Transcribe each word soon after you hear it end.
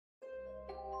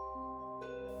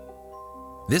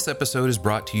This episode is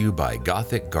brought to you by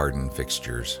Gothic Garden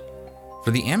Fixtures.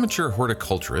 For the amateur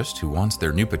horticulturist who wants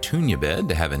their new petunia bed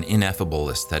to have an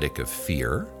ineffable aesthetic of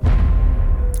fear,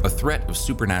 a threat of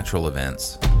supernatural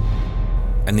events,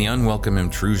 and the unwelcome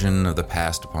intrusion of the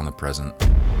past upon the present,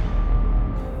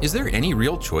 is there any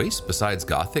real choice besides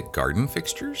Gothic Garden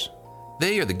Fixtures?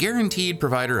 They are the guaranteed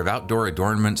provider of outdoor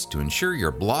adornments to ensure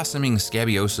your blossoming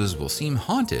scabiosas will seem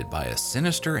haunted by a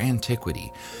sinister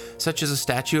antiquity, such as a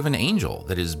statue of an angel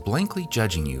that is blankly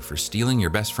judging you for stealing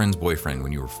your best friend's boyfriend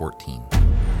when you were 14.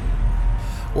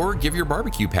 Or give your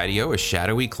barbecue patio a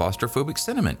shadowy claustrophobic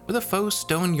sentiment with a faux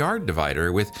stone yard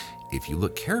divider with, if you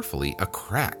look carefully, a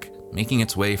crack making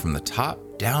its way from the top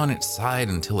down its side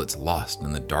until it's lost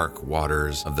in the dark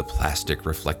waters of the plastic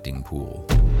reflecting pool.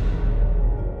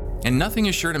 And nothing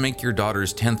is sure to make your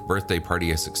daughter's 10th birthday party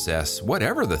a success,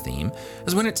 whatever the theme,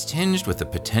 as when it's tinged with the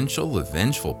potential of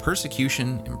vengeful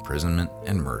persecution, imprisonment,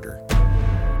 and murder.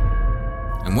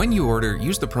 And when you order,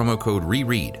 use the promo code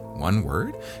REREAD, one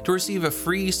word, to receive a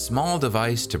free small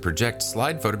device to project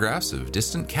slide photographs of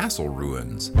distant castle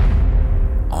ruins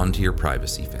onto your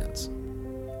privacy fence.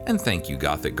 And thank you,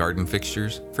 Gothic Garden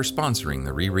Fixtures, for sponsoring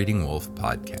the Rereading Wolf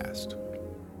podcast.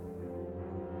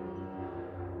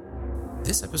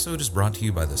 This episode is brought to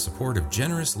you by the support of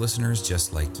generous listeners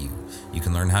just like you. You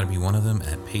can learn how to be one of them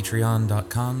at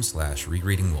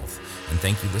patreon.com/rereadingwolf. And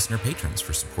thank you, listener patrons,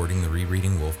 for supporting the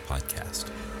Rereading Wolf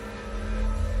podcast.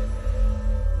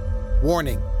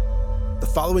 Warning. The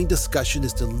following discussion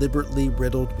is deliberately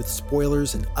riddled with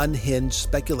spoilers and unhinged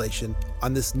speculation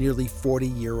on this nearly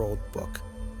 40-year-old book,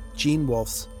 Gene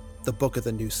Wolfe's The Book of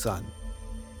the New Sun.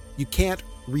 You can't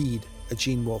read a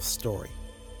Gene Wolfe story.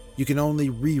 You can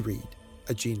only reread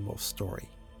a Gene Wolfe story.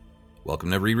 Welcome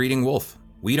to Rereading Wolf.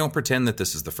 We don't pretend that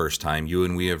this is the first time you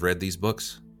and we have read these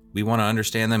books. We want to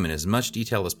understand them in as much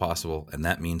detail as possible, and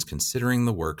that means considering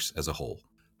the works as a whole.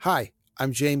 Hi,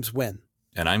 I'm James Wynn.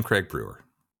 And I'm Craig Brewer.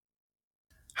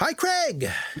 Hi, Craig.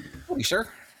 Hey, sir.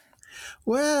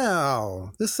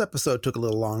 Well, this episode took a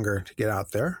little longer to get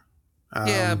out there.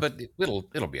 Yeah, but it'll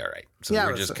be all right. So yeah,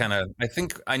 we're just kind of, I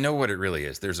think I know what it really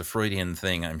is. There's a Freudian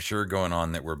thing, I'm sure, going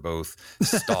on that we're both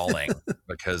stalling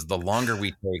because the longer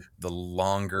we take, the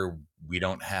longer we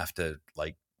don't have to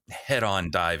like head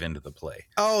on dive into the play.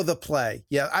 Oh, the play.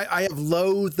 Yeah, I have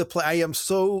loathed the play.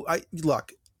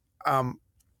 Look, I'm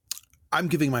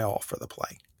giving my all for the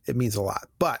play. It means a lot,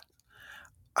 but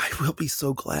I will be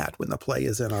so glad when the play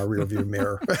is in our rearview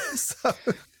mirror. So,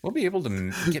 we'll be able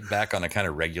to get back on a kind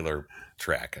of regular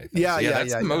track, I think. Yeah,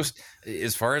 that's the most,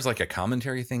 as far as like a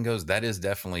commentary thing goes, that is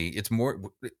definitely, it's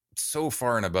so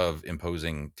far and above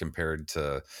imposing compared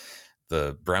to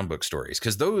the Brown Book stories,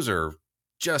 because those are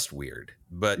just weird,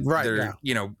 but they're,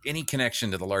 any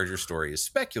connection to the larger story is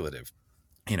speculative,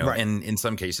 and in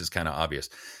some cases kind of obvious.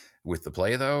 With the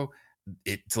play, though,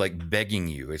 it's like begging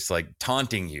you, it's like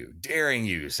taunting you, daring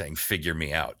you, saying, figure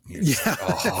me out.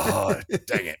 Oh,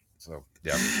 dang it. So,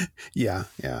 yeah.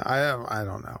 I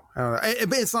don't know.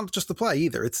 But it's not just the play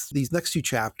either. It's these next few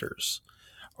chapters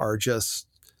are just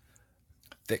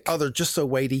thick. Oh, they're just so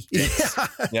weighty.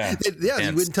 Yeah.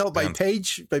 You wouldn't tell by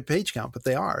page count, but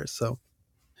they are. So,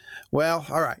 well,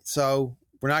 all right. So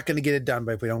we're not going to get it done,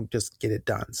 but if we don't just get it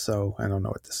done. So I don't know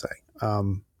what to say. I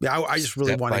just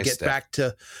really want to get back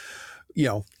to,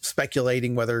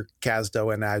 speculating whether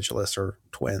Casdo and Agilus are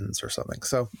twins or something.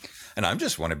 So, and I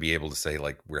just want to be able to say,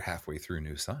 like, we're halfway through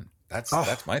New Sun. That's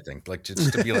my thing. Like,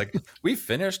 just to be like, we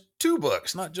finished 2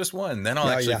 books, not just one. Then I'll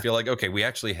actually feel like, okay, we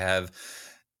actually have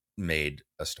made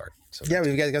a start. So yeah,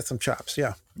 we've got some chops.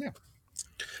 Yeah.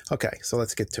 Okay, so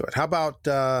let's get to it. How about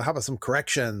some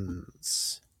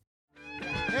corrections?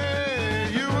 Hey,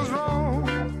 you was wrong.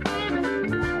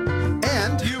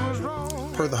 And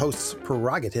per the host's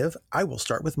prerogative, I will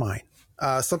start with mine.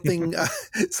 Something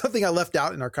I left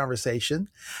out in our conversation.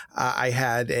 I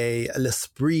had a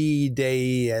l'esprit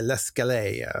de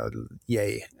l'escalier.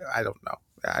 Yay, I don't know.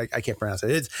 I can't pronounce it.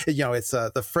 It's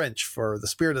the French for the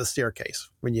spirit of the staircase.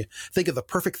 When you think of the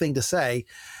perfect thing to say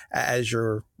as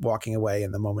you're walking away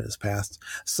and the moment has passed.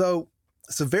 So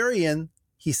Severian,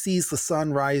 he sees the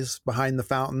sun rise behind the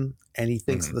fountain, and he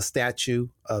thinks of the statue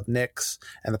of Nyx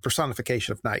and the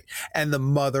personification of night and the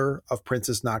mother of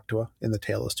Princess Noctua in the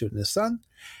Tale of Student and His Son.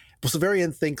 Well,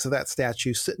 Severian thinks of that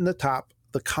statue sitting atop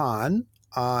the Khan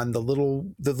on the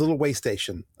little way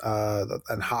station,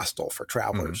 and hostel for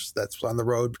travelers that's on the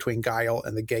road between Guile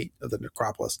and the gate of the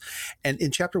necropolis. And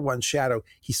in chapter 1, Shadow,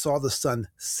 he saw the sun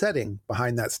setting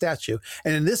behind that statue.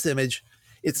 And in this image,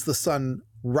 it's the sun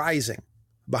rising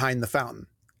behind the fountain.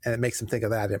 And it makes him think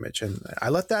of that image. And I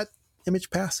let that image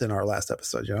pass in our last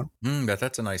episode,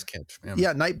 That's a nice catch.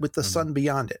 Yeah, night with the sun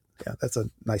beyond it. Yeah, that's a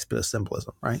nice bit of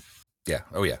symbolism, right? Yeah.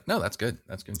 Oh, yeah. No, that's good.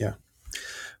 That's good. Yeah.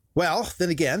 Well, then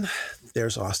again,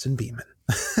 there's Austin Beeman.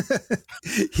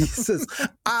 He says,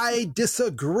 I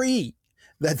disagree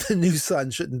that the new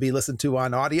Sun shouldn't be listened to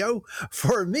on audio.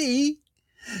 For me,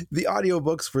 the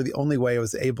audiobooks were the only way I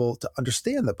was able to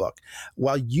understand the book.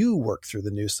 While you work through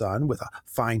the new Sun with a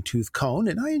fine-tooth comb,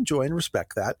 and I enjoy and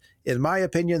respect that, in my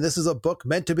opinion, this is a book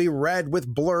meant to be read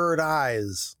with blurred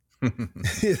eyes. In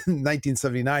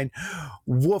 1979,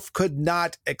 Woolf could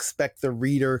not expect the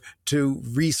reader to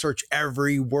research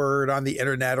every word on the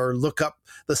internet or look up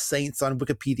the saints on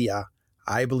Wikipedia.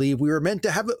 I believe we were meant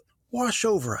to have it wash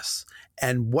over us,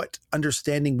 and what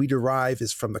understanding we derive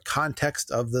is from the context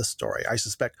of the story. I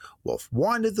suspect Woolf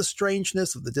wanted the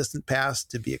strangeness of the distant past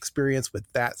to be experienced with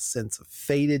that sense of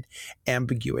faded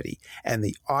ambiguity, and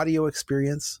the audio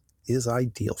experience is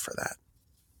ideal for that.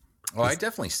 Well, I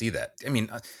definitely see that. I mean,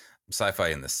 sci-fi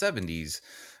in the 70s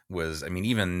was, I mean,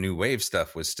 even new wave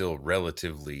stuff was still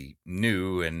relatively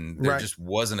new, and there just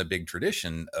wasn't a big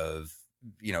tradition of,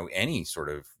 any sort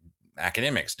of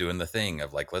academics doing the thing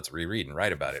of like, let's reread and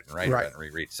write about it and write about it and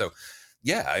reread. So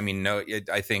yeah, I mean,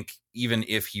 I think even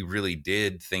if he really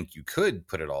did think you could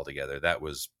put it all together, that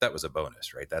was a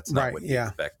bonus, right? That's not what he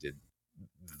expected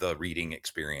the reading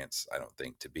experience, I don't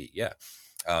think, to be. Yeah.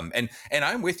 And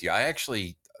I'm with you. I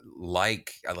actually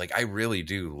I really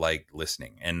do like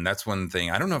listening. And that's one thing.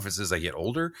 I don't know if it's as I get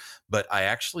older, but I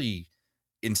actually,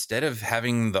 instead of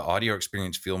having the audio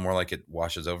experience feel more like it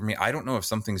washes over me, I don't know if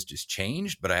something's just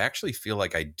changed, but I actually feel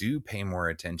like I do pay more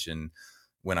attention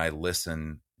when I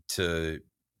listen to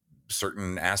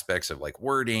certain aspects of like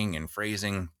wording and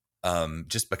phrasing,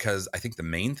 just because I think the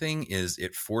main thing is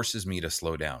it forces me to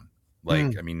slow down.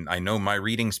 I mean, I know my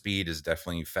reading speed is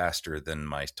definitely faster than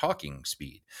my talking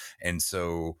speed. And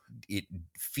so it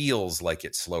feels like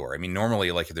it's slower. I mean,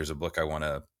 normally, like if there's a book I want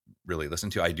to really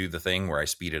listen to, I do the thing where I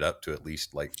speed it up to at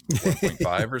least like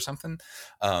 1.5 or something.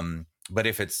 But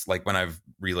if it's like when I've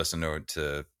re-listened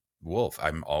to Woolf,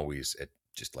 I'm always at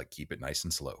just like keep it nice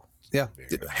and slow. Yeah.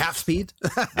 Half speed.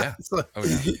 Yeah. Oh,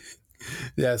 yeah.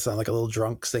 Yeah. It sounds like a little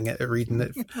drunk reading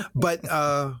it. But,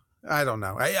 I don't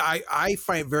know. I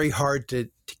find it very hard to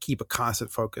keep a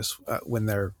constant focus when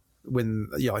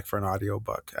like for an audio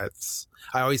book.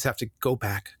 I always have to go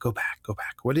back. Okay,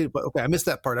 I missed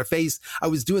that part. I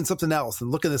was doing something else and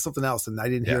looking at something else, and I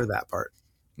didn't hear that part.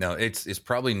 No, it's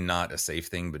probably not a safe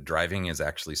thing, but driving is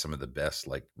actually some of the best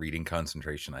like reading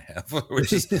concentration I have,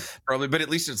 which is probably, but at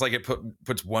least it's like it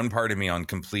puts one part of me on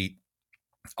complete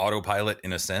autopilot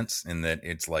in a sense, in that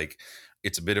it's like,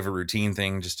 it's a bit of a routine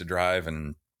thing just to drive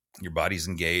and your body's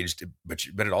engaged, but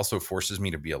it also forces me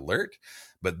to be alert.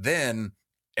 But then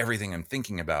everything I'm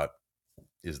thinking about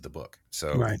is the book.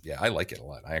 So yeah, I like it a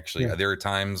lot. I actually, there are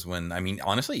times when, I mean,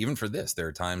 honestly, even for this, there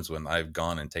are times when I've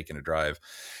gone and taken a drive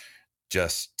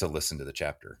just to listen to the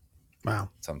chapter.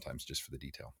 Wow. Sometimes just for the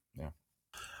detail. Yeah.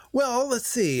 Well, let's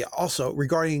see. Also,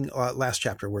 regarding last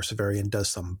chapter where Severian does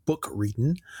some book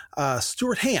reading,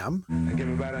 Stuart Ham. I give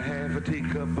about a half a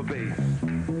teacup of base.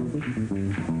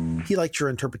 He liked your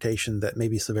interpretation that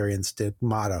maybe Severian's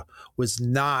stigmata was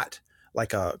not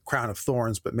like a crown of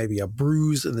thorns, but maybe a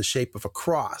bruise in the shape of a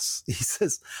cross. He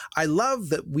says, I love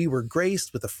that we were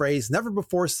graced with a phrase never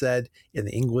before said in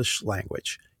the English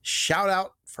language. Shout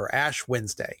out for Ash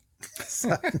Wednesday.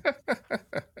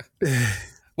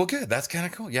 Well, good. That's kind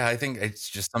of cool. Yeah, I think it's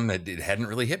just something that it hadn't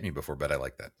really hit me before, but I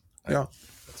like that. Yeah.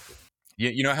 That's good.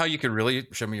 You know how you could really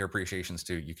show me your appreciations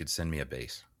too? You could send me a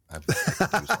bass. I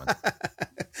could use one.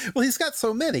 Well, he's got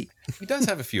so many. He does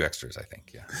have a few extras, I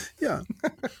think. Yeah. Yeah.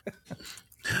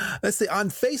 Let's see. On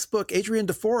Facebook, Adrian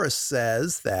DeForest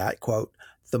says that, quote,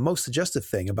 the most suggestive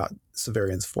thing about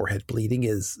Severian's forehead bleeding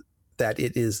is that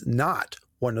it is not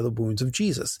one of the wounds of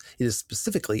Jesus. It is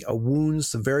specifically a wound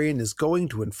Severian is going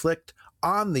to inflict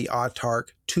on the autarch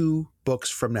 2 books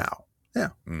from now. Yeah,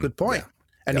 good point. Yeah.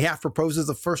 And he half proposes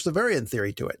a first Severian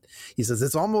theory to it. He says,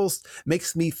 it almost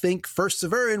makes me think first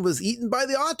Severian was eaten by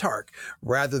the autarch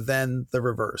rather than the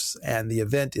reverse. And the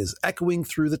event is echoing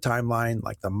through the timeline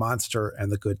like the monster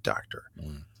and the good doctor.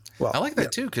 Well, I like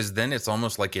that too, because then it's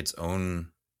almost like its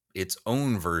own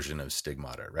version of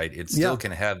stigmata, right? It still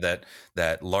can have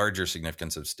that larger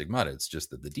significance of stigmata. It's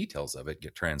just that the details of it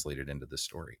get translated into the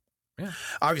story. Yeah.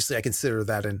 Obviously, I consider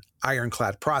that an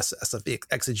ironclad process of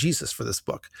exegesis for this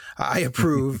book. I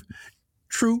approve,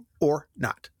 true or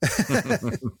not.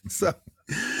 So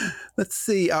let's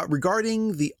see.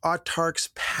 Regarding the Autarch's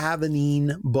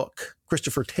Pavonine book,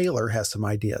 Christopher Taylor has some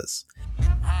ideas.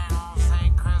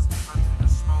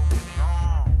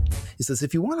 He He says,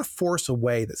 if you want to force a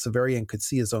way that Severian could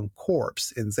see his own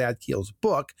corpse in Zadkiel's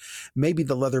book, maybe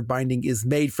the leather binding is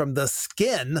made from the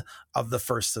skin of the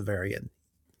first Severian.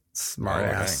 Smart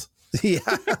ass. Yeah.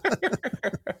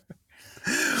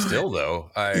 Still,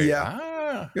 though,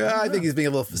 I think he's being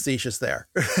a little facetious there.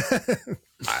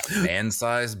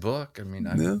 Man-sized book. I mean,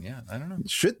 I don't know. It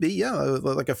should be, yeah.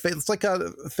 Like a face. It's like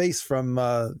a face from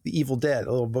The Evil Dead,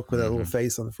 a little book with a little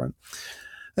face on the front.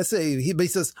 Let's say, but he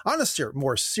says, on a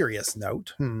more serious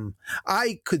note,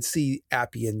 I could see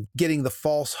Appian getting the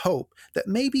false hope that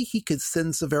maybe he could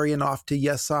send Severian off to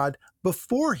Yesod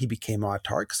before he became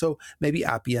autarch, so maybe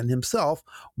Appian himself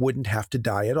wouldn't have to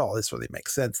die at all. This really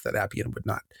makes sense that Appian would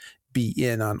not be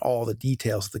in on all the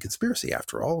details of the conspiracy.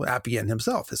 After all, Appian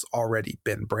himself has already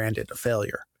been branded a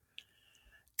failure.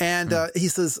 And he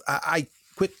says, I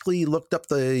quickly looked up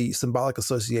the symbolic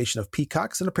association of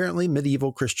peacocks, and apparently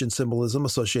medieval Christian symbolism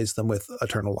associates them with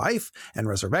eternal life and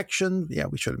resurrection. Yeah,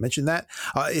 we should have mentioned that.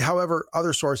 However,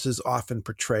 other sources often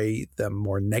portray them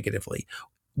more negatively.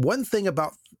 One thing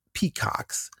about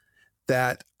peacocks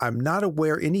that I'm not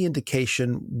aware any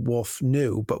indication Wolfe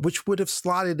knew, but which would have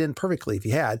slotted in perfectly if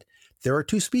he had, there are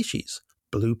two species,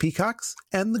 blue peacocks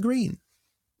and the green.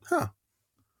 Huh.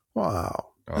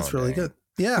 Wow. That's really good.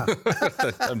 Yeah.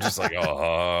 I'm just like,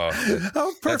 oh,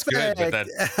 perfect. That's good, but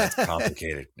that's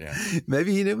complicated. Yeah.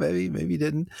 Maybe he knew, maybe he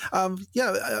didn't.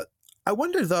 I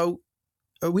wonder though,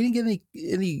 we didn't get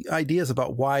any ideas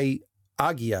about why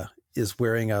Agia is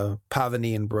wearing a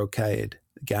Pavonian brocade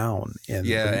gown when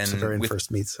Severian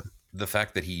first meets him. The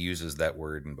fact that he uses that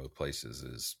word in both places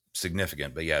is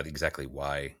significant, but exactly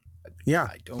why. Yeah.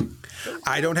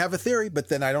 I don't have a theory, but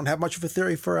then I don't have much of a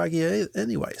theory for Agia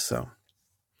anyway. So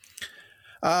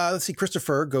let's see.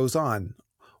 Christopher goes on.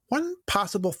 One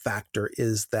possible factor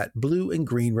is that blue and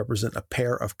green represent a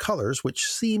pair of colors which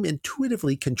seem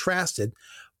intuitively contrasted,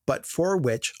 but for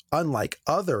which, unlike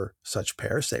other such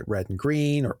pairs, say red and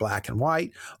green or black and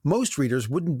white, most readers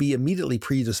wouldn't be immediately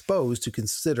predisposed to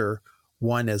consider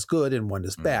one as good and one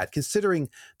as bad. Considering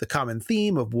the common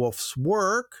theme of Wolfe's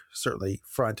work, certainly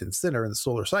front and center in the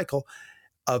solar cycle,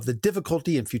 of the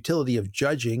difficulty and futility of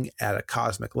judging at a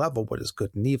cosmic level what is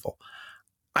good and evil,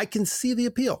 I can see the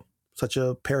appeal such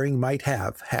a pairing might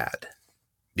have had.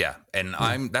 Yeah. And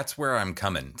that's where I'm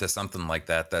coming to something like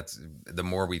that. That's the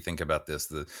more we think about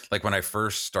this, like when I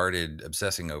first started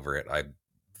obsessing over it, I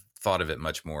thought of it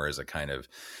much more as a kind of,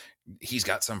 he's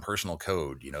got some personal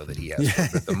code, that he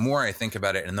has. But the more I think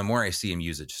about it and the more I see him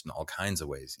use it just in all kinds of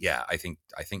ways. Yeah. I think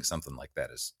something like that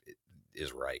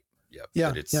is right. Yep.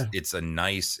 Yeah. But it's a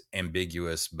nice,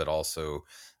 ambiguous, but also,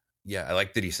 I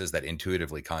like that he says that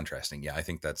intuitively contrasting. Yeah. I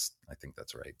think that's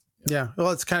right. Yeah. Well,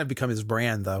 it's kind of become his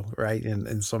brand though, right?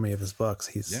 In so many of his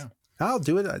books, I'll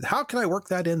do it. How can I work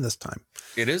that in this time?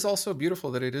 It is also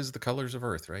beautiful that it is the colors of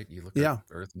Earth, right? You look at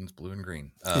Earth and it's blue and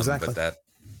green. Exactly. But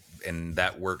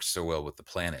that works so well with the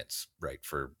planets, right?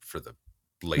 For the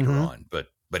later on, but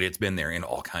it's been there in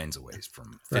all kinds of ways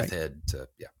from fifth head to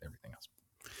everything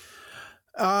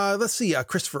else. Let's see.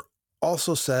 Christopher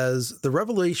also says the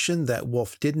revelation that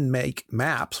Wolfe didn't make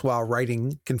maps while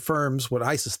writing confirms what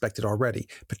I suspected already,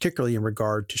 particularly in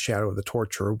regard to Shadow of the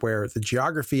Torturer, where the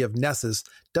geography of Nessus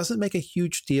doesn't make a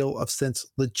huge deal of sense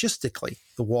logistically.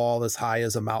 The wall is high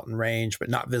as a mountain range, but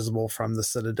not visible from the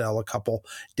citadel a couple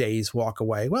days walk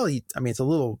away. Well, it's a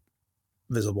little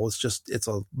visible. It's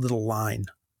a little line.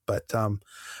 But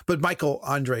Michael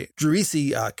Andre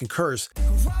Druisi concurs.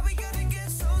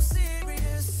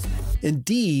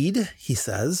 Indeed, he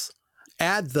says,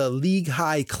 add the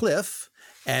league-high cliff,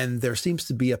 and there seems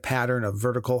to be a pattern of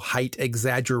vertical height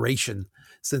exaggeration,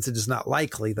 since it is not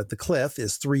likely that the cliff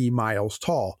is 3 miles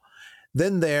tall.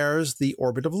 Then there's the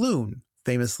orbit of Lune,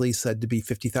 famously said to be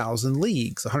 50,000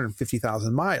 leagues,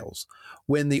 150,000 miles,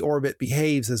 when the orbit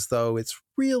behaves as though it's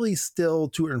really still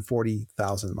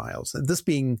 240,000 miles. And this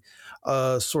being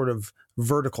a sort of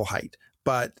vertical height,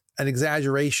 but an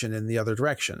exaggeration in the other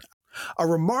direction. A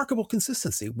remarkable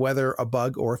consistency, whether a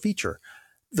bug or a feature.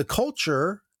 The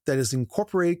culture that has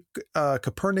incorporated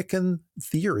Copernican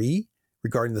theory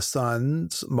regarding the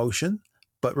sun's motion,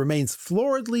 but remains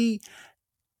floridly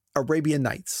Arabian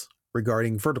Nights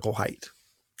regarding vertical height.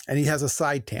 And he has a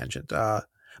side tangent.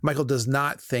 Michael does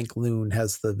not think Lune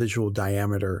has the visual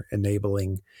diameter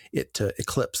enabling it to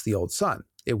eclipse the old sun.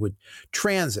 It would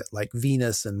transit like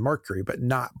Venus and Mercury, but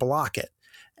not block it.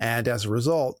 And as a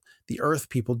result, the Earth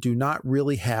people do not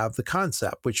really have the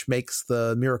concept, which makes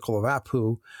the miracle of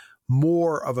Apu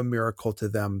more of a miracle to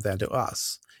them than to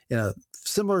us. In a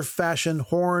similar fashion,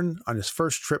 Horn, on his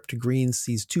first trip to Green,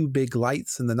 sees 2 big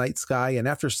lights in the night sky, and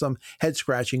after some head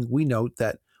scratching, we note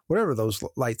that whatever those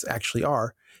lights actually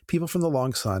are, people from the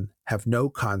long sun have no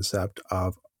concept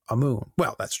of a moon.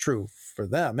 Well, that's true for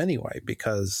them anyway,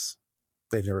 because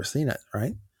they've never seen it,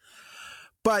 right?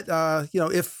 But,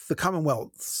 if the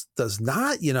Commonwealth does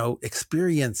not,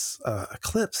 experience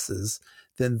eclipses,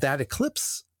 then that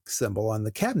eclipse symbol on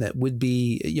the cabinet would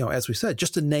be, as we said,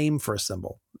 just a name for a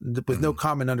symbol with no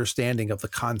common understanding of the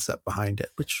concept behind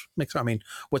it, which makes,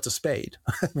 what's a spade?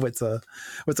 what's a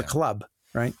club,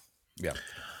 right? Yeah.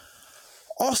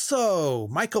 Also,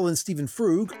 Michael and Stephen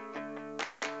Frug.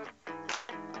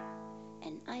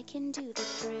 And I can do the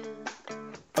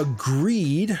Frug.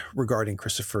 Agreed regarding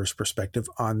Christopher's perspective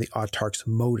on the autarch's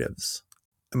motives.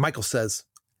 And Michael says,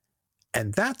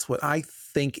 and that's what I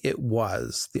think it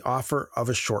was, the offer of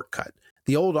a shortcut.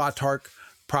 The old autarch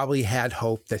probably had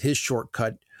hope that his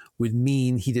shortcut would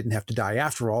mean he didn't have to die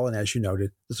after all. And as you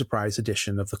noted, the surprise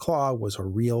addition of the claw was a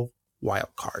real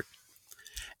wild card.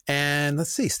 And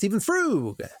let's see, Stephen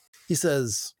Frug, he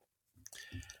says,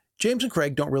 James and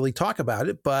Craig don't really talk about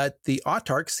it, but the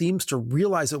autarch seems to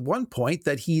realize at one point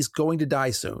that he's going to die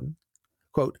soon.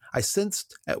 Quote, I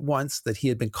sensed at once that he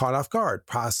had been caught off guard,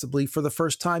 possibly for the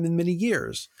first time in many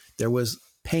years. There was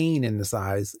pain in his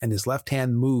eyes, and his left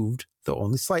hand moved, though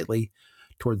only slightly,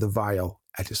 toward the vial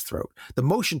at his throat. The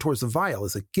motion towards the vial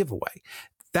is a giveaway.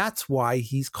 That's why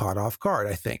he's caught off guard,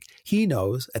 I think. He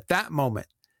knows at that moment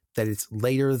that it's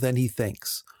later than he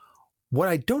thinks. What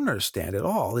I don't understand at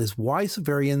all is why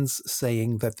Severian's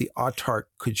saying that the autarch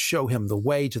could show him the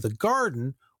way to the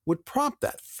garden would prompt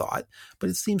that thought, but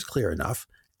it seems clear enough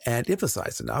and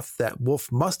emphasized enough that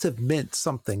Wolf must have meant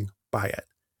something by it.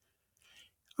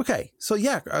 Okay, so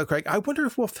Craig, I wonder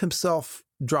if Wolf himself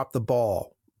dropped the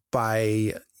ball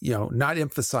by, not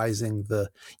emphasizing the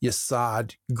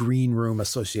Yesod Green Room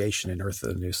Association in Earth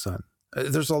of the New Sun.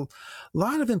 There's a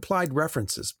lot of implied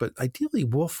references, but ideally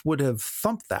Wolf would have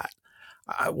thumped that.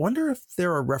 I wonder if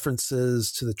there are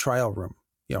references to the trial room,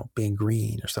 being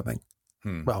green or something.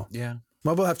 Well, yeah.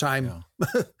 Well, we'll have time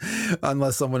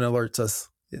unless someone alerts us.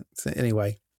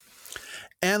 Anyway.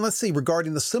 And let's see,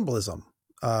 regarding the symbolism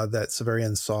that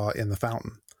Severian saw in the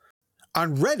fountain.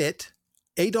 On Reddit,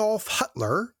 Adolf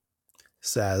Hutler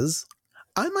says,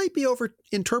 I might be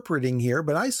over-interpreting here,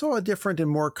 but I saw a different and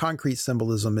more concrete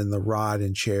symbolism in the rod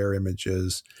and chair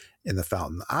images in the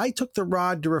fountain. I took the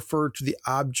rod to refer to the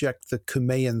object the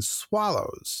Kumean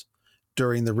swallows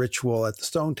during the ritual at the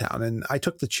Stone Town, and I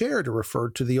took the chair to refer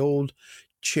to the old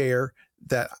chair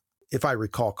that, if I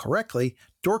recall correctly,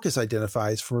 Dorcas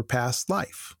identifies from her past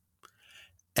life.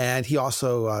 And he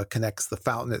also connects the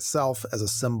fountain itself as a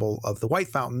symbol of the White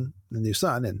Fountain, the New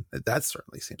Sun, and that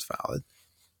certainly seems valid.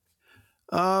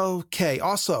 Okay,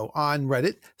 also on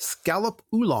Reddit, Scallop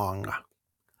Oolong.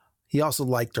 He also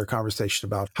liked our conversation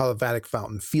about how the Vatican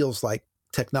Fountain feels like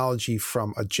technology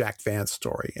from a Jack Vance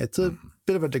story. It's a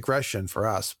bit of a digression for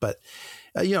us, but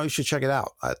you should check it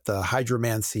out at the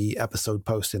Hydromancy episode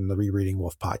post in the Rereading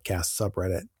Wolf podcast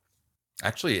subreddit.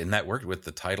 Actually, and that worked with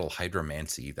the title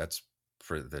Hydromancy. That's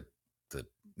for the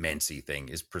Mancy thing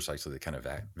is precisely the kind of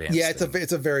Vance. Yeah, thing.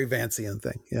 it's a very Vancian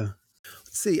thing. Yeah.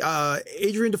 Let's see.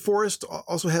 Adrian DeForest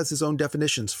also has his own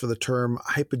definitions for the term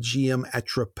hypogeum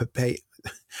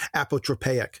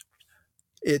apotropaic.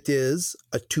 It is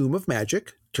a tomb of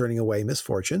magic, turning away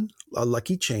misfortune, a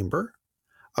lucky chamber,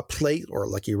 a plate or a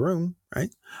lucky room, right?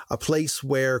 A place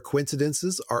where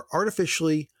coincidences are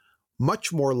artificially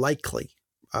much more likely.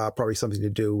 Probably something to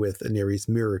do with Aniri's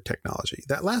mirror technology.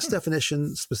 That last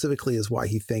definition specifically is why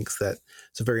he thinks that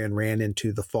Severian ran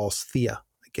into the false Thea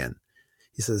again.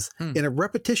 He says, in a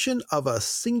repetition of a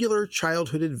singular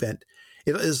childhood event,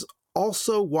 it is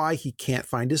also why he can't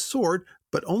find his sword,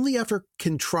 but only after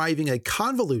contriving a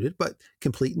convoluted but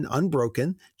complete and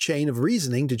unbroken chain of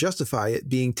reasoning to justify it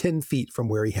being 10 feet from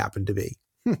where he happened to be.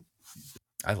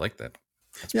 I like that.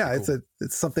 Yeah, cool.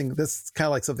 it's something that's kind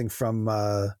of like something from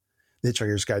The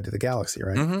Hitchhiker's Guide to the Galaxy,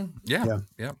 right? Mm-hmm.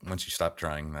 Yeah. Once you stop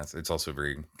trying, it's also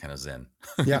very kind of Zen.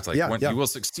 Yeah, it's like you will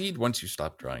succeed once you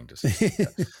stop trying to succeed.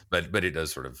 But it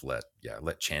does sort of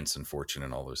let chance and fortune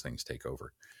and all those things take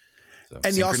over. So,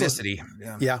 and synchronicity.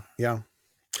 Yeah.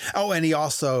 Oh, and he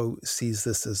also sees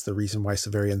this as the reason why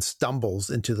Severian stumbles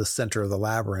into the center of the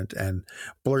labyrinth and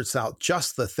blurts out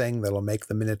just the thing that'll make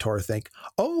the Minotaur think,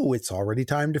 oh, it's already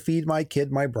time to feed my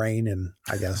kid my brain. And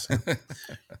I guess.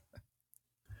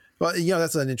 Well,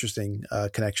 that's an interesting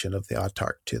connection of the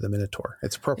autarch to the Minotaur.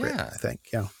 It's appropriate, I think.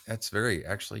 Yeah. That's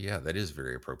that is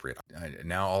very appropriate.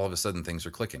 Now all of a sudden things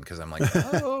are clicking because I'm like,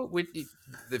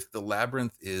 if the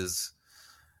labyrinth is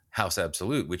House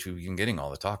Absolute, which we've been getting all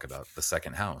the talk about, the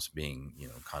second house being,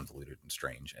 convoluted and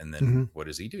strange. And then what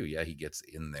does he do? Yeah, he gets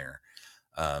in there.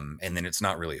 And then it's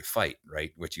not really a fight,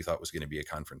 right? What you thought was going to be a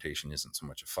confrontation isn't so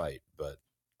much a fight, but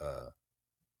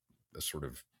a sort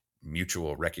of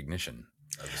mutual recognition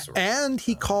of the sort. And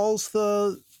he calls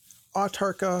the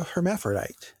Autarch a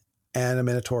hermaphrodite, and a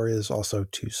Minotaur is also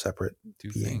two separate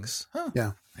beings. Huh.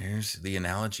 Yeah. There's the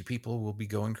analogy. People will be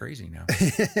going crazy now.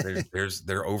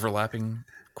 They're overlapping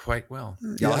quite well.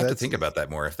 Yeah, I'll have to think about that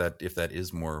more. If that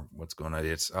is more what's going on,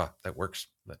 that works.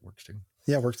 That works too.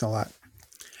 Yeah, it works a lot.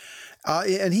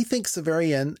 And he thinks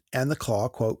Severian and the Claw,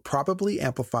 quote, probably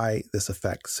amplify this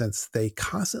effect since they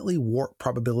constantly warp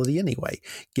probability anyway,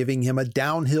 giving him a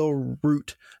downhill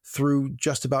route through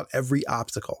just about every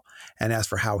obstacle. And as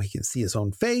for how he can see his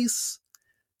own face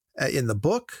in the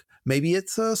book, maybe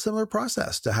it's a similar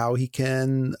process to how he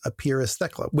can appear as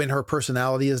Thecla when her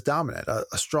personality is dominant,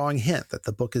 a strong hint that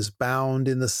the book is bound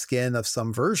in the skin of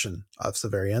some version of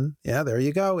Severian. Yeah, there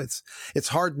you go. It's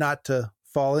hard not to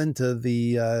fall into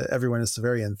the everyone is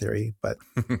Severian theory, but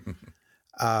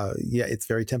yeah, it's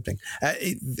very tempting.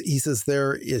 He says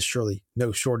there is surely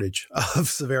no shortage of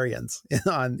Severians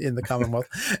in the Commonwealth,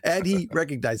 and he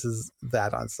recognizes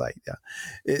that on sight. Yeah,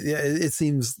 it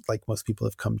seems like most people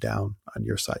have come down on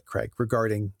your side, Craig,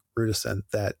 regarding Rudison,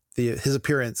 that his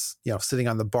appearance, sitting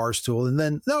on the bar stool, and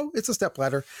then no, it's a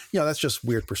stepladder. That's just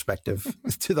weird perspective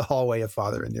to the hallway of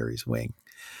Father Aniri's wing.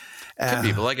 Could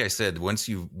be, but like I said, once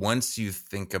you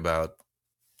think about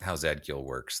how Zadkiel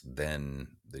works, then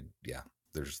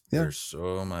there's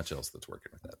so much else that's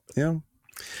working with that. But. Yeah.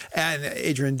 And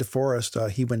Adrian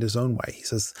DeForest, he went his own way. He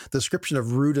says the description of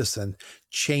Rudison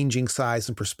changing size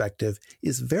and perspective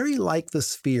is very like the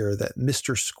sphere that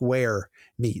Mr. Square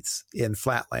meets in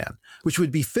Flatland, which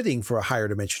would be fitting for a higher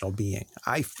dimensional being.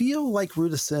 I feel like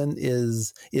Rudison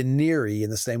is in Neri in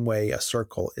the same way a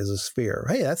circle is a sphere.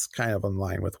 Hey, that's kind of in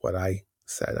line with what I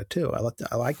said too. I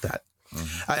like that.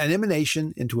 Mm-hmm. An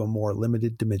emanation into a more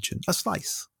limited dimension, a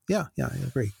slice. Yeah, I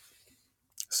agree.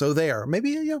 So there,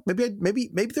 maybe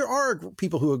there are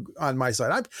people who are on my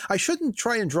side. I shouldn't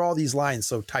try and draw these lines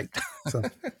so tight. So.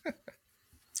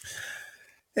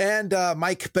 And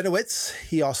Mike Benowitz,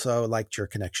 he also liked your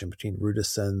connection between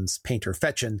Rudison's painter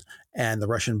Fechin and the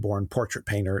Russian-born portrait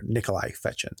painter Nikolai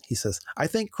Fechin. He says, I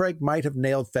think Craig might have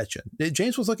nailed Fechin.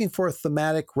 James was looking for a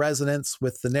thematic resonance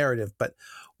with the narrative, but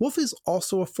Wolfe is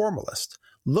also a formalist.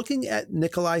 Looking at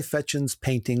Nikolai Fechin's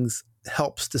paintings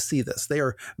helps to see this. They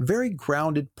are very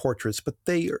grounded portraits, but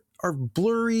they are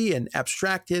blurry and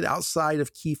abstracted outside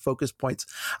of key focus points.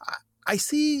 I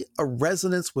see a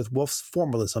resonance with Wolfe's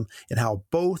formalism in how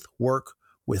both work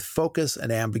with focus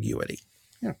and ambiguity.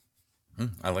 Yeah.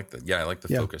 I like that. Yeah, I like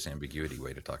the focus ambiguity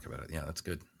way to talk about it. Yeah, that's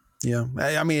good. Yeah.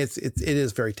 I mean, it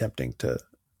is very tempting to,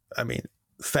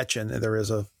 Fechin, there is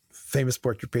a famous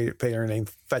portrait painter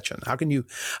named Fechin. How can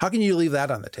you leave that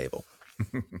on the table?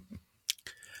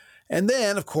 And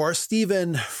then, of course,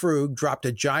 Stephen Frug dropped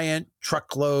a giant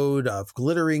truckload of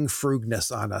glittering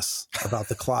frugness on us about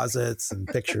the closets and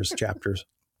pictures chapters.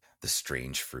 The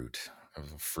strange fruit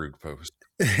of a Frug post.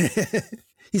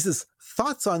 He says,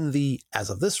 thoughts on the, as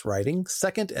of this writing,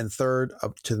 second and third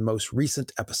up to the most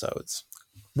recent episodes.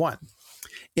 1.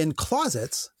 In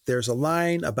Closets, there's a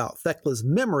line about Thecla's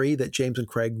memory that James and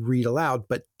Craig read aloud,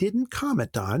 but didn't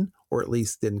comment on, or at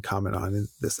least didn't comment on in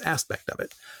this aspect of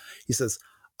it. He says,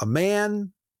 a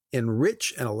man in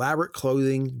rich and elaborate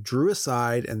clothing drew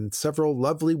aside, and several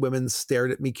lovely women stared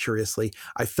at me curiously.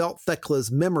 I felt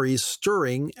Thecla's memories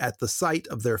stirring at the sight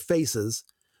of their faces.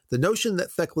 The notion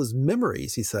that Thecla's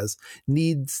memories, he says,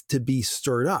 needs to be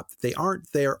stirred up. They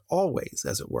aren't there always,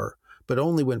 as it were, but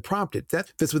only when prompted.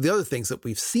 That fits with the other things that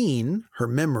we've seen, her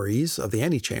memories of the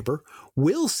antechamber,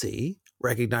 will see,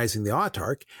 recognizing the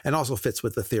Autarch, and also fits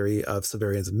with the theory of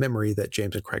Severian's memory that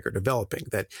James and Craig are developing,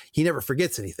 that he never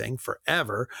forgets anything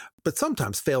forever, but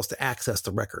sometimes fails to access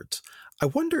the records. I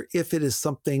wonder if it is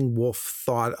something Wolfe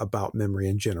thought about memory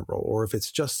in general, or if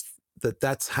it's just that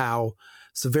that's how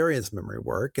Severian's memory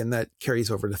work, and that carries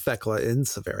over to Thecla in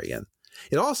Severian.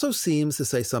 It also seems to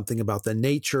say something about the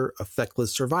nature of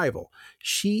Thecla's survival.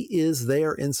 She is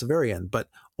there in Severian, but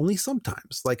only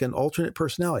sometimes, like an alternate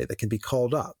personality that can be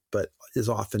called up, but is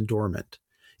often dormant.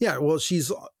 Yeah, well,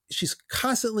 she's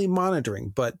constantly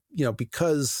monitoring, but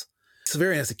because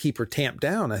Severian has to keep her tamped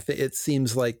down, I think it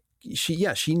seems like she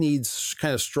needs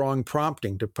kind of strong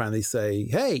prompting to finally say,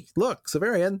 "Hey, look,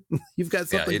 Severian, you've got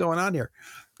something going on here."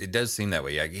 It does seem that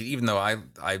way. Yeah, even though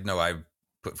I know I've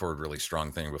put forward a really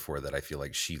strong thing before that I feel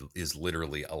like she is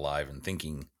literally alive and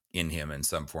thinking in him in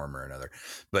some form or another.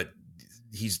 But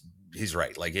he's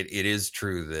right. Like it is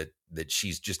true that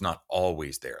she's just not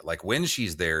always there. Like when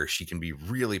she's there, she can be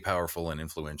really powerful and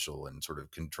influential and sort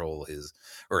of control his,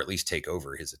 or at least take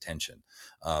over his attention,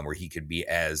 where he could be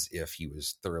as if he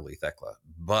was thoroughly Thekla.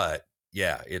 But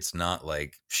yeah, it's not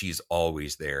like she's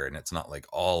always there, and it's not like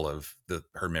all of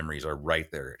her memories are right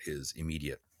there at his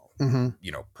immediate,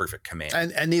 perfect command.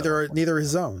 And neither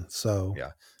his own. So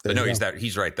yeah, but no,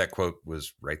 he's right. That quote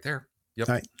was right there. Yep.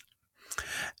 Right.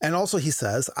 And also he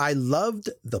says, I loved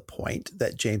the point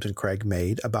that James and Craig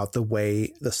made about the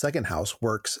way the second house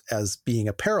works as being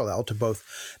a parallel to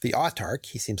both the autarch.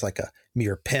 He seems like a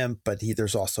mere pimp, but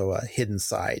there's also a hidden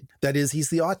side. That is, he's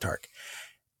the autarch.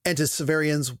 And to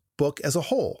Severian's book as a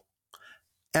whole.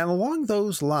 And along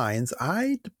those lines,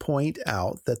 I'd point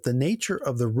out that the nature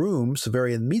of the room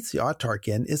Severian meets the autarch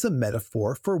in is a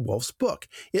metaphor for Woolf's book.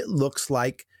 It looks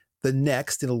like the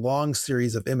next in a long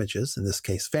series of images, in this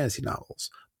case, fantasy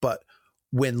novels. But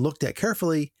when looked at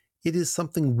carefully, it is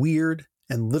something weird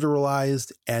and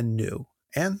literalized and new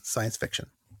and science fiction.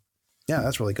 Yeah,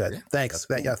 that's really good. Yeah, thanks.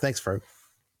 Cool. Thanks, Ferg.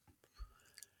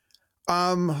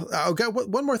 Okay,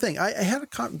 one more thing. I had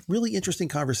a really interesting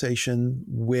conversation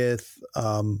with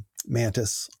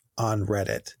Mantis on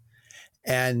Reddit,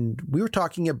 and we were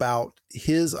talking about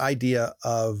his idea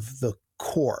of the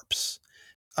corpse.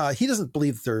 He doesn't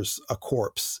believe there's a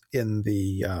corpse in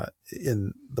the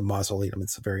mausoleum, in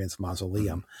Severian's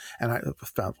mausoleum. And I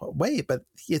found, wait, but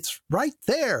it's right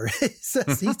there. He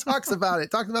says, he talks about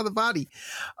the body.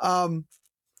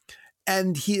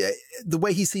 And the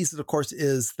way he sees it, of course,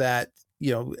 is that,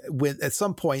 at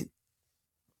some point,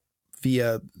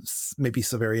 via maybe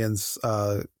Severian's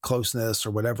closeness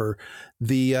or whatever,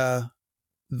 the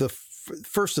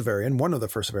first Severian, one of the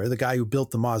first Severian, the guy who built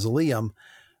the mausoleum,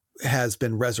 has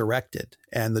been resurrected,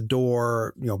 and the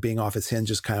door, being off its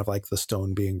hinge is kind of like the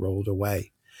stone being rolled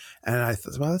away. And I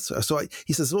thought, well,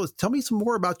 he says, well, tell me some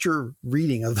more about your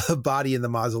reading of the body in the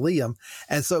mausoleum.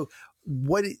 And so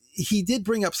he did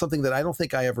bring up something that I don't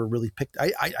think I ever really picked.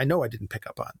 I know I didn't pick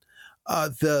up on.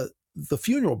 The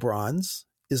funeral bronze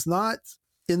is not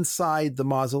inside the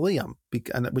mausoleum,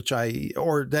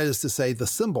 or that is to say, the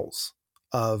symbols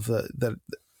of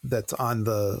that's on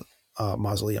the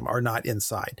mausoleum are not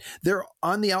inside. They're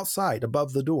on the outside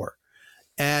above the door.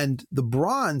 And the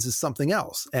bronze is something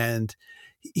else. And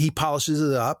he polishes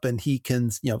it up and he can,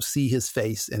 see his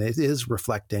face, and it is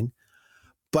reflecting.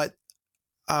 But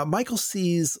Michael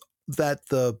sees that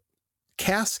the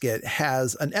casket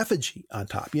has an effigy on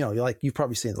top. You've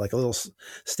probably seen it, like a little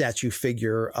statue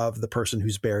figure of the person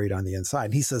who's buried on the inside.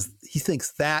 And he says he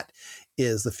thinks that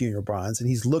is the funeral bronze, and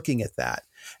he's looking at that.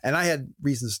 And I had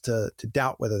reasons to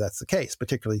doubt whether that's the case,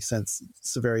 particularly since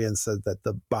Severian said that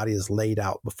the body is laid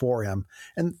out before him.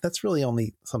 And that's really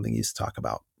only something you used to talk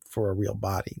about for a real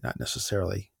body, not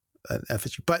necessarily an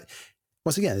effigy. But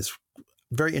once again, it's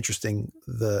very interesting,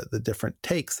 the different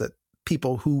takes that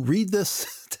people who read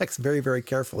this text very, very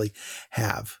carefully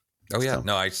have. Oh, yeah. So,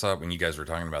 no, I saw it when you guys were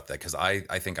talking about that, because I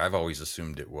think I've always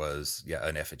assumed it was,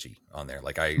 an effigy on there.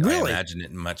 Like I imagine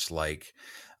it much like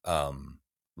a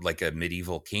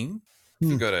medieval king. If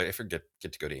you get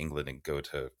to go to England and go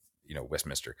to,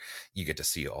 Westminster, you get to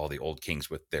see all the old kings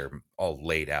with their all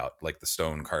laid out, like the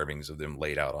stone carvings of them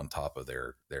laid out on top of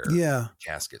their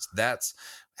caskets. That's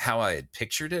how I had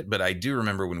pictured it. But I do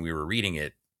remember when we were reading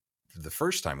it the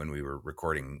first time when we were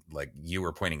recording, like you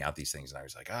were pointing out these things, and I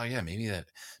was like, oh yeah, maybe it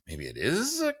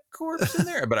is a corpse in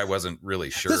there, but I wasn't really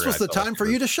sure. This was the time for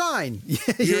you to shine.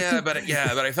 But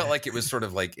I felt like it was sort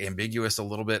of like ambiguous a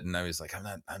little bit, and I was like, I'm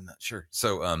not sure.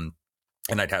 So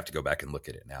and I'd have to go back and look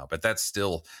at it now, but that's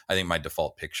still, I think my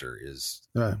default picture is,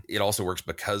 it also works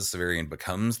because Severian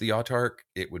becomes the autarch.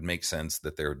 It would make sense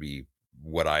that there would be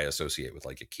what I associate with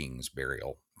like a king's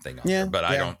burial thing on there. But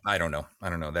I don't know.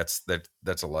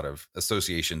 That's a lot of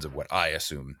associations of what I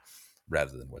assume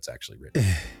rather than what's actually written.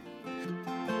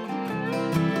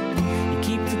 You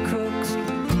keep the crooks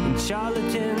and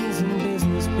charlatans in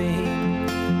business, babe.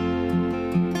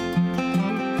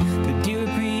 They do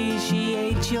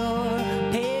appreciate your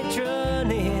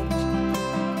patronage.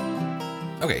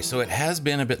 Okay, so it has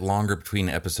been a bit longer between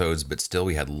episodes, but still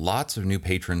we had lots of new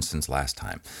patrons since last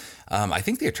time. I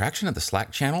think the attraction of the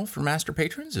Slack channel for master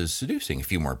patrons is seducing a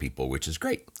few more people, which is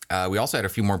great. We also had a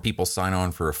few more people sign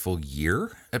on for a full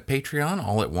year at Patreon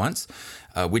all at once,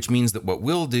 which means that what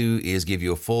we'll do is give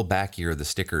you a full back year of the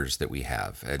stickers that we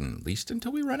have, at least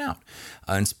until we run out.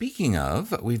 And speaking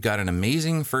of, we've got an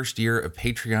amazing first year of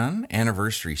Patreon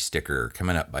anniversary sticker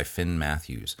coming up by Finn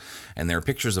Matthews. And there are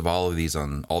pictures of all of these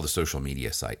on all the social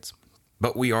media sites.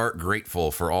 But we are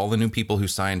grateful for all the new people who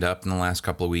signed up in the last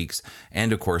couple of weeks,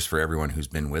 and of course for everyone who's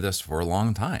been with us for a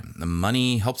long time. The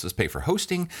money helps us pay for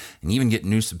hosting and even get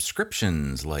new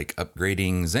subscriptions like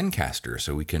upgrading Zencastr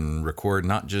so we can record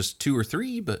not just 2 or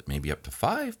 3, but maybe up to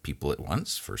 5 people at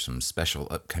once for some special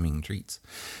upcoming treats.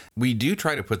 We do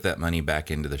try to put that money back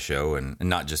into the show and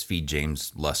not just feed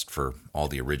James' lust for all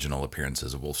the original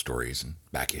appearances of Wolf Stories and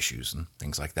back issues and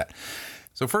things like that.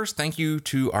 So first, thank you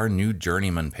to our new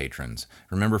Journeyman patrons.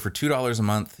 Remember, for $2 a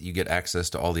month, you get access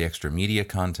to all the extra media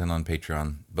content on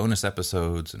Patreon, bonus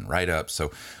episodes, and write-ups.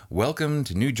 So welcome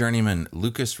to new Journeyman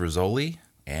Lucas Rizzoli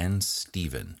and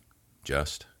Steven.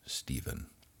 Just Steven.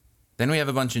 Then we have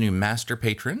a bunch of new master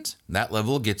patrons. That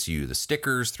level gets you the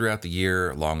stickers throughout the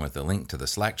year, along with a link to the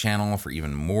Slack channel for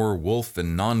even more wolf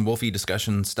and non-wolfy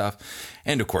discussion stuff.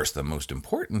 And of course, the most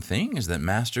important thing is that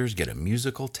masters get a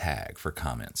musical tag for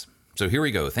comments. So here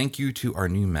we go. Thank you to our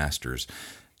new masters.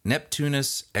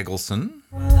 Neptunus Eggleston.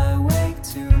 While I wake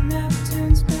to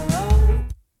Neptune's pillow.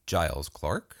 Giles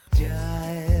Clark.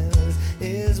 Giles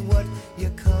is what you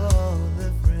call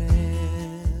the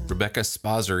friend. Rebecca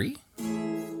Spazzery.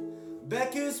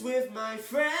 Becca's with my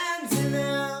friends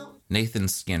now. Nathan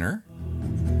Skinner.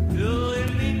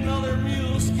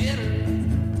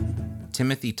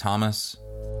 Timothy Thomas.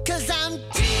 'Cause I'm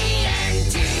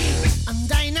TNT, I'm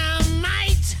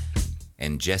dynamite.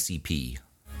 And Jesse P.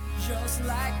 Just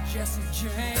like Jesse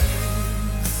James.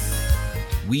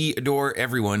 We adore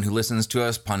everyone who listens to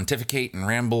us pontificate and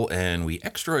ramble, and we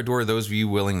extra adore those of you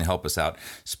willing to help us out,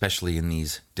 especially in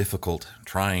these difficult,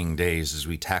 trying days as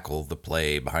we tackle the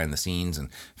play behind the scenes and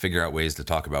figure out ways to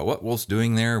talk about what Wolf's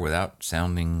doing there without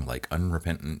sounding like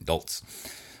unrepentant dolts.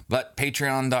 But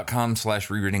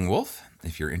patreon.com/rereadingwolf.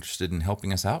 If you're interested in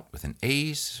helping us out with an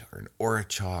Ace or an Aura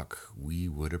Chalk, we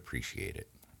would appreciate it.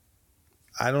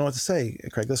 I don't know what to say,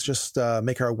 Craig. Let's just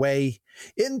make our way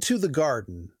into the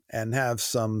garden and have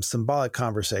some symbolic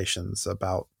conversations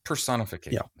about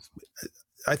personification. Yeah,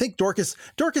 I think Dorcas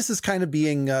is kind of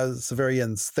being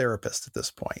Severian's therapist at this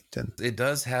point, and it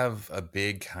does have a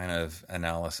big kind of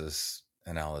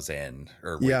analyzand,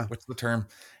 or what's the term?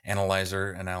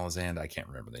 Analyzer, analyzand. I can't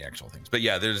remember the actual things, but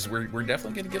yeah, we're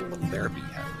definitely going to get a little therapy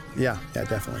out of it. Yeah,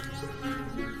 definitely.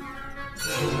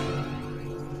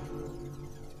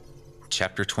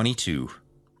 Chapter 22,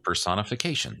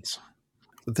 Personifications.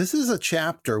 This is a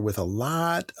chapter with a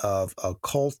lot of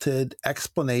occulted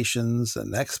explanations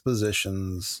and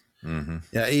expositions. Mm-hmm.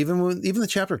 Yeah, even the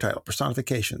chapter title,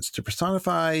 Personifications. To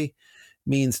personify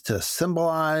means to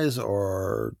symbolize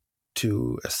or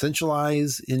to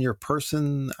essentialize in your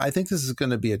person. I think this is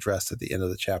going to be addressed at the end of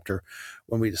the chapter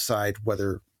when we decide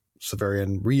whether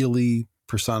Severian really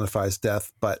personifies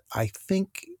death, but I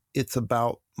think it's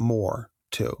about more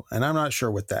too, and I'm not sure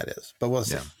what that is, but we'll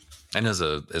see. Yeah. And as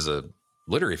a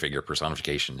literary figure,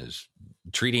 personification is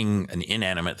treating an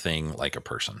inanimate thing like a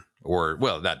person, or,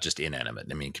 well, not just inanimate.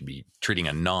 I mean, it could be treating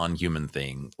a non-human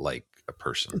thing like a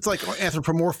person. It's like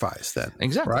anthropomorphized then.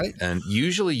 Exactly. Right. And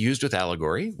usually used with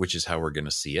allegory, which is how we're going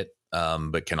to see it,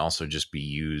 but can also just be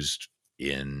used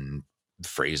in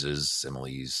phrases,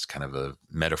 similes, kind of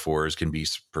metaphors can be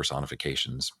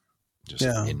personifications. Just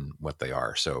in what they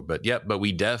are. So, but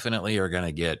we definitely are going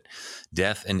to get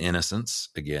death and innocence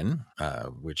again,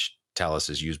 which Talus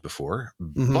has used before.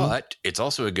 Mm-hmm. But it's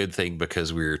also a good thing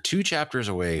because we're 2 chapters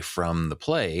away from the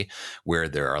play where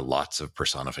there are lots of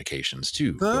personifications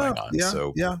too going on.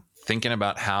 So thinking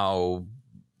about how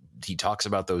he talks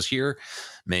about those here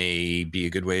may be a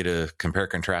good way to compare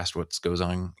contrast what's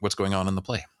going on in the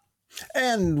play.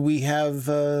 And we have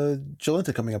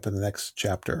Jolenta coming up in the next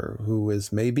chapter, who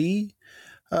is maybe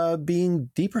being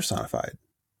depersonified,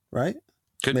 right?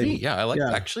 Could be, yeah. I like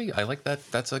that.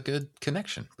 That's a good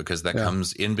connection because that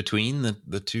comes in between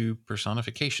the 2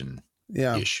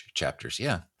 personification-ish chapters.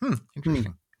 Yeah,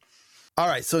 interesting. All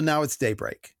right, so now it's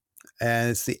daybreak, and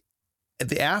it's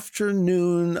the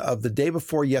afternoon of the day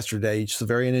before yesterday.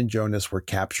 Severian and Jonas were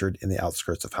captured in the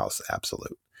outskirts of House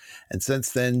Absolute, and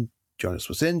since then, Jonas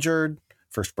was injured,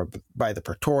 first by the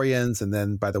Praetorians and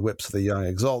then by the whips of the young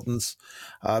exultants.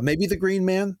 Maybe the Green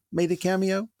Man made a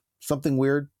cameo. Something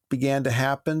weird began to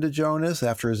happen to Jonas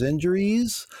after his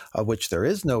injuries, of which there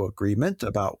is no agreement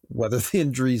about whether the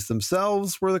injuries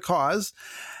themselves were the cause.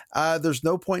 There's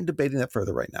no point in debating that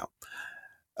further right now.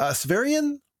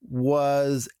 Severian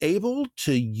was able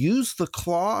to use the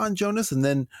claw on Jonas and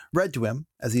then read to him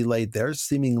as he laid there,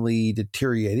 seemingly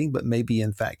deteriorating, but maybe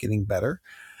in fact getting better.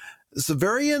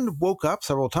 Severian woke up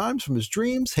several times from his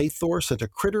dreams. Hathor sent a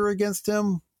critter against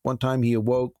him. One time he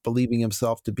awoke believing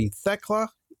himself to be Thecla.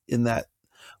 In that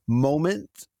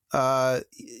moment,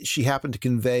 she happened to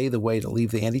convey the way to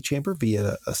leave the antechamber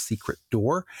via a secret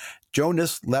door.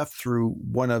 Jonas left through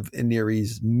one of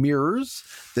Iniri's mirrors.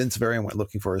 Then Severian went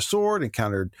looking for a sword,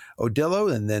 encountered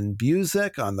Odillo, and then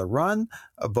Buzek on the run.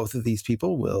 Both of these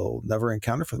people we'll never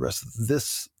encounter for the rest of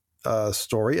this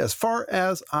story, as far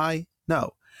as I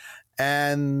know.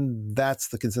 And that's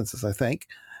the consensus, I think.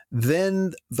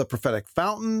 Then the prophetic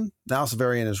fountain. Now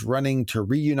Severian is running to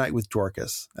reunite with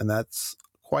Dorcas, and that's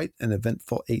quite an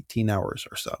eventful 18 hours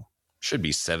or so. Should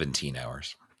be 17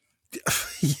 hours.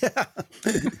 Yeah.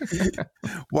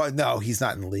 Well, no, he's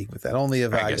not in the league with that. Only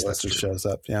if Aguilera shows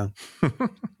up. Yeah.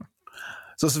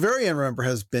 So Severian, remember,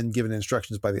 has been given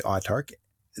instructions by the Autarch,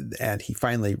 and he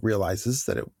finally realizes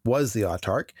that it was the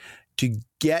Autarch, to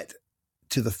get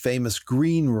to the famous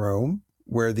green room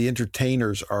where the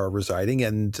entertainers are residing.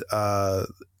 And I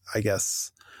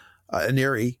guess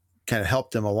Iniri kind of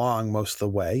helped him along most of the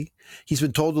way. He's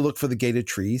been told to look for the gated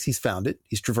trees. He's found it.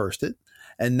 He's traversed it.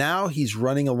 And now he's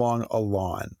running along a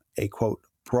lawn, a, quote,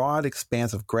 broad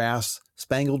expanse of grass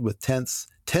spangled with tents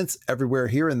everywhere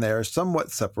here and there,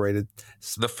 somewhat separated.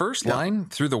 The first line,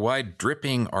 through the wide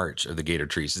dripping arch of the gated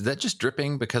trees, is that just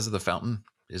dripping because of the fountain?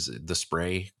 Is it the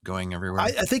spray going everywhere?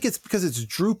 I think it's because it's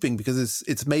drooping, because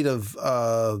it's made of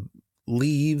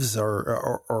leaves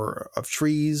or of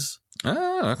trees,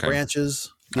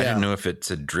 branches. I didn't know if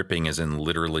it's a dripping as in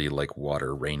literally like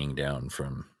water raining down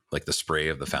from like the spray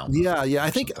of the fountain. Yeah. I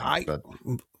think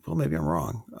well, maybe I'm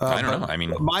wrong. I don't know. I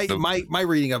mean, my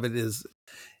reading of it is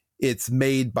it's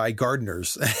made by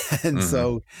gardeners. And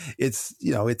so it's,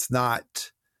 it's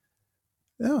not,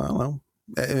 I don't know.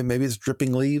 Maybe it's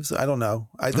dripping leaves. I don't know.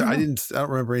 I don't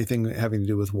remember anything having to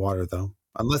do with water though.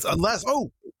 Unless,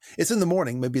 it's in the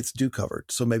morning. Maybe it's dew covered.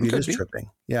 So maybe it is dripping.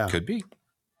 Yeah. Could be.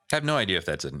 I have no idea if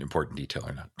that's an important detail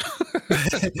or not.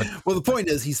 Well, the point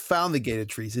is he's found the gated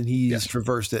trees and he's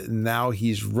traversed it. And now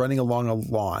he's running along a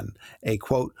lawn, a,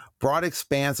 quote, broad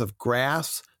expanse of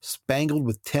grass spangled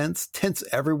with tents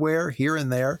everywhere, here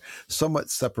and there, somewhat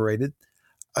separated.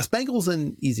 A spangle's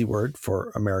an easy word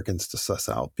for Americans to suss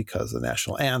out because the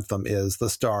national anthem is the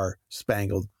Star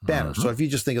Spangled Banner. So if you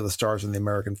just think of the stars in the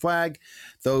American flag,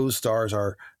 those stars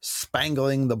are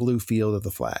spangling the blue field of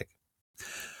the flag.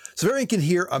 Severian can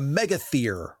hear a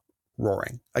megatheer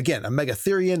roaring. Again, a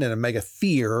megatherion and a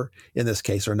megatheer in this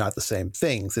case are not the same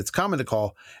things. It's common to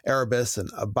call Erebus and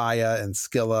Abaya and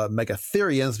Scylla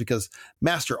megatherions because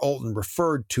Master Olton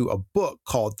referred to a book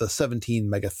called The 17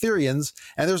 Megatherions,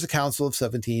 and there's a council of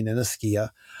 17 in Ischia.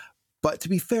 But to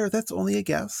be fair, that's only a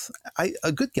guess.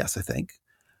 A good guess, I think.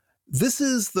 This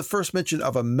is the first mention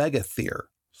of a megatheer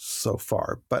so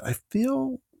far, but I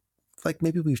feel like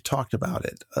maybe we've talked about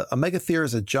it. A megatheer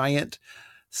is a giant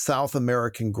South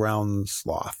American ground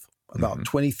sloth, about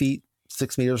 20 feet,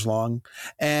 6 meters long,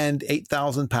 and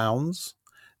 8,000 pounds.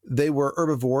 They were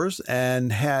herbivores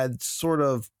and had sort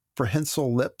of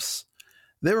prehensile lips.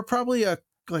 They were probably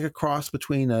like a cross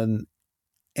between an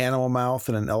animal mouth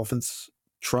and an elephant's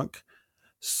trunk,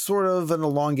 sort of an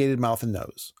elongated mouth and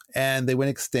nose. And they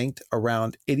went extinct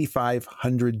around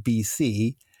 8,500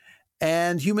 BC.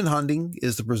 And human hunting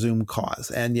is the presumed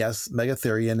cause. And yes,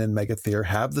 megatherion and megatheer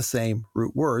have the same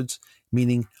root words,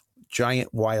 meaning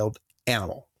giant wild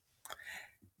animal.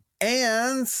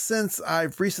 And since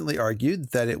I've recently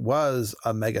argued that it was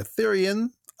a megatherion,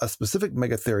 a specific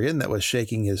megatherion that was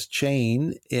shaking his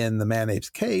chain in the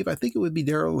Man-Ape's cave, I think it would be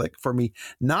derelict for me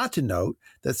not to note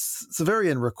that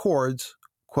Severian records,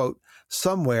 quote,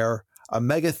 somewhere a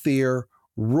megatheer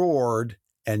roared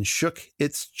and shook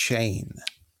its chain.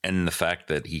 And the fact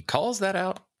that he calls that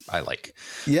out, I like.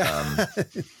 Yeah.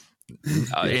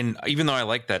 And even though I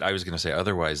like that, I was going to say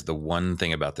otherwise, the one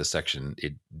thing about this section,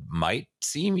 it might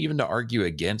seem even to argue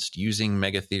against using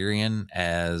megatherion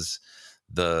as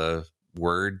the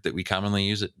word that we commonly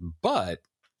use it. But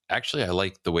actually, I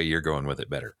like the way you're going with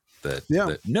it better.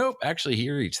 Nope, actually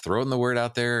here he's throwing the word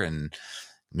out there and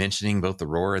mentioning both the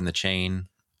roar and the chain.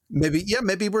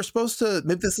 Maybe we're supposed to,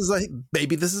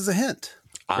 maybe this is a hint.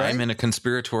 Right? I'm in a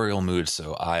conspiratorial mood,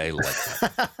 so I like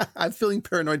that. I'm feeling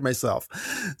paranoid myself.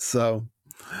 So,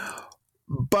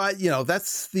 but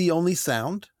that's the only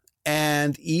sound.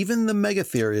 And even the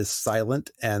megatheer is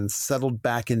silent and settled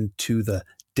back into the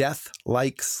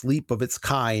death-like sleep of its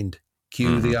kind.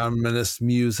 Cue the ominous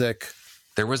music.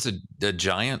 There was the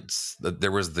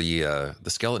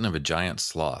skeleton of a giant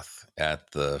sloth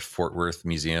at the Fort Worth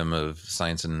Museum of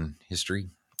Science and History.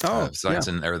 Science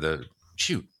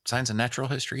and Natural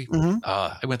History.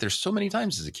 I went there so many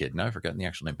times as a kid. Now I've forgotten the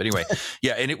actual name. But anyway,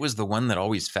 and it was the one that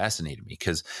always fascinated me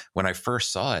because when I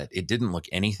first saw it, it didn't look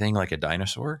anything like a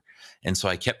dinosaur. And so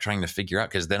I kept trying to figure out,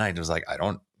 because then I was like, I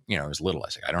don't I was little. I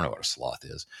was like, I don't know what a sloth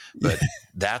is, but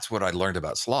that's what I learned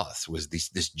about sloths was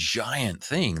this giant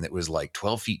thing that was like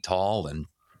 12 feet tall. And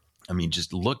I mean,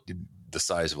 just looked the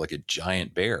size of like a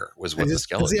giant bear was what the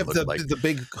skeleton looked like. The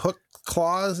big hook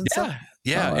claws and stuff?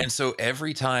 Yeah. And so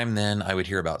every time then I would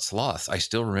hear about sloths, I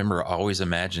still remember always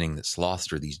imagining that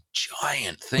sloths are these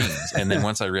giant things. And then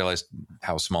once I realized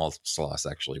how small sloths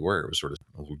actually were, it was sort of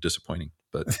a little disappointing.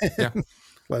 But yeah,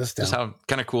 let us down. Just how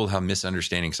kind of cool how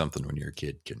misunderstanding something when you're a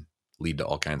kid can lead to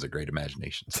all kinds of great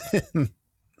imaginations.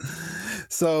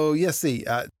 So see,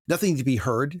 nothing to be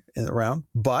heard around,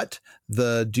 but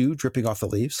the dew dripping off the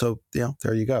leaves. So,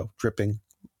 there you go, dripping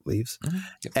leaves. Mm-hmm.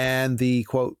 Yep. And the,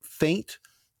 quote, faint,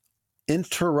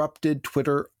 interrupted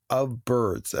twitter of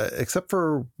birds, except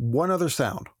for one other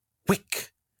sound.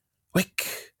 Wick,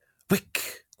 wick,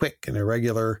 wick, wick, an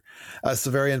irregular.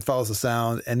 Severian follows the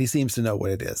sound, and he seems to know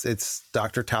what it is. It's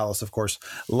Dr. Talos, of course,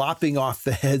 lopping off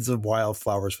the heads of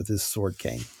wildflowers with his sword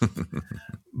cane.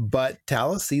 But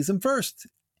Talos sees him first.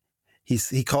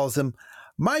 He calls him,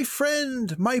 my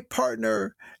friend, my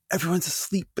partner. Everyone's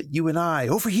asleep but you and I.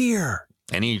 Over here.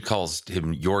 And he calls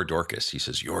him your Dorcas. He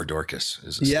says, your Dorcas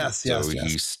is asleep. Yes.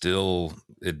 He still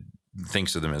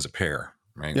thinks of them as a pair,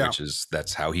 right? Yeah.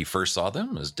 That's how he first saw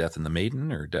them, as Death and the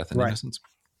Maiden or Death and Innocence.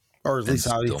 Or at least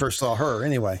how he first saw her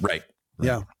anyway. Right.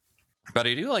 Yeah. But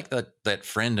I do like that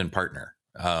friend and partner,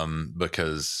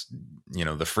 because,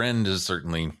 the friend is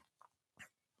certainly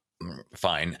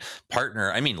fine.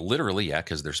 Partner, I mean, literally,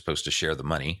 because they're supposed to share the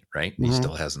money, right? Mm-hmm. He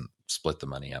still hasn't split the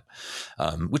money up,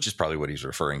 which is probably what he's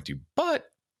referring to. But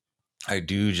I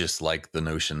do just like the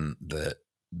notion that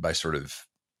by sort of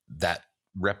that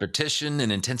repetition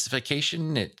and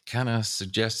intensification, it kind of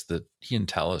suggests that he and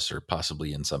Talos are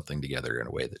possibly in something together in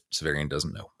a way that Severian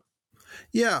doesn't know.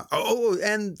 Yeah. Oh,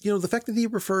 and, the fact that he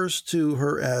refers to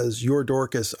her as your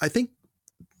Dorcas, I think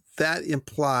that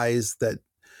implies that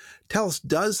Talos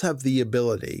does have the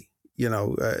ability,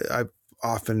 I've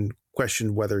often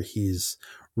questioned whether he's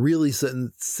really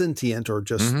sentient or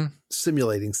just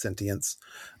simulating sentience.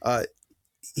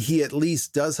 He at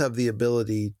least does have the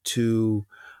ability to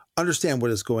understand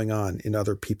what is going on in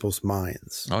other people's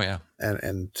minds. Oh yeah.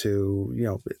 And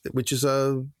to, which is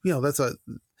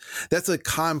that's a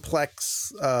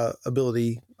complex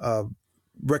ability,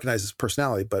 recognizes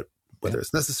personality, but whether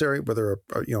it's necessary, whether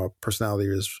a personality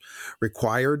is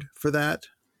required for that,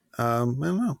 I don't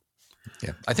know.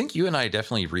 Yeah, I think you and I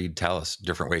definitely read Talos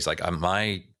different ways. Like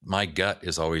my gut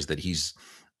is always that he's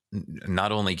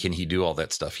not only can he do all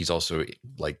that stuff, he's also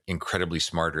like incredibly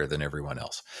smarter than everyone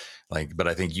else. Like, but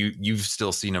I think you've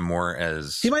still seen him more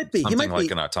as he might be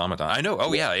an automaton. I know.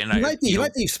 Oh yeah, and he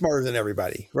might be smarter than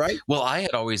everybody, right? Well, I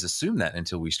had always assumed that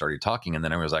until we started talking, and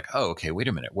then I was like, oh, okay, wait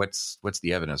a minute, what's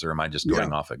the evidence, or am I just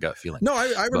going off a gut feeling? No,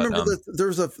 I remember that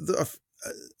there's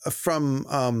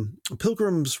from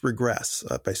Pilgrim's Regress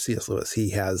by C.S. Lewis.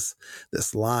 He has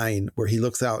this line where he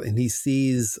looks out and he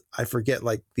sees, I forget,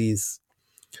 like these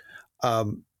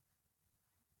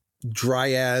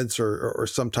dryads or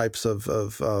some types of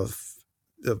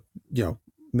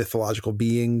mythological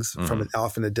beings from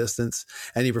off in a distance,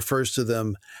 and he refers to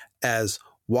them as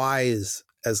wise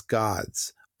as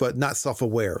gods, but not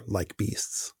self-aware like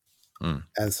beasts.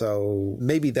 And so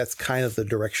maybe that's kind of the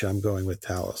direction I'm going with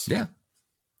Talos. Yeah.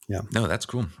 Yeah. No, that's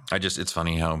cool. it's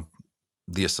funny how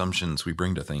the assumptions we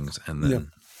bring to things and then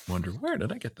wonder, where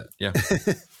did I get that? Yeah.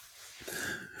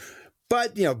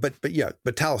 But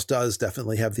Talos does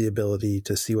definitely have the ability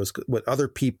to see what other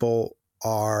people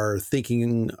are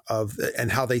thinking of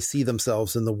and how they see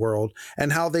themselves in the world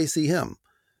and how they see him.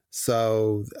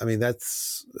 So, I mean,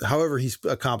 that's however he's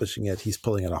accomplishing it, he's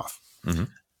pulling it off. Mm-hmm.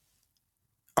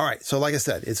 All right. So like I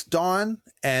said, it's dawn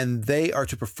and they are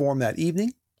to perform that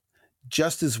evening.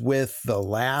 Just as with the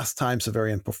last time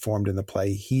Severian performed in the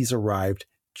play, he's arrived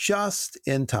just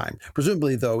in time.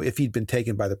 Presumably, though, if he'd been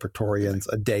taken by the Praetorians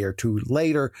a day or two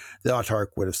later, the Autarch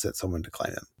would have sent someone to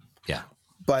claim him. Yeah.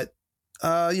 But,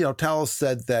 Talos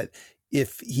said that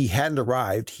if he hadn't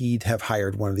arrived, he'd have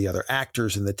hired one of the other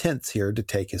actors in the tents here to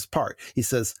take his part. He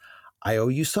says, I owe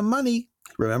you some money,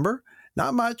 remember?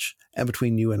 Not much. And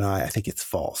between you and I think it's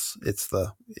false. It's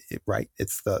the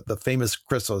famous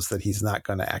Chrysos that he's not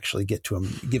going to actually give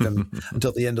him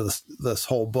until the end of this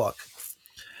whole book.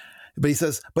 But he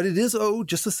says, but it is owed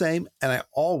just the same, and I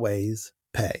always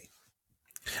pay.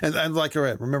 And like I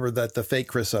read, remember that the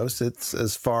fake Chrysos, it's,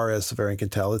 as far as Severian can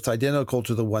tell, it's identical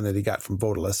to the one that he got from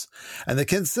Vodalus. And the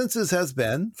consensus has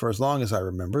been, for as long as I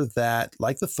remember, that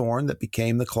like the thorn that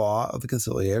became the claw of the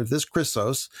conciliator, this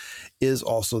Chrysos is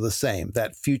also the same.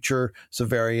 That future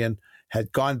Severian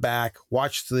had gone back,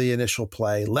 watched the initial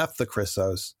play, left the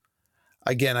Chrysos,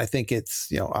 Again, I think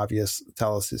it's, obvious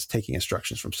Talos is taking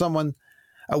instructions from someone.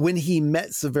 When he met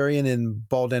Severian in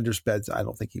Baldander's beds, I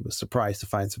don't think he was surprised to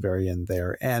find Severian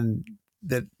there. And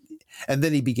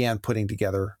then he began putting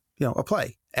together, a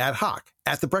play ad hoc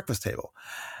at the breakfast table.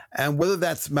 And whether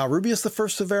that's Malrubius, the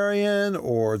first Severian,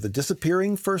 or the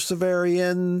disappearing first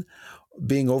Severian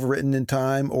being overwritten in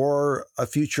time, or a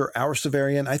future Our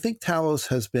Severian, I think Talos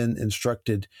has been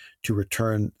instructed to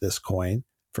return this coin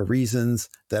for reasons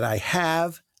that I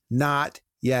have not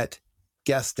yet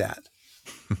guessed at.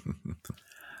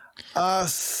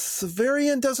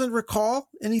 Severian doesn't recall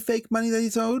any fake money that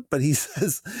he's owed, but he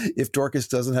says if Dorcas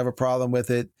doesn't have a problem with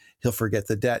it, he'll forget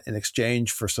the debt in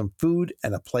exchange for some food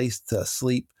and a place to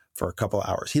sleep for a couple of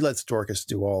hours. He lets Dorcas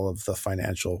do all of the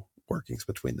financial workings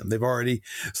between them. They've already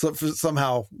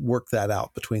somehow worked that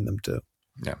out between them two.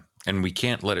 Yeah. And we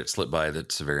can't let it slip by that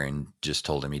Severian just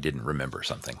told him he didn't remember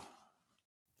something.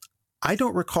 I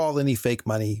don't recall any fake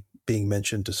money being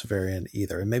mentioned to Severian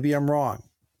either. And maybe I'm wrong.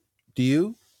 Do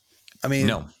you? I mean,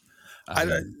 no.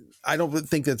 I don't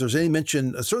think that there's any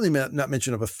mention, certainly not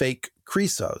mention of a fake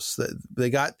Chrysos.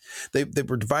 They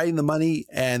were dividing the money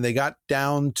and they got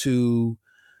down to,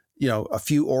 a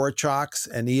few Orachocks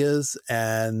and Ias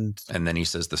and then he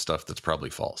says the stuff that's probably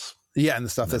false. Yeah. And the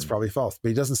stuff that's probably false, but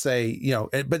he doesn't say,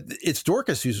 but it's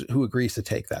Dorcas who agrees to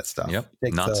take that stuff. Yep.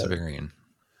 Not Severian.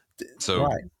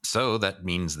 So that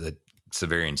means that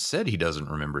Severian said he doesn't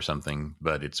remember something,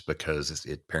 but it's because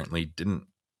it apparently didn't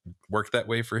work that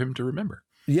way for him to remember.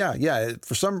 Yeah.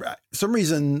 For some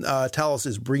reason, Talos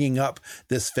is bringing up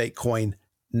this fake coin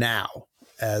now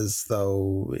as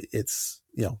though it's,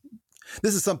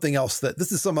 this is something else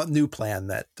this is some new plan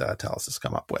that Talos has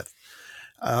come up with.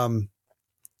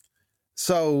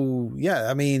 So yeah,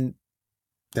 I mean,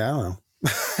 I don't know.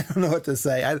 I don't know what to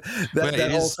say.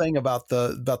 That whole thing about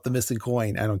the missing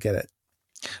coin, I don't get it.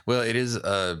 Well, it is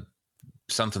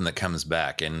something that comes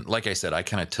back. And like I said, I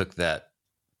kind of took that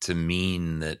to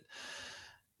mean that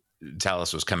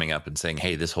Talos was coming up and saying,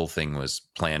 hey, this whole thing was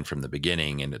planned from the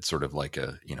beginning. And it's sort of like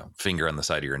a, finger on the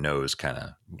side of your nose kind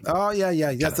of. Oh, yeah.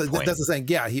 That's the thing.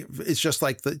 Yeah. It's just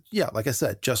like like I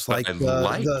said, just like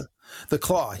the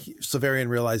claw. Severian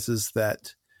realizes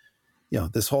that,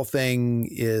 this whole thing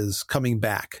is coming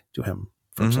back to him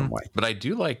from some way. But I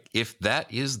do like, if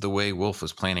that is the way Wolf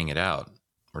was planning it out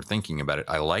or thinking about it,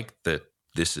 I like that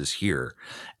this is here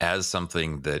as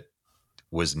something that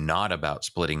was not about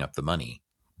splitting up the money,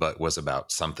 but was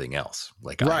about something else.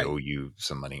 Like, right. I owe you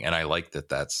some money. And I like that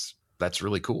that's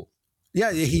really cool.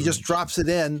 Yeah, he just drops it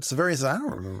in. Severian says, I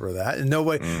don't remember that. And no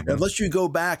way, unless you go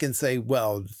back and say,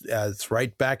 well, it's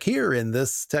right back here in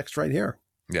this text right here.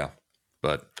 Yeah.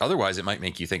 But otherwise, it might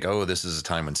make you think, oh, this is a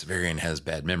time when Severian has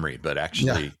bad memory. But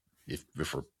actually, if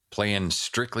we're playing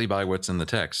strictly by what's in the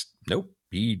text, nope,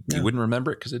 he wouldn't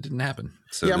remember it because it didn't happen.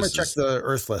 So I'm going to check the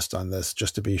Earth list on this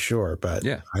just to be sure. But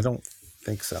I don't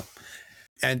think so.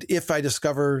 And if I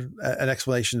discover an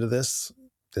explanation to this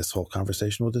whole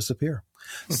conversation will disappear.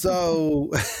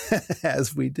 So,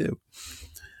 as we do.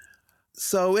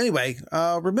 So anyway,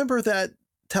 remember that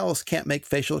Talos can't make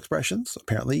facial expressions.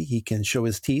 Apparently he can show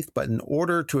his teeth, but in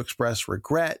order to express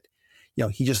regret,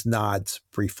 he just nods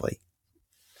briefly.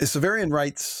 Severian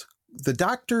writes, the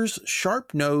doctor's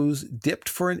sharp nose dipped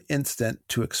for an instant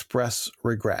to express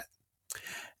regret.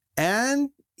 And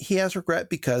he has regret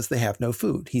because they have no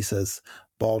food. He says,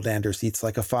 Baldander's eats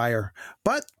like a fire,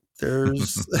 but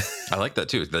there's... I like that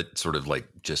too. That sort of like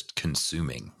just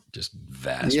consuming, just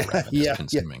vast ravenous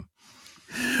consuming. Yeah.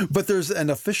 But there's an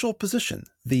official position,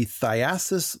 the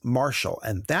Thiasis Marshal,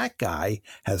 and that guy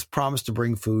has promised to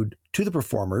bring food to the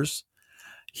performers.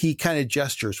 He kind of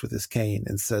gestures with his cane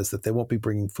and says that they won't be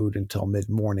bringing food until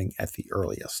mid-morning at the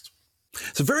earliest.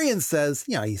 Severian says,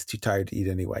 he's too tired to eat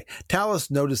anyway. Talos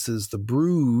notices the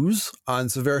bruise on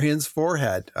Severian's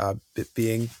forehead, it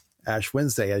being Ash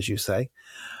Wednesday, as you say.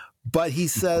 But he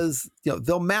says,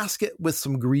 they'll mask it with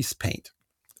some grease paint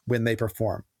when they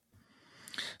perform.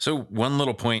 So one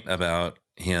little point about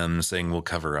him saying we'll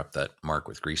cover up that mark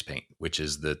with grease paint, which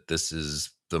is that this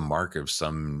is the mark of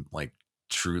some like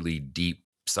truly deep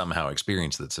somehow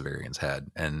experience that Severian's had.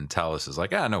 And Talos is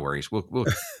like, no worries. We'll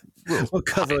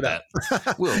cover it up.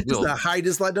 We'll hide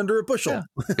his light under a bushel.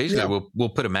 Yeah. Basically, we'll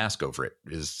put a mask over it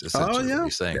is essentially what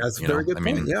he's saying. That's a very good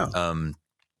point.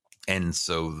 And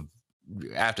so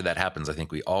after that happens, I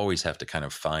think we always have to kind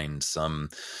of find some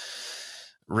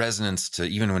resonance to,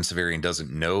 even when Severian doesn't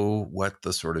know what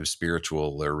the sort of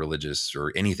spiritual or religious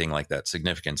or anything like that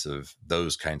significance of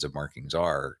those kinds of markings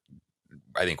are,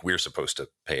 I think we're supposed to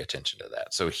pay attention to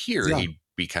that. So here Yeah. he'd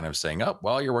be kind of saying, "Oh,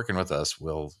 while you're working with us,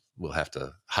 we'll have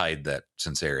to hide that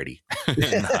sincerity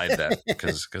and hide that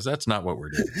because that's not what we're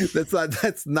doing."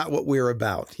 That's not what we're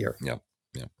about here. Yeah.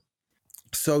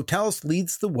 So Talos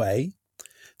leads the way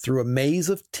through a maze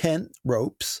of tent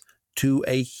ropes to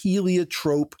a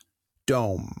heliotrope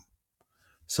dome.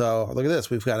 So look at this.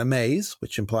 We've got a maze,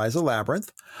 which implies a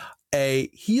labyrinth. A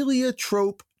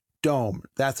heliotrope dome.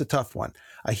 That's a tough one.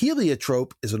 A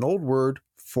heliotrope is an old word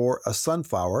for a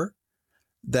sunflower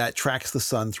that tracks the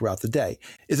sun throughout the day.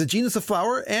 It's a genus of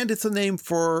flower, and it's a name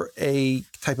for a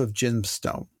type of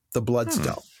gemstone, the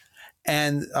bloodstone.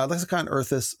 And Lexicon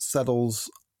Earthus settles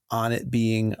on it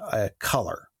being a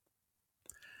color,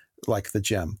 like the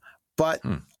gem. But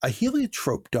a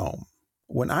heliotrope dome,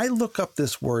 when I look up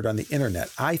this word on the internet,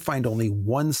 I find only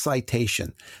one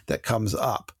citation that comes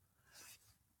up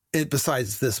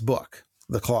besides this book,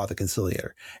 The Claw of the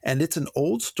Conciliator. And it's an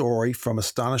old story from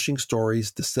Astonishing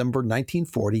Stories, December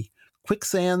 1940,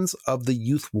 Quicksands of the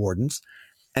Youth Wardens.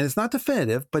 And it's not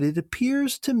definitive, but it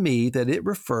appears to me that it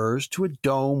refers to a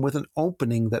dome with an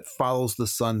opening that follows the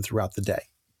sun throughout the day.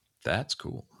 That's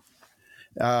cool.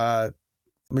 Let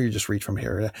me just read from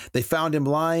here. They found him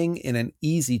lying in an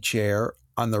easy chair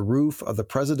on the roof of the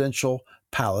presidential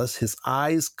palace, his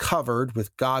eyes covered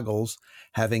with goggles,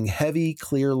 having heavy,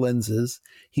 clear lenses.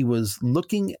 He was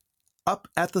looking up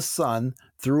at the sun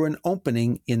through an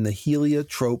opening in the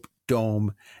heliotrope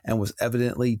dome and was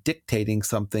evidently dictating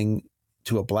something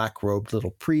to a black-robed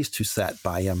little priest who sat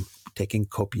by him, taking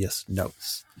copious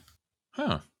notes.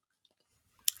 Huh.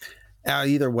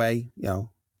 Either way,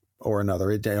 or another,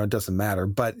 it doesn't matter,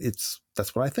 but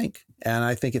that's what I think. And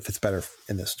I think it fits better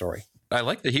in this story. I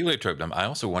like the heliotrope dome. I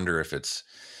also wonder if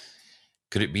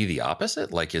could it be the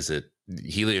opposite? Like, is it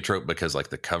heliotrope because like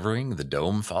the covering, the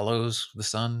dome follows the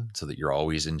sun so that you're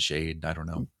always in shade? I don't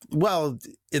know. Well,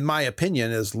 in my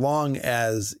opinion, as long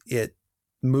as it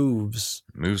moves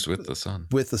with the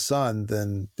sun,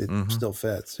 then it still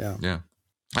fits. Yeah. Yeah.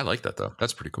 I like that though.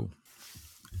 That's pretty cool.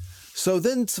 So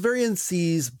then Severian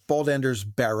sees Baldander's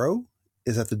barrow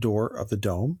is at the door of the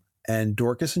dome, and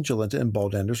Dorcas and Jolenta and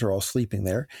Baldanders are all sleeping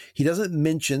there. He doesn't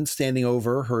mention standing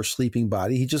over her sleeping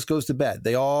body. He just goes to bed.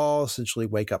 They all essentially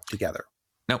wake up together.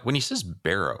 Now, when he says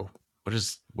barrow, what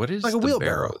is like a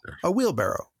wheelbarrow? A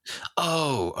wheelbarrow.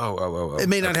 Oh. It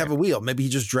may not have a wheel. Maybe he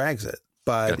just drags it,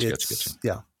 but Gotcha.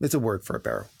 Yeah, it's a word for a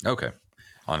barrow. Okay.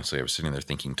 Honestly, I was sitting there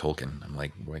thinking Tolkien. I'm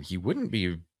like, well, he wouldn't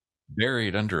be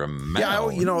buried under a mound.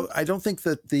 Yeah, I don't think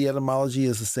that the etymology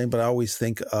is the same, but I always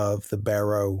think of the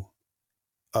barrow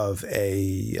of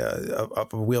a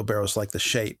wheelbarrow is like the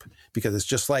shape, because it's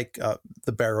just like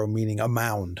the barrow meaning a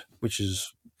mound, which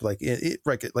is like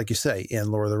like you say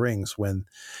in Lord of the Rings when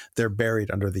they're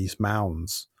buried under these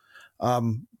mounds.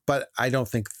 But I don't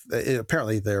think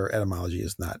apparently their etymology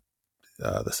is not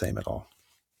the same at all.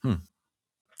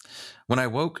 When I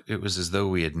woke, it was as though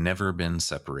we had never been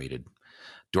separated.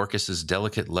 Dorcas's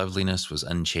delicate loveliness was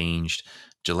unchanged.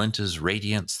 Jolenta's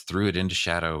radiance threw it into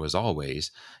shadow as always,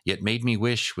 yet made me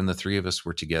wish when the three of us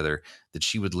were together that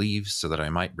she would leave so that I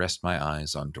might rest my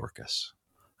eyes on Dorcas.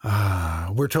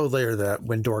 We're told later that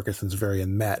when Dorcas and Severian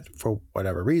met, for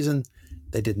whatever reason,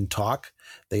 they didn't talk.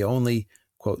 They only,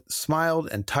 quote, smiled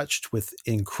and touched with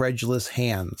incredulous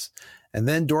hands. And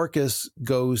then Dorcas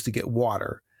goes to get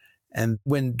water. And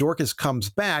when Dorcas comes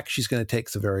back, she's going to take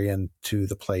Severian to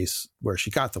the place where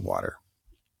she got the water.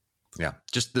 Yeah,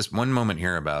 just this one moment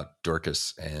here about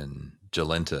Dorcas and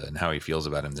Jolenta and how he feels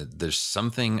about him. That there's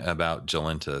something about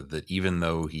Jolenta that even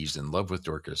though he's in love with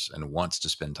Dorcas and wants to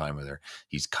spend time with her,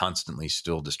 he's constantly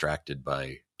still distracted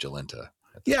by Jolenta.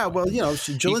 Yeah, well,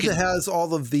 Jolenta has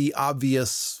all of the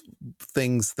obvious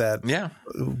things that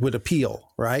would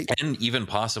appeal, right? And even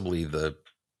possibly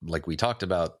like we talked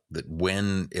about, that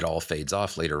when it all fades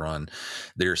off later on,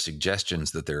 there are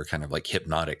suggestions that there are kind of like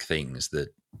hypnotic things that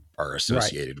are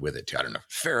associated with it. I don't know,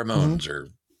 pheromones or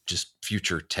just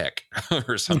future tech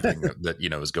or something that,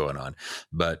 is going on.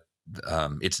 But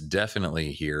it's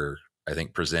definitely here, I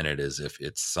think, presented as if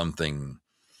it's something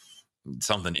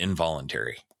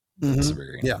involuntary that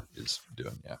Severian is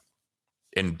doing. Yeah.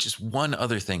 And just one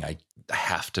other thing I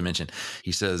have to mention.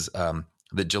 He says,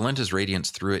 that Jolenta's radiance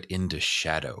threw it into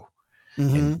shadow.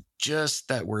 And just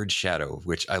that word shadow,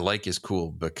 which I like, is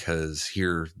cool because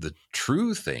here the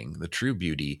true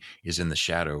beauty is in the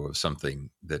shadow of something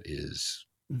that is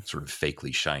sort of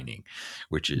fakely shining,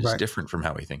 which is different from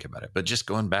how we think about it. But just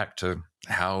going back to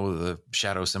how the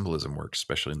shadow symbolism works,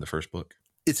 especially in the first book.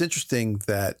 It's interesting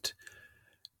that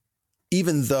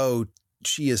even though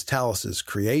she is Talos's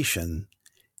creation,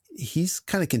 he's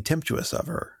kind of contemptuous of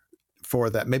her for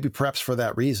that. Maybe perhaps for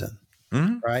that reason,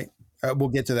 right? We'll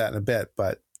get to that in a bit,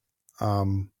 but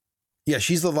yeah,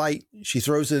 she's the light. She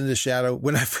throws it into shadow.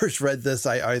 When I first read this,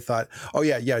 I thought, oh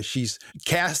yeah, she's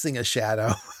casting a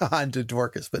shadow onto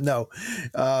Dorcas, but no,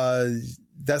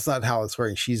 that's not how it's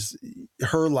working.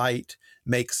 Her light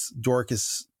makes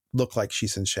Dorcas look like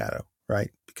she's in shadow,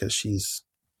 right? Because she's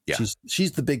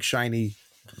the big shiny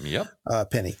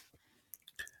penny.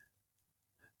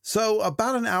 So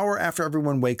about an hour after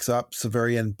everyone wakes up,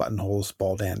 Severian buttonholes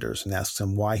Baldanders and asks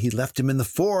him why he left him in the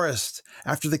forest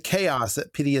after the chaos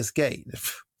at Piteous Gate.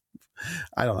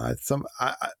 I don't know.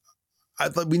 I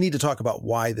thought we need to talk about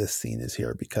why this scene is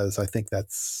here, because I think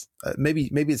that's maybe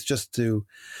it's just to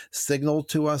signal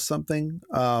to us something.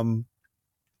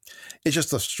 It's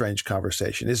just a strange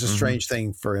conversation. It's a strange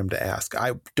thing for him to ask.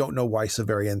 I don't know why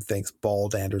Severian thinks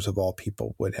Baldanders of all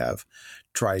people would have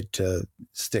tried to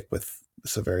stick with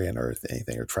Severian or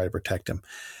anything, or try to protect him.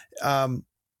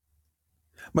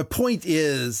 My point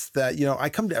is that, I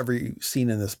come to every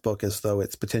scene in this book as though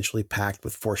it's potentially packed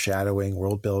with foreshadowing,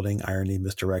 world building, irony,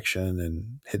 misdirection,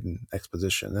 and hidden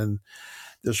exposition. And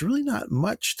there's really not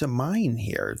much to mine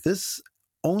here. This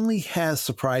only has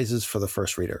surprises for the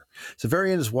first reader.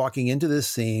 Severian is walking into this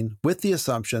scene with the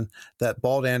assumption that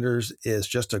Baldanders is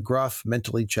just a gruff,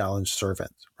 mentally challenged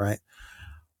servant, right?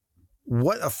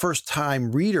 What a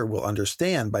first-time reader will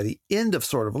understand by the end of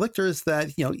Sword of Lictor is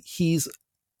that, he's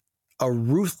a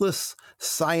ruthless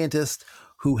scientist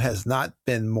who has not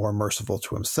been more merciful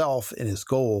to himself in his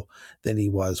goal than he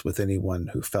was with anyone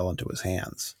who fell into his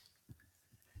hands.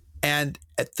 And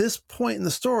at this point in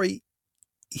the story,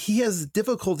 he has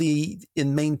difficulty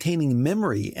in maintaining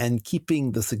memory and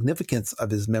keeping the significance of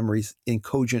his memories in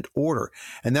cogent order.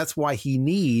 And that's why he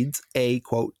needs a,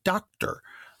 quote, doctor,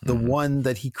 the one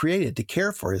that he created to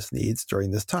care for his needs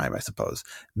during this time, I suppose.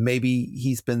 Maybe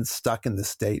he's been stuck in this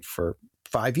state for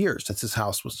 5 years since his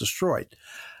house was destroyed.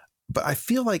 But I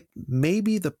feel like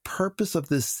maybe the purpose of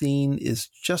this scene is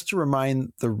just to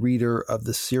remind the reader of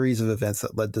the series of events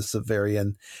that led to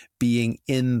Severian being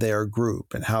in their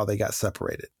group and how they got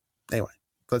separated. Anyway,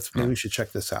 maybe we should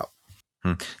check this out.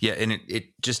 Yeah, and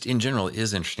it just in general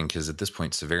is interesting because at this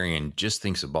point, Severian just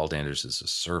thinks of Baldanders as a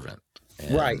servant.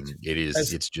 And right.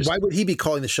 It's just. Why would he be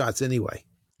calling the shots anyway?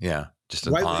 Yeah. Just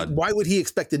why would he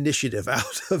expect initiative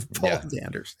out of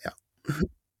Baldanders? Yeah.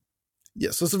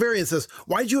 Yeah. So Severian says,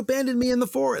 "Why'd you abandon me in the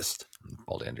forest?"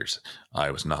 Baldanders,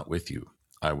 I was not with you.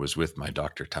 I was with my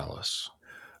Dr. Talus.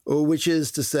 Which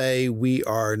is to say, we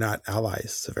are not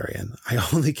allies, Severian. I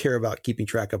only care about keeping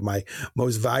track of my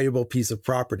most valuable piece of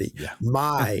property,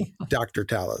 my Dr.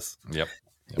 Talus. Yep.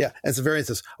 Yeah. And Severian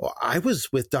says, I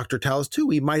was with Dr. Talus too.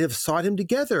 We might have sought him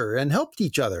together and helped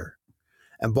each other.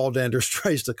 And Baldanders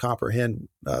tries to comprehend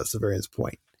Severian's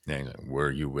point. Yeah, were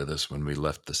you with us when we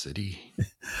left the city?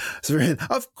 Severian,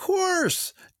 of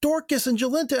course. Dorcas and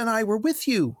Jolenta and I were with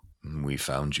you. We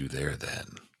found you there then.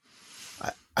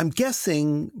 I'm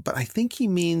guessing, but I think he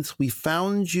means we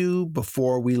found you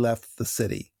before we left the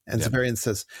city. And Severian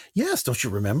says, yes, don't you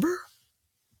remember?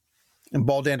 And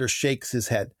Baldander shakes his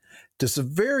head. To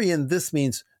Severian, this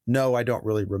means, no, I don't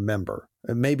really remember.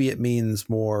 Maybe it means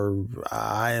more,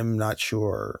 I'm not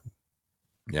sure.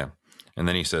 Yeah. And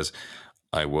then he says,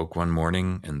 I woke one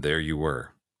morning and there you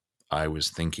were. I was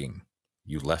thinking,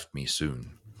 you left me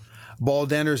soon.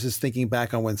 Baldanders is thinking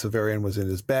back on when Severian was in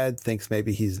his bed, thinks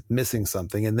maybe he's missing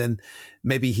something. And then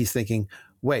maybe he's thinking,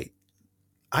 wait,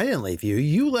 I didn't leave you.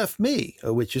 You left me,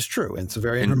 which is true. And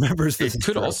Severian remembers this. It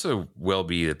could also well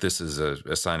be that this is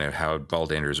a sign of how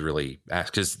Baldanders really acts.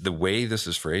 Because the way this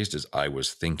is phrased is, I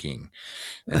was thinking.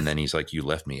 And then he's like, you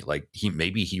left me. Like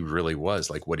maybe he really was.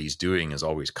 Like what he's doing is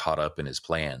always caught up in his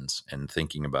plans and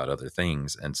thinking about other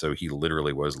things. And so he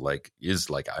literally is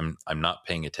like, I'm not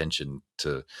paying attention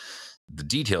to the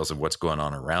details of what's going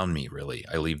on around me, really.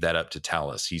 I leave that up to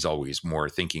Talus. He's always more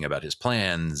thinking about his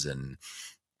plans and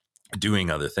doing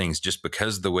other things, just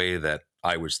because the way that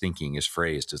I was thinking is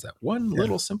phrased is that one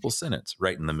little simple sentence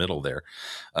right in the middle there.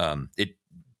 It,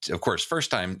 of course,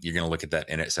 first time you're going to look at that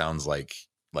and it sounds like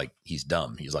he's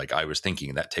dumb. He's like, I was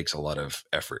thinking. That takes a lot of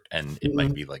effort. And it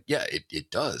might be like, yeah, it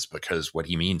does, because what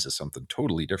he means is something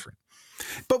totally different.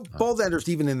 But Baldanders,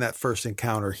 even in that first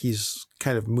encounter, he's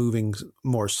kind of moving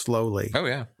more slowly. Oh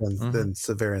yeah, than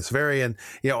Severian. Severian,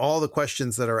 all the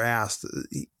questions that are asked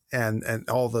and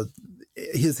all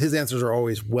his answers are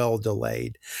always well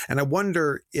delayed. And I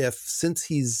wonder if, since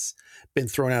he's been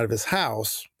thrown out of his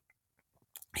house,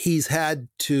 he's had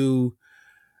to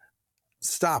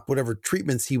stop whatever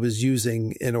treatments he was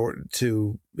using in order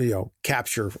to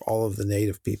capture all of the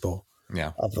native people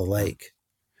of the lake.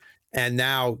 And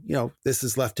now, this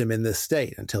has left him in this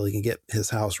state until he can get his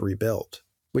house rebuilt,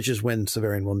 which is when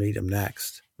Severian will need him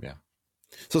next. Yeah.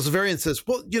 So Severian says,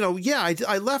 well,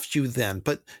 I left you then,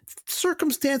 but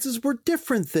circumstances were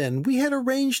different then. We had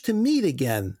arranged to meet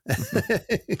again.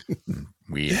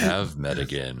 We have met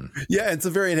again. Yeah, and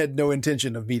Severian had no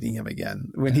intention of meeting him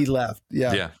again when he left.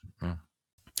 Yeah.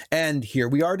 And here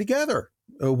we are together.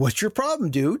 What's your problem,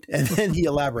 dude? And then he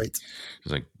elaborates.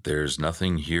 He's like, there's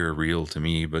nothing here real to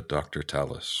me but Dr.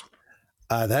 Talos.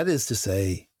 That is to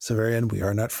say, Severian, we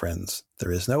are not friends.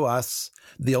 There is no us.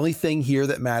 The only thing here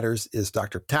that matters is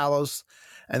Dr. Talos.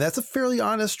 And that's a fairly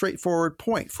honest, straightforward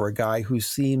point for a guy who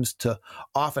seems to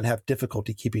often have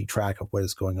difficulty keeping track of what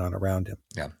is going on around him.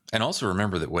 Yeah. And also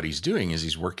remember that what he's doing is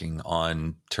he's working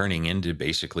on turning into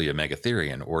basically a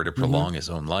Megatherian or to prolong his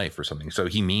own life or something. So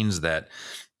he means that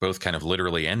both kind of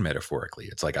literally and metaphorically.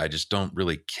 It's like, I just don't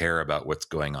really care about what's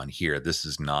going on here. This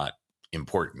is not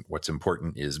important. What's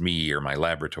important is me or my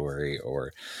laboratory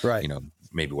or,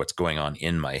 maybe what's going on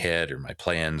in my head or my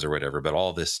plans or whatever. But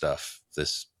all this stuff,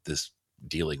 this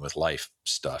dealing with life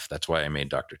stuff. That's why I made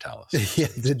Dr. Talos. Yeah,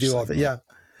 to do all that. Yeah.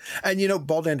 And,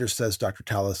 Baldander says Dr.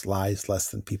 Talos lies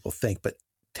less than people think, but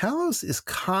Talos is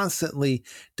constantly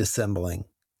dissembling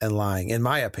and lying, in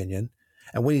my opinion.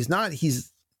 And when he's not,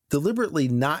 he's deliberately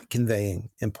not conveying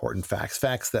important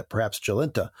facts that perhaps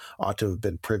Jolenta ought to have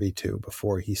been privy to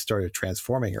before he started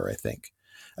transforming her, I think.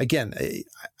 Again,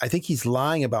 I think he's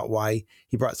lying about why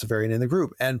he brought Severian in the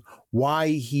group and why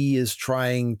he is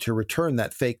trying to return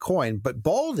that fake coin. But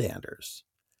Baldanders,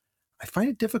 I find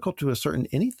it difficult to ascertain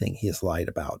anything he has lied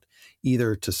about,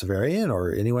 either to Severian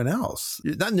or anyone else.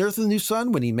 Not in Earth of the New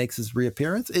Sun when he makes his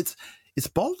reappearance. It's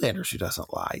Baldanders who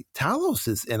doesn't lie. Talos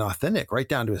is inauthentic right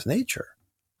down to his nature.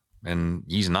 And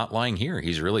he's not lying here.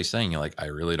 He's really saying, I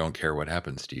really don't care what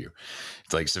happens to you.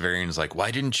 It's like Severian's like,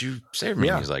 why didn't you save me?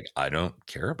 Yeah. He's like, I don't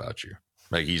care about you.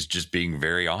 Like, he's just being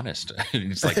very honest.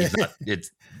 It's like, he's not,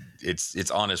 it's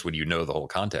honest when you know the whole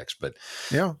context, but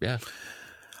yeah.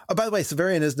 By the way,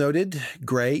 Severian is noted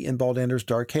gray in Baldander's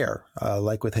dark hair.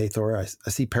 Like with Hathor, I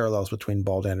see parallels between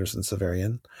Baldanders and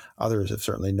Severian. Others have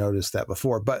certainly noticed that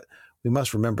before, but we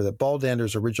must remember that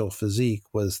Baldander's original physique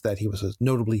was that he was a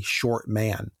notably short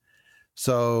man.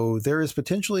 So there is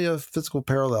potentially a physical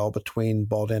parallel between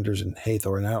Baldanders and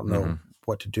Hathor, and I don't know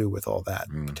what to do with all that,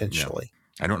 potentially.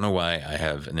 Yeah. I don't know why I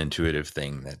have an intuitive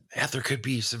thing that Hathor could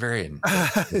be Severian.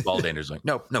 Baldanders like,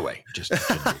 no way. Just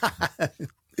it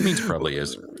means probably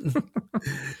is.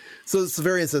 So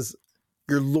Severian says,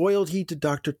 your loyalty to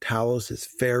Dr. Talos is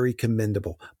very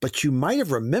commendable, but you might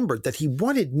have remembered that he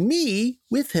wanted me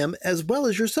with him as well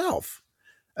as yourself.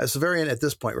 Severian at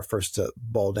this point refers to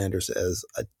Baldanders as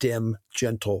a dim,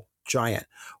 gentle giant,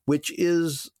 which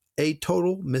is a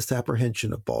total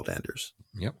misapprehension of Baldanders.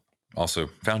 Yep. Also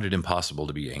found it impossible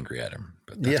to be angry at him.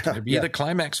 But that's going to be the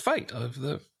climax fight of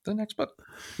the next book.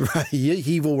 Right.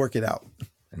 He will work it out.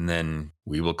 And then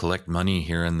we will collect money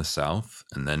here in the South,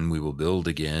 and then we will build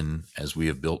again as we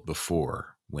have built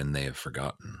before when they have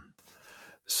forgotten.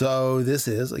 So this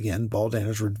is, again,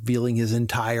 Baldanders revealing his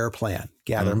entire plan.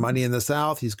 Gather money in the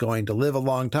South. He's going to live a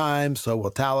long time. So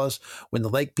will Talos. When the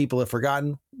lake people have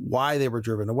forgotten why they were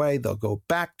driven away, they'll go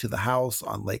back to the house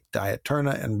on Lake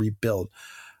Diaturna and rebuild.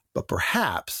 But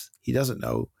perhaps he doesn't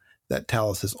know that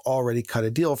Talos has already cut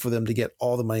a deal for them to get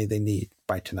all the money they need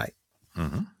by tonight.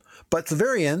 Mm-hmm. But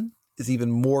Severian is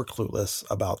even more clueless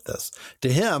about this.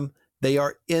 To him, they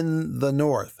are in the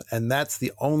North, and that's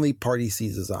the only part he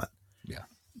seizes on. Yeah.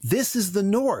 This is the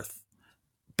North.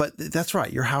 But that's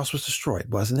right. Your house was destroyed,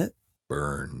 wasn't it?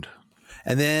 Burned.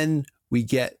 And then we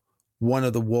get one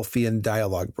of the Wolfian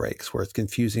dialogue breaks where it's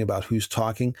confusing about who's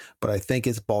talking, but I think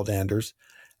it's Baldanders.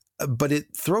 But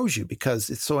it throws you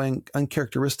because it's so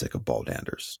uncharacteristic of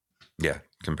Baldanders. Yeah,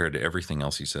 compared to everything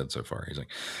else he said so far. He's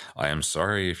like, I am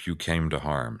sorry if you came to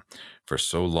harm. For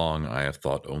so long, I have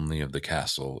thought only of the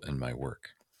castle and my work.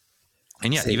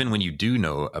 And yeah, even when you do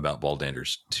know about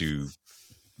Baldanders, to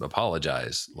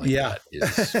apologize like that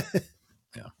is,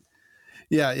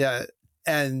 Yeah.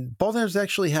 And Baldanders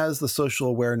actually has the social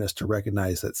awareness to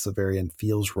recognize that Severian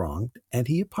feels wronged, and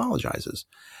he apologizes.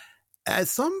 At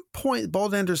some point,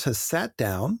 Baldanders has sat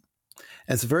down,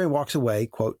 and Severian walks away,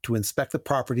 quote, to inspect the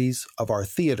properties of our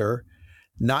theater,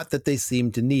 not that they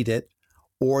seem to need it,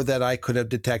 or that I could have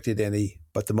detected any,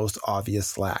 but the most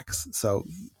obvious lacks. So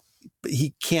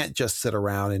he can't just sit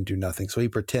around and do nothing, so he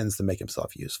pretends to make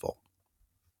himself useful.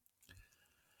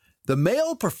 The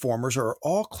male performers are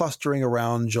all clustering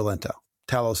around Jolenta.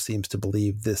 Talos seems to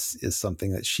believe this is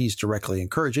something that she's directly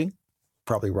encouraging.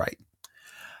 Probably right.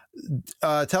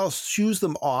 Talos shoos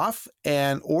them off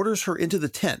and orders her into the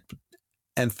tent.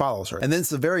 and follows her. And then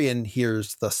Severian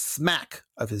hears the smack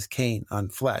of his cane on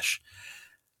flesh.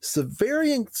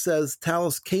 Severian says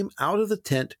Talos came out of the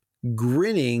tent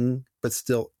grinning, but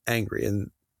still angry. And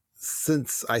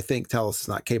since I think Talos is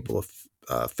not capable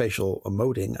of facial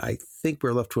emoting, I think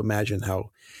we're left to imagine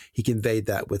how he conveyed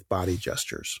that with body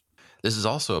gestures. This is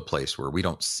also a place where we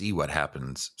don't see what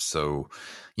happens. So,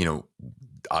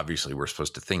 obviously we're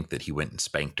supposed to think that he went and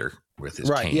spanked her with his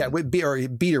cane. Yeah, or he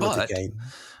beat her with the cane.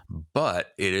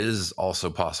 But it is also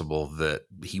possible that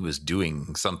he was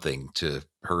doing something to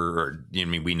her. Or,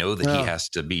 we know that he has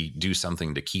to do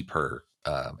something to keep her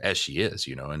as she is,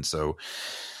 and so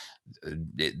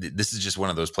this is just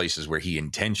one of those places where he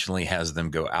intentionally has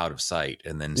them go out of sight,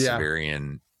 and then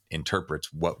Severian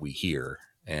interprets what we hear.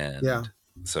 And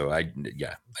so I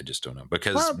just don't know,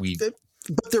 because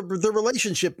but the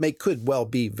relationship could well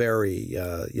be very,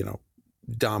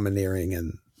 domineering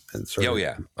and sort of.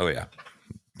 Oh yeah.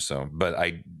 So, but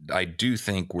I do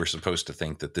think we're supposed to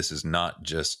think that this is not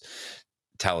just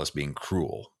Talos being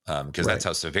cruel, because that's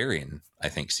how Severian, I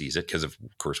think, sees it, because of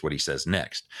course what he says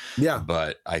next. Yeah.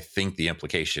 But I think the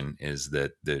implication is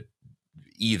that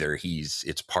either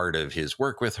it's part of his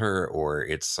work with her, or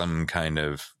it's some kind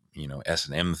of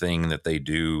S&M thing that they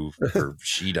do, or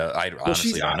she does. I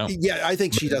honestly don't know. Yeah, I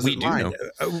think she doesn't mind.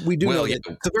 We do know that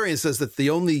Severian says that the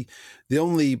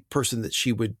only person that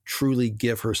she would truly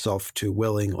give herself to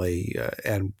willingly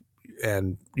and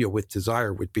with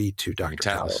desire would be to Dr.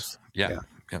 Talos. Yeah.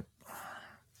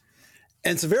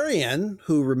 And Severian,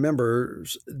 who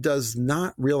remembers, does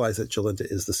not realize that Jolenta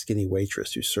is the skinny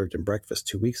waitress who served him breakfast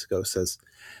 2 weeks ago, says,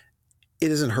 "It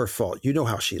isn't her fault. You know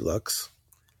how she looks."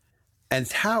 And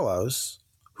Talos,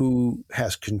 who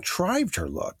has contrived her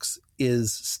looks,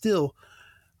 is still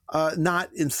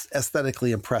not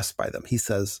aesthetically impressed by them. He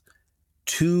says,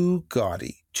 too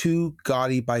gaudy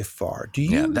by far. Do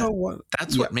you know what?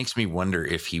 That's what makes me wonder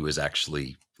if he was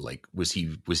actually was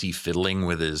he fiddling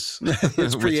with his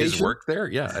with his work there?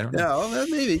 Yeah, I don't know. No,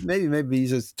 maybe he's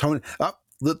just turned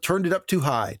it up too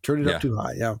high.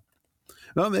 Yeah.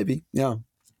 Well, maybe. Yeah.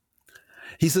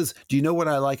 He says, "Do you know what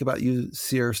I like about you,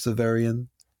 Sir Severian?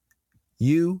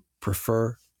 You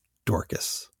prefer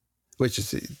Dorcas," which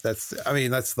that's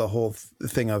the whole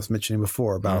thing I was mentioning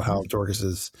before about how Dorcas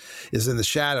is in the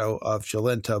shadow of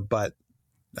Jolenta, but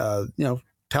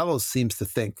Talos seems to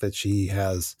think that she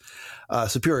has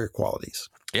superior qualities.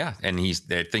 Yeah, and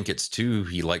I think it's too,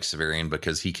 he likes Severian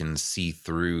because he can see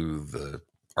through the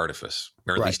artifice,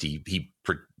 or at least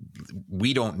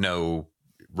we don't know.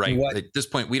 Right. At this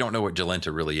point, we don't know what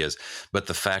Jolenta really is, but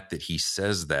the fact that he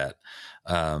says that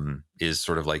is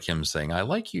sort of like him saying, "I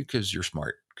like you because you're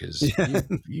smart, because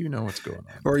you know what's going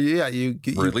on," or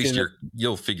at least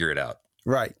you'll figure it out.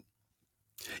 Right.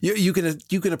 You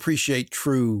can appreciate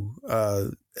true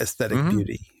aesthetic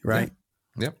beauty, right?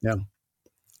 Yeah.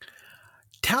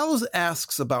 Talos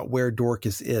asks about where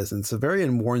Dorcas is, and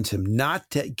Severian warns him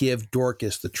not to give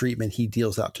Dorcas the treatment he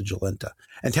deals out to Jolenta.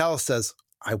 And Talos says,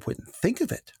 "I wouldn't think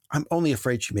of it. I'm only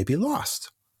afraid she may be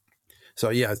lost." So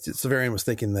Severian was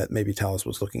thinking that maybe Talos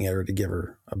was looking at her to give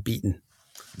her a beating.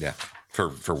 Yeah,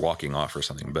 for walking off or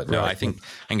something. But no, I think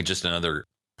it's just another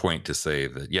point to say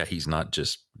that he's not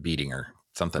just beating her.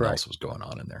 Something else was going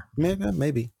on in there.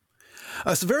 Maybe.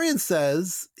 Severian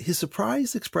says his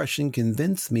surprised expression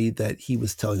convinced me that he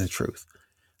was telling the truth.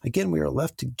 Again, we are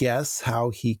left to guess how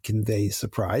he conveys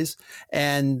surprise.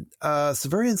 And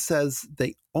Severian says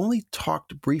they only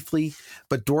talked briefly,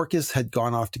 but Dorcas had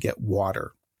gone off to get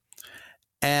water.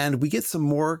 And we get some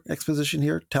more exposition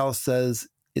here. Talos says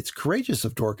it's courageous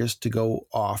of Dorcas to go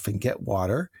off and get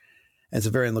water. And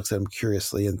Severian looks at him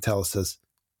curiously, and Talos says,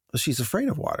 "Well, she's afraid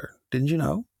of water. Didn't you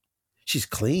know? She's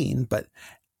clean, but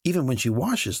even when she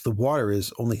washes, the water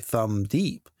is only thumb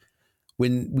deep.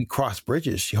 When we cross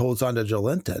bridges, she holds on to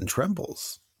Jolenta and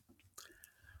trembles."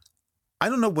 I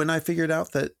don't know when I figured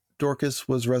out that Dorcas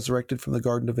was resurrected from the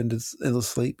Garden of Endless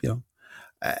Sleep.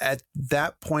 At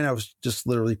that point, I was just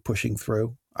literally pushing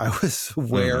through. I was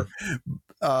aware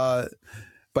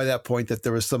by that point that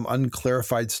there was some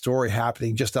unclarified story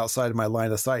happening just outside of my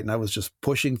line of sight, and I was just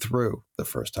pushing through the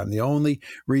first time. The only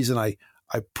reason I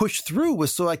pushed through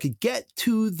was so I could get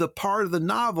to the part of the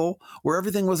novel where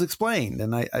everything was explained.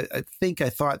 And I think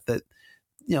I thought that,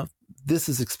 this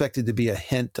is expected to be a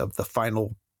hint of the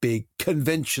final big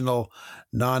conventional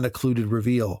non-occluded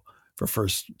reveal for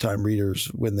first-time readers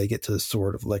when they get to the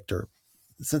Sword of Lictor.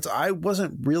 Since I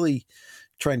wasn't really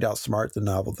trying to outsmart the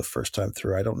novel the first time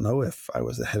through, I don't know if I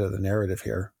was ahead of the narrative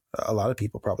here. A lot of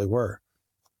people probably were.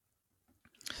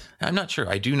 I'm not sure.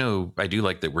 I do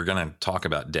like that we're going to talk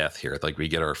about death here. Like we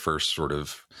get our first sort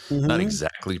of not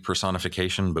exactly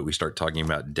personification, but we start talking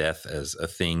about death as a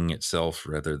thing itself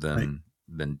rather than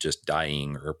just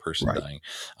dying or a person dying.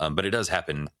 But it does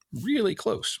happen really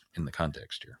close in the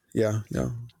context here. Yeah.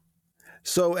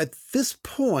 So at this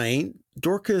point,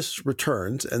 Dorcas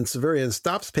returns and Severian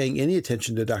stops paying any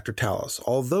attention to Dr. Talos.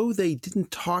 Although they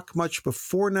didn't talk much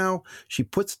before now, she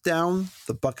puts down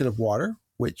the bucket of water,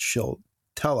 which she'll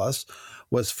tell us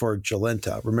was for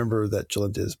Jolenta. Remember that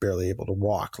Jolenta is barely able to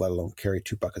walk, let alone carry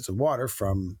 2 buckets of water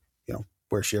from,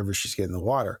 wherever she's getting the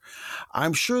water.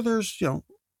 I'm sure there's,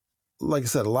 like I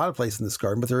said, a lot of places in this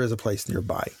garden, but there is a place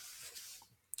nearby.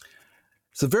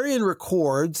 Severian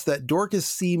records that Dorcas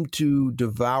seemed to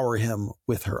devour him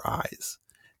with her eyes.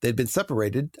 They'd been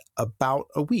separated about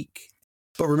a week.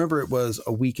 But remember, it was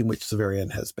a week in which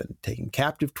Severian has been taken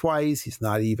captive twice. He's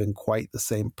not even quite the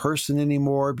same person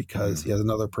anymore because he has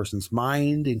another person's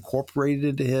mind incorporated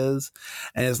into his.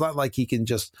 And it's not like he can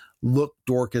just look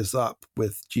Dorcas up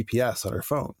with GPS on her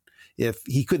phone. If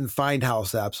he couldn't find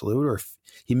House Absolute or if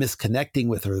he missed connecting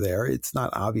with her there, it's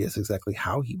not obvious exactly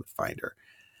how he would find her.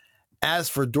 As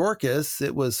for Dorcas,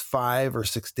 it was 5 or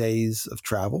 6 days of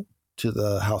travel to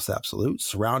the House Absolute,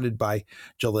 surrounded by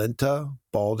Jolenta,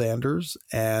 Baldanders,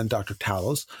 and Dr.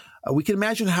 Talos. We can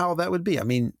imagine how that would be. I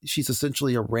mean, she's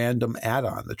essentially a random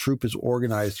add-on. The troop is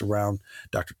organized around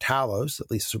Dr. Talos,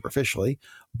 at least superficially,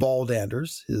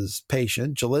 Baldanders, his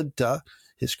patient, Jolenta,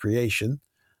 his creation.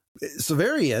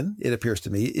 Severian, it appears to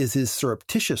me, is his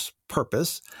surreptitious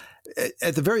purpose.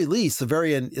 At the very least,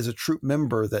 Severian is a troop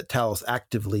member that Talos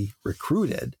actively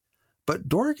recruited. But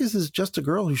Dorcas is just a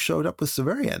girl who showed up with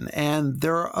Severian, and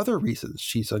there are other reasons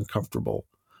she's uncomfortable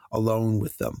alone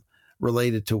with them,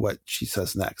 related to what she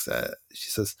says next. She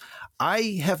says,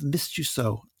 "I have missed you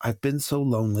so. I've been so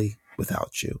lonely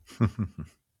without you."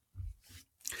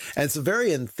 And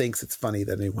Severian thinks it's funny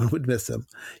that anyone would miss him.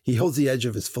 He holds the edge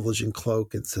of his Philisian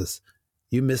cloak and says,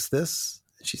 "You miss this?"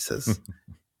 And she says,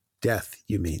 "Death,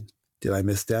 you mean? Did I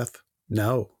miss death?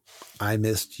 No, I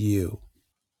missed you."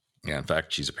 Yeah, in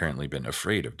fact, she's apparently been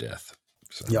afraid of death.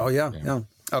 So, Yeah.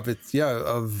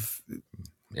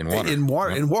 In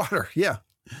water. Yeah.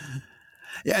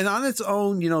 And on its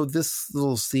own, this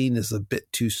little scene is a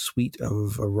bit too sweet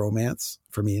of a romance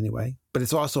for me anyway. But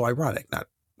it's also ironic, not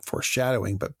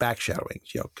foreshadowing, but backshadowing,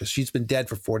 because she's been dead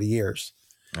for 40 years.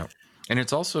 Yeah. And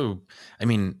it's also,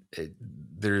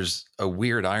 there's a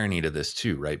weird irony to this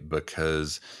too, right?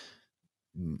 Because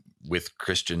with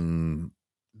Christian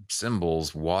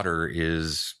symbols, water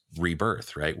is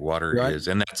rebirth, right? Water is,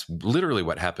 and that's literally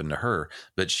what happened to her,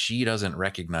 but she doesn't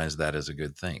recognize that as a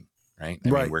good thing, right? I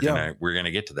mean, we're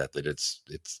gonna get to that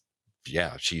it's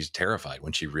she's terrified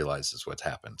when she realizes what's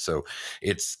happened. So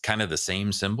it's kind of the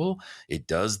same symbol. It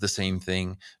does the same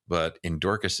thing, but in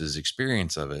Dorcas's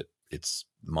experience of it, it's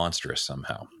monstrous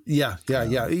somehow. Yeah.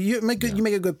 You make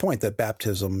a good point that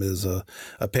baptism is a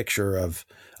picture of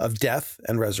death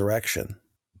and resurrection.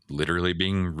 Literally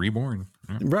being reborn.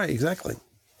 Yeah. Right, exactly.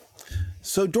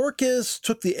 So Dorcas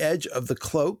took the edge of the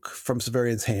cloak from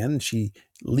Severian's hand and she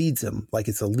leads him like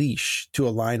it's a leash to a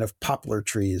line of poplar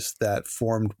trees that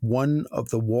formed one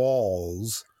of the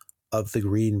walls of the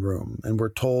green room. And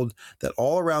we're told that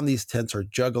all around these tents are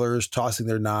jugglers tossing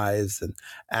their knives and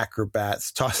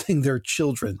acrobats tossing their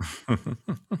children.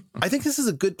 I think this is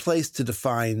a good place to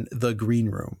define the green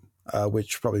room,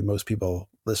 which probably most people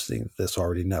listening to this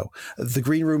already know. The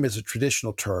green room is a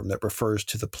traditional term that refers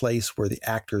to the place where the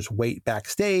actors wait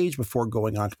backstage before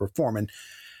going on to perform. And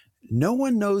no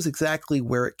one knows exactly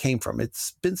where it came from.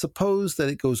 It's been supposed that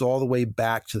it goes all the way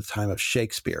back to the time of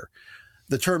Shakespeare.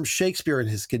 The term Shakespeare and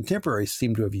his contemporaries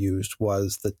seem to have used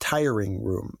was the tiring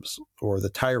rooms or the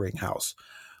tiring house,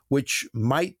 which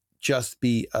might just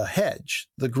be a hedge.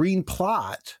 The green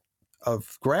plot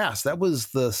of grass, that was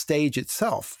the stage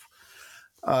itself,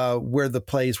 where the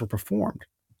plays were performed.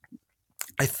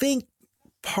 I think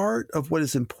part of what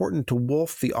is important to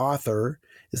Woolf, the author,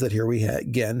 is that here we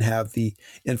again have the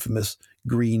infamous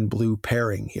green-blue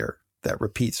pairing here that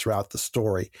repeats throughout the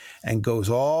story and goes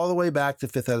all the way back to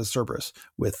Fifth Edict Cerberus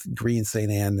with green St.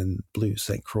 Anne and blue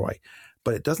St. Croix.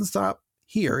 But it doesn't stop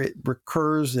here. It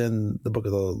recurs in the Book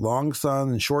of the Long Sun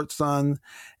and Short Sun,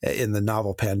 in the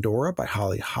novel Pandora by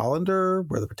Holly Hollander,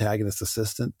 where the protagonist's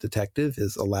assistant detective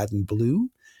is Aladdin Blue.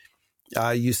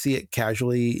 You see it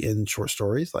casually in short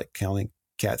stories like Counting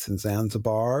Cats in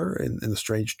Zanzibar in the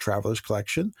Strange Travelers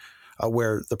collection,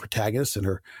 where the protagonist and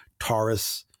her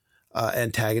Taurus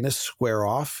antagonist square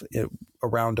off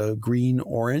around a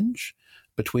green-orange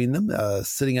between them,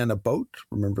 sitting on a boat.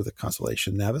 Remember the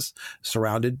constellation Navis,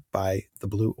 surrounded by the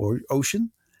blue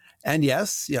ocean. And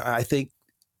yes, I think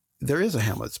there is a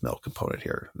Hamlet's Mill component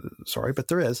here. Sorry, but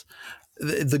there is.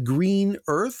 The green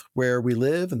earth where we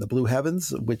live and the blue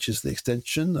heavens, which is the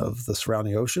extension of the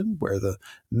surrounding ocean where the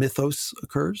mythos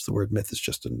occurs. The word myth is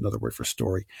just another word for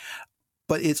story.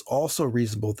 But it's also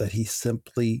reasonable that he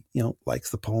simply,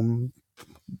 likes the poem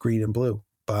Green and Blue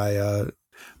by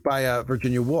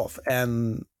Virginia Woolf.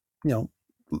 And,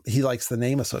 he likes the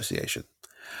name association.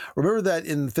 Remember that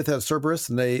in Fifth Head of Cerberus,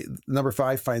 number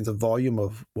 5 finds a volume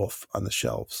of Woolf on the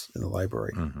shelves in the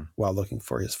library while looking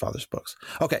for his father's books.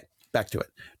 Okay, back to it.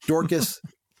 Dorcas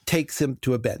takes him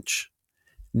to a bench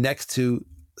next to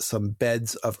some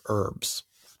beds of herbs.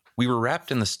 We were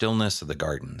wrapped in the stillness of the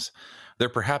gardens. They're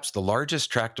perhaps the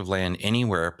largest tract of land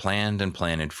anywhere planned and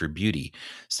planted for beauty,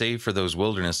 save for those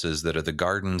wildernesses that are the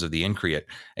gardens of the increate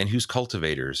and whose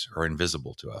cultivators are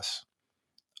invisible to us.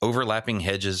 Overlapping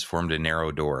hedges formed a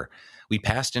narrow door. We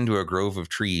passed into a grove of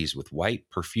trees with white,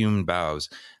 perfumed boughs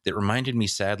that reminded me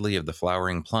sadly of the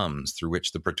flowering plums through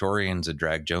which the Praetorians had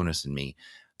dragged Jonas and me,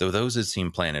 though those had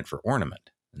seemed planted for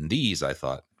ornament, and these, I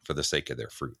thought, for the sake of their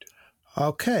fruit.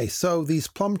 Okay, so these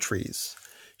plum trees.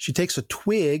 She takes a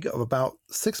twig of about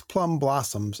 6 plum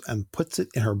blossoms and puts it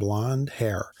in her blonde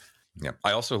hair. Yeah,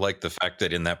 I also like the fact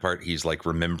that in that part, he's like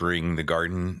remembering the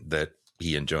garden that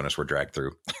he and Jonas were dragged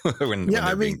through when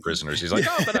they're being prisoners. He's like,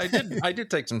 oh, but I did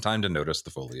take some time to notice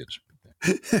the foliage.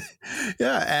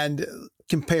 Yeah, and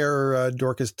compare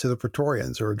Dorcas to the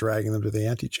Praetorians who are dragging them to the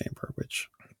antechamber, which...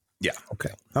 Yeah.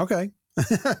 Okay.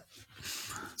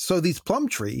 So these plum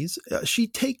trees, she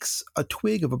takes a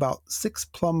twig of about 6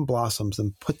 plum blossoms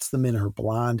and puts them in her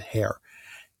blonde hair.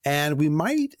 And we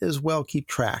might as well keep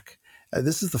track.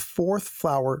 This is the 4th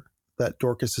flower that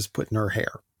Dorcas has put in her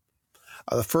hair.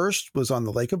 The first was on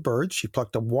the Lake of Birds. She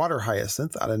plucked a water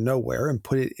hyacinth out of nowhere and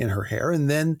put it in her hair. And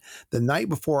then the night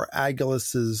before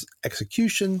Aggelus's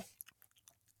execution,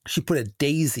 she put a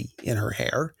daisy in her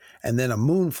hair and then a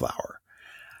moonflower.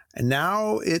 And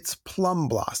now it's plum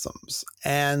blossoms.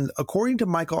 And according to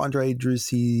Michael Andre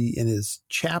Drusi in his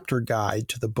chapter guide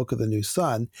to the Book of the New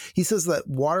Sun, he says that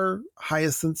water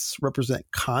hyacinths represent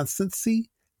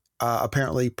constancy,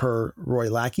 apparently per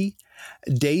Roy Lackey.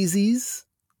 Daisies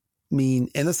mean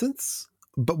innocence,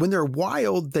 but when they're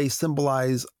wild, they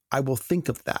symbolize, I will think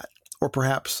of that, or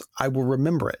perhaps I will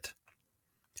remember it.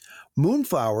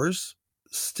 Moonflowers,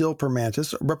 still per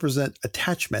mantis, represent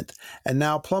attachment, and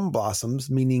now plum blossoms,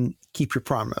 meaning keep your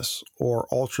promise, or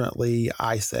alternately,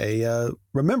 I say,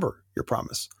 remember your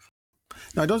promise.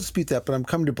 Now, I don't dispute that, but I'm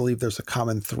coming to believe there's a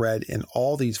common thread in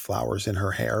all these flowers in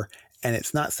her hair, and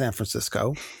it's not San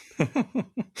Francisco.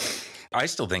 I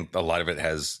still think a lot of it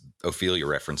has Ophelia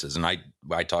references, and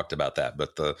I talked about that,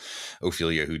 but the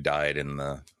Ophelia who died and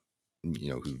the,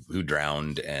 who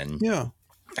drowned and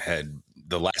had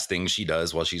the last thing she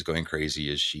does while she's going crazy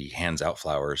is she hands out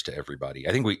flowers to everybody.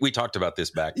 I think we talked about this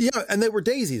back. Yeah, and they were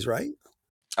daisies, right?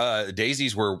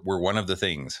 Daisies were one of the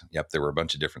things. Yep, there were a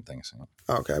bunch of different things.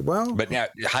 Okay, well. But yeah,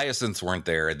 hyacinths weren't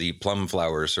there. The plum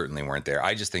flowers certainly weren't there.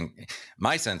 I just think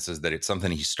my sense is that it's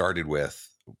something he started with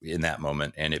in that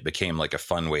moment, and it became like a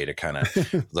fun way to kind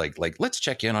of like let's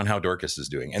check in on how Dorcas is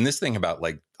doing. And this thing about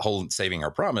like saving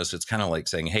our promise, it's kind of like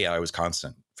saying, hey, I was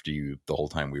constant to you the whole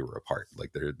time we were apart.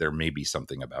 Like there may be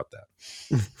something about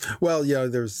that. Well,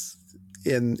 there's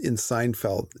in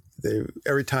Seinfeld,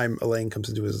 every time Elaine comes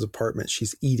into his apartment,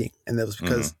 she's eating, and that was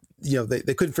because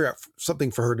they couldn't figure out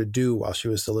something for her to do while she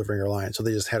was delivering her line, so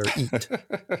they just had her eat.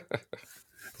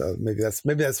 So maybe that's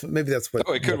what.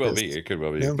 Oh, it could well be. It could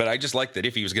well be. Yeah. But I just like that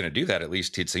if he was going to do that, at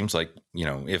least it seems like,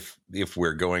 if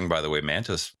we're going by the way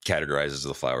Mantis categorizes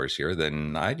the flowers here,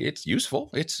 then it's useful.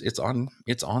 It's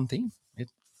on theme. It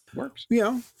works.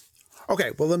 Yeah.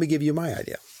 Okay. Well, let me give you my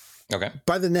idea. Okay.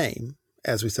 By the name,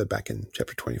 as we said back in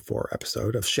chapter 24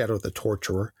 episode of Shadow of the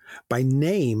Torturer, by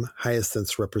name,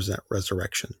 hyacinths represent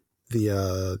resurrection,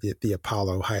 the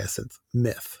Apollo hyacinth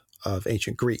myth of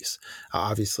ancient Greece,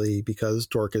 obviously because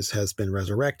Dorcas has been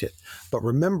resurrected. But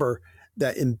remember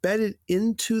that embedded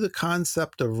into the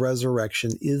concept of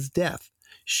resurrection is death.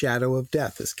 Shadow of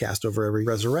death is cast over every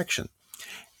resurrection.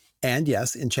 And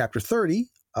yes, in chapter 30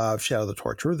 of Shadow of the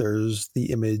Torturer, there's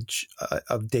the image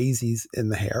of daisies in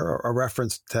the hair, a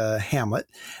reference to Hamlet.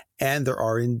 And there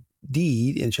are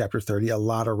indeed in chapter 30 a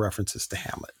lot of references to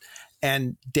Hamlet.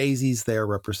 And daisies there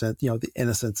represent, the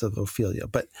innocence of Ophelia.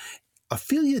 But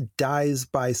Ophelia dies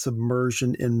by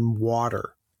submersion in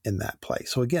water in that play.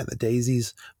 So again, the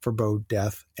daisies forebode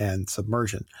death and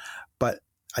submersion. But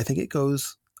I think it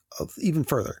goes even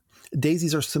further.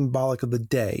 Daisies are symbolic of the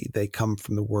day. They come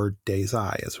from the word day's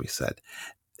eye, as we said.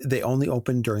 They only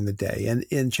open during the day. And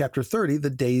in chapter 30, the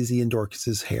daisy in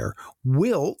Dorcas's hair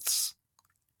wilts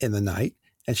in the night,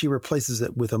 and she replaces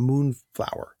it with a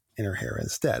moonflower in her hair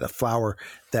instead, a flower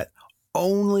that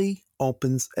only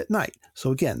opens at night.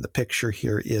 So again, the picture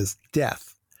here is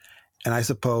death. And I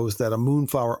suppose that a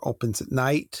moonflower opens at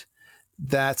night.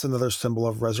 That's another symbol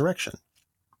of resurrection.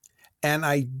 And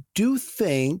I do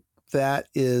think that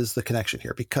is the connection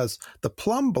here, because the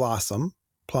plum blossom,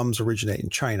 plums originate in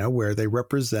China, where they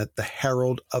represent the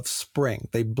herald of spring.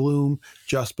 They bloom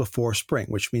just before spring,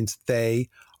 which means they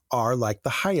are like the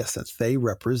hyacinths. They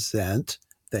represent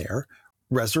their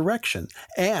resurrection.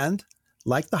 And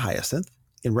like the hyacinth,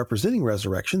 in representing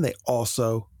resurrection, they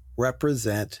also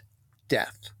represent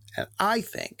death. And I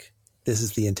think this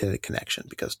is the intended connection,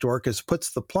 because Dorcas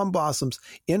puts the plum blossoms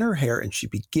in her hair and she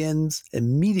begins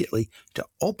immediately to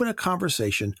open a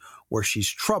conversation where she's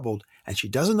troubled and she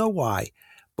doesn't know why,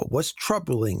 but what's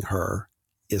troubling her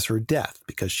is her death,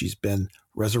 because she's been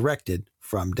resurrected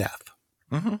from death.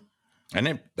 Mm-hmm.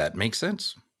 And that makes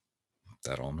sense.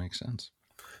 That all makes sense.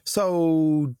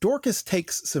 So Dorcas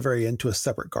takes Severian to a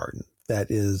separate garden that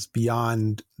is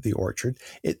beyond the orchard.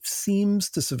 It seems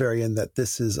to Severian that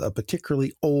this is a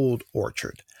particularly old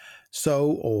orchard,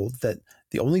 so old that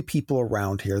the only people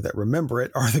around here that remember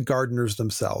it are the gardeners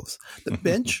themselves. The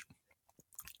bench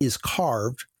is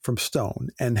carved from stone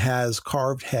and has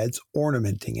carved heads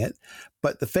ornamenting it,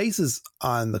 but the faces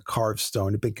on the carved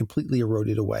stone have been completely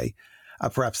eroded away.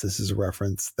 Perhaps this is a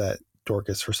reference that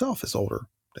Dorcas herself is older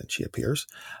than she appears.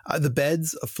 The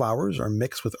beds of flowers are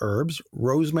mixed with herbs: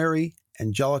 rosemary,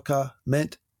 angelica,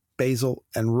 mint, basil,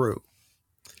 and rue.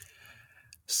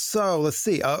 So let's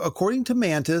see. According to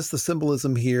Mantis, the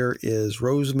symbolism here is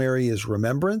rosemary is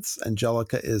remembrance,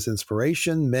 angelica is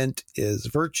inspiration, mint is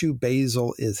virtue,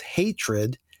 basil is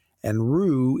hatred, and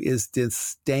rue is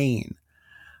disdain.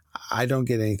 I don't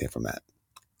get anything from that.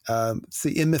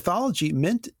 See, in mythology,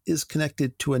 mint is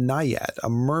connected to a naiad, a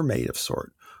mermaid of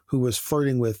sort, who was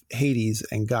flirting with Hades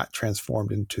and got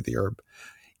transformed into the herb,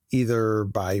 either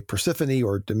by Persephone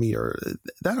or Demeter.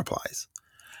 That applies.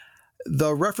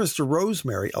 The reference to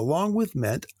rosemary, along with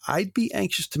mint, I'd be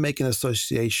anxious to make an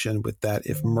association with that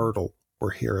if Myrtle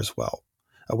were here as well.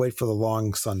 I'll wait for the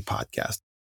Long Sun podcast.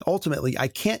 Ultimately, I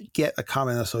can't get a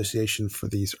common association for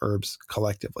these herbs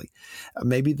collectively.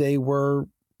 Maybe they were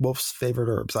Wolf's favorite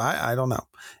herbs. I don't know.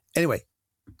 Anyway,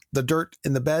 the dirt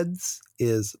in the beds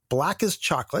is black as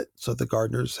chocolate, so the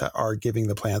gardeners are giving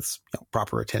the plants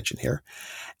proper attention here.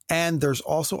 And there's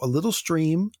also a little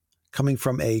stream coming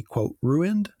from a, quote,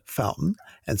 ruined fountain,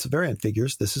 and Severian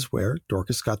figures this is where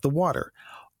Dorcas got the water.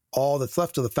 All that's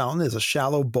left of the fountain is a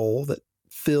shallow bowl that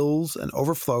fills and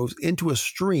overflows into a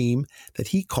stream that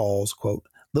he calls, quote,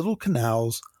 little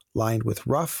canals lined with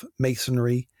rough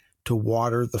masonry to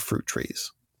water the fruit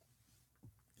trees.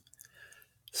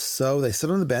 So they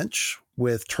sit on the bench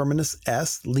with Terminus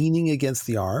S leaning against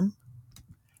the arm,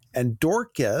 and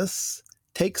Dorcas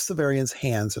takes Severian's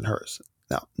hands in hers.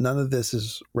 Now, none of this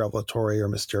is revelatory or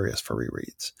mysterious for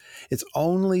rereads. It's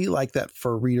only like that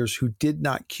for readers who did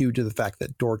not cue to the fact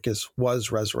that Dorcas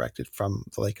was resurrected from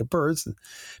the Lake of Birds, and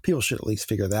people should at least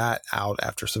figure that out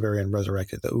after Severian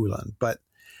resurrected the Ulan. But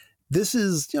this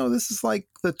is like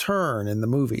the turn in the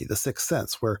movie, The Sixth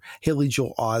Sense, where Haley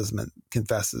Joel Osment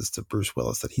confesses to Bruce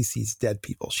Willis that he sees dead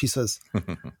people. She says,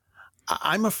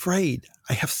 I'm afraid.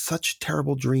 I have such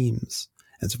terrible dreams.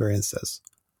 And Severian says,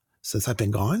 since I've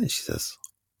been gone? And she says,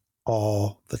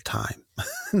 all the time.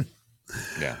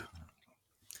 Yeah.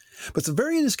 But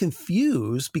Severian is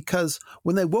confused because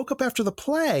when they woke up after the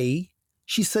play,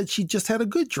 she said she just had a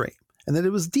good dream and that it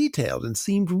was detailed and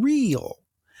seemed real.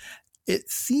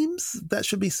 It seems that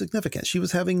should be significant. She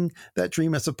was having that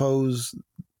dream, I suppose,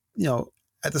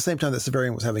 at the same time that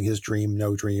Severian was having his dream,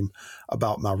 no dream,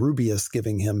 about Malrubius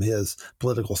giving him his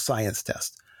political science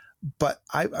test. But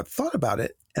I've thought about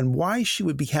it and why she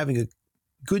would be having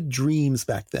good dreams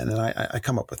back then, and I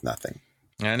come up with nothing.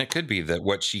 And it could be that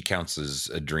what she counts as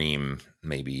a dream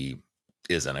maybe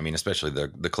isn't. I mean, especially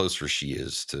the closer she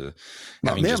is to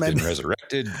having been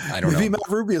resurrected. I don't know. Maybe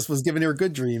Malrubius was giving her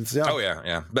good dreams. Yeah. Oh,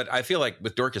 yeah. But I feel like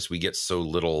with Dorcas, we get so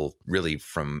little really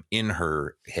from in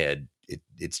her head.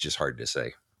 It's just hard to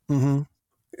say.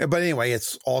 Mm-hmm. But anyway,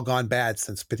 it's all gone bad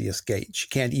since Pythias Gate. She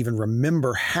can't even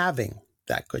remember having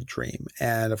that good dream.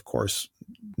 And of course,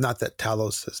 not that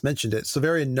Talos has mentioned it,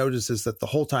 Severian notices that the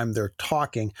whole time they're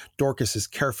talking, Dorcas is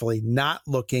carefully not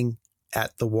looking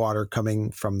at the water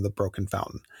coming from the broken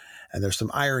fountain. And there's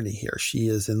some irony here. She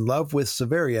is in love with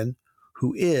Severian,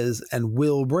 who is and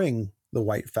will bring the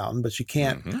white fountain, but she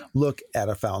can't look at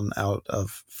a fountain out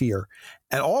of fear.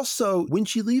 And also, when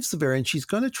she leaves Severian, she's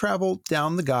going to travel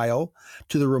down the Guile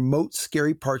to the remote,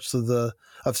 scary parts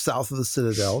of south of the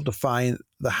Citadel to find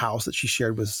the house that she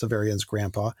shared with Severian's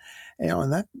grandpa.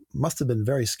 And that must have been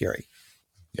very scary.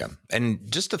 Yeah.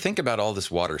 And just to think about all this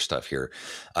water stuff here,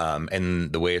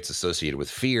 and the way it's associated with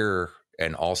fear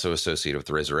and also associated with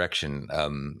the resurrection,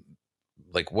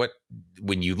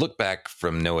 when you look back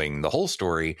from knowing the whole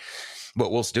story,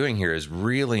 what Wolf's doing here is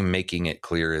really making it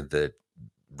clear that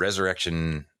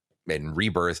resurrection and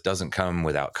rebirth doesn't come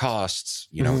without costs.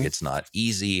 It's not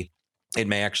easy. It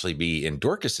may actually be, in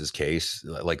Dorcas's case,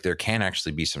 like there can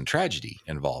actually be some tragedy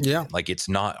involved. Yeah. Like it's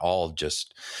not all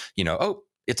just,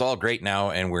 it's all great now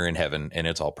and we're in heaven and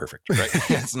it's all perfect, right?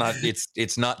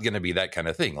 it's not going to be that kind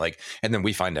of thing. And then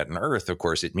we find out on Earth, of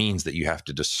course, it means that you have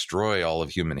to destroy all of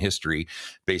human history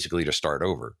basically to start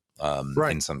over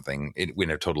in something in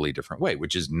a totally different way,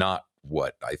 which is not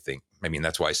what I think. I mean,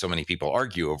 that's why so many people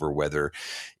argue over whether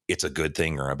it's a good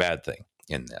thing or a bad thing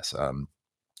in this.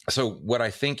 So what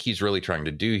I think he's really trying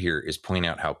to do here is point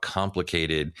out how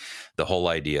complicated the whole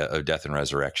idea of death and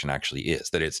resurrection actually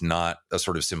is, that it's not a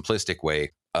sort of simplistic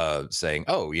way of saying,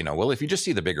 well, if you just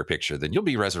see the bigger picture, then you'll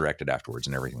be resurrected afterwards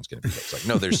and everything's going to be good. It's like,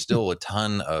 no, there's still a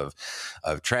ton of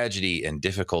tragedy and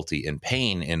difficulty and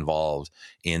pain involved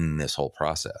in this whole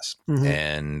process. Mm-hmm.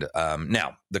 And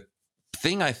now the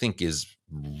thing I think is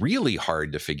really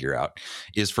hard to figure out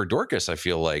is for Dorcas, I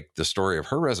feel like the story of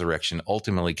her resurrection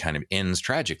ultimately kind of ends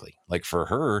tragically. Like for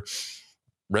her,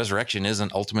 resurrection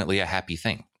isn't ultimately a happy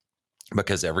thing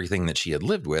because everything that she had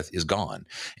lived with is gone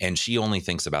and she only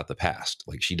thinks about the past.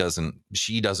 Like she doesn't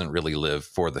really live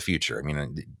for the future. I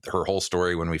mean, her whole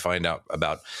story, when we find out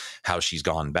about how she's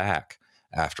gone back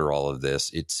after all of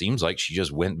this, it seems like she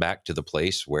just went back to the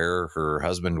place where her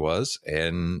husband was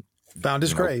and found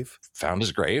his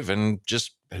grave and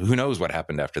just who knows what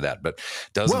happened after that, but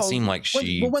doesn't seem like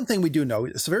she. Well, one thing we do know,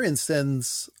 Severian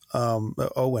sends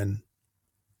Owen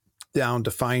down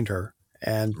to find her,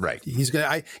 and he's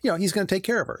gonna take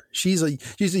care of her. She's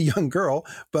a young girl,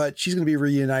 but she's gonna be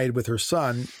reunited with her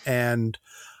son, and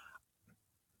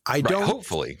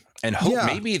hopefully. And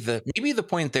maybe the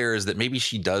point there is that maybe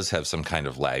she does have some kind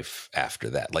of life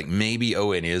after that. Like maybe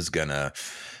Owen is gonna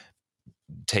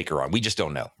take her on. We just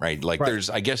don't know, right?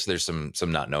 There's some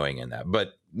not knowing in that, but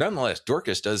nonetheless,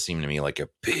 Dorcas does seem to me like a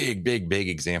big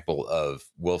example of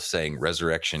Wolf saying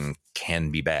resurrection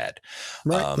can be bad,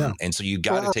 right? And so you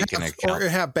got to take into account or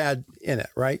have bad in it,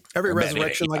 right? Every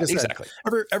resurrection, like I said, exactly.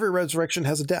 Every resurrection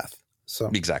has a death.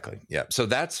 So exactly, yeah. So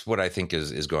that's what I think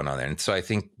is going on there, and so I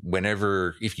think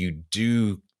if you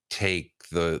do take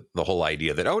the whole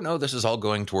idea that, oh no, this is all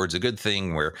going towards a good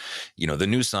thing where, the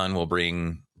new sun will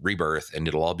bring rebirth and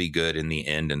it'll all be good in the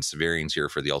end and Severian's here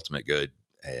for the ultimate good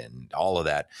and all of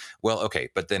that. Well, okay,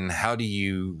 but then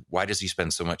why does he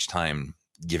spend so much time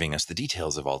giving us the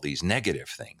details of all these negative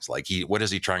things? Like what is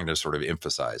he trying to sort of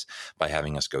emphasize by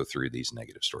having us go through these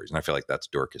negative stories? And I feel like that's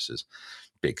Dorcas's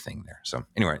big thing there. So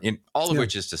anyway, all of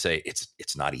which is to say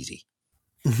it's not easy.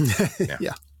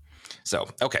 Yeah. So,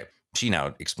 okay. She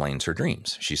now explains her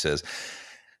dreams. She says,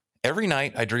 every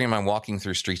night I dream I'm walking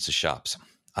through streets of shops.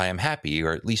 I am happy,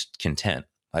 or at least content.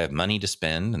 I have money to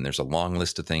spend, and there's a long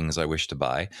list of things I wish to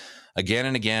buy. Again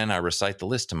and again, I recite the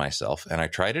list to myself, and I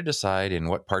try to decide in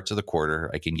what parts of the quarter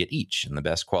I can get each in the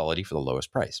best quality for the lowest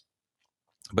price.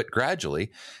 But gradually,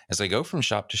 as I go from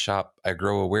shop to shop, I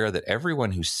grow aware that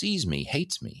everyone who sees me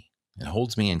hates me and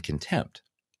holds me in contempt.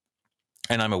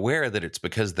 And I'm aware that it's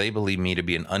because they believe me to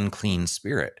be an unclean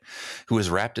spirit who has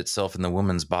wrapped itself in the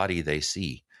woman's body they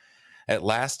see. At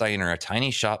last, I enter a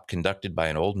tiny shop conducted by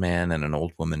an old man and an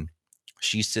old woman.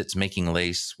 She sits making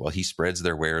lace while he spreads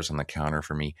their wares on the counter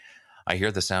for me. I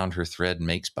hear the sound her thread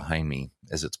makes behind me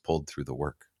as it's pulled through the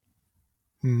work.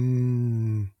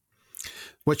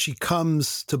 What she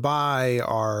comes to buy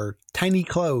are tiny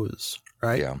clothes,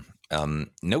 right? Yeah.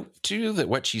 Note too that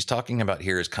what she's talking about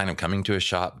here is kind of coming to a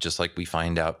shop, just like we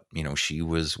find out, she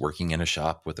was working in a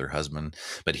shop with her husband,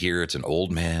 but here it's an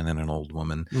old man and an old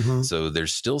woman. Mm-hmm. So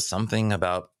there's still something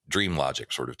about dream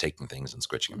logic, sort of taking things and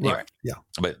switching them. Right. Yeah.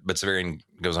 But Severian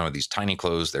goes on with these tiny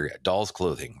clothes. They're doll's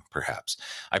clothing, perhaps.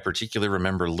 I particularly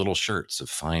remember little shirts of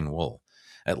fine wool.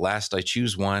 At last I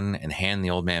choose one and hand the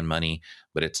old man money,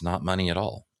 but it's not money at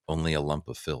all, only a lump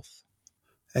of filth.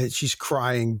 And she's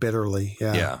crying bitterly.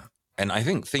 Yeah. Yeah. And I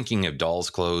think thinking of doll's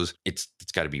clothes, it's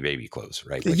got to be baby clothes,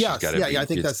 right? Like I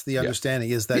think that's the understanding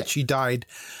is that she died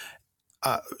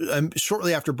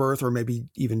shortly after birth or maybe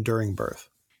even during birth.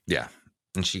 Yeah.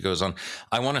 And she goes on,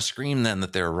 I want to scream then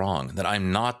that they're wrong, that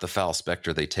I'm not the foul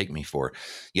specter they take me for.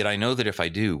 Yet I know that if I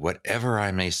do, whatever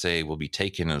I may say will be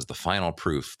taken as the final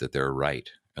proof that they're right.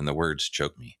 And the words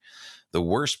choke me. The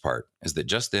worst part is that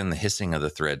just then the hissing of the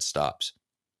thread stops.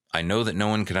 I know that no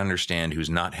one can understand who's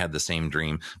not had the same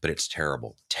dream, but it's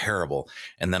terrible, terrible.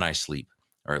 And then I sleep,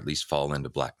 or at least fall into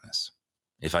blackness.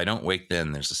 If I don't wake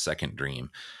then, there's a second dream.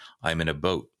 I'm in a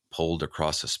boat pulled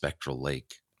across a spectral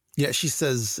lake. Yeah, she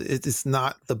says it's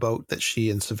not the boat that she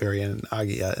and Severian and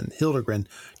Agia and Hildegrin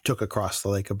took across the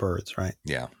Lake of Birds, right?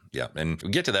 Yeah. And we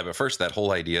get to that. But first, that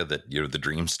whole idea that, the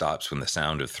dream stops when the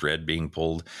sound of thread being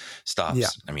pulled stops. Yeah.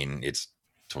 I mean, it's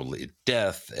totally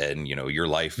death. And, your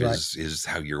life is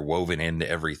how you're woven into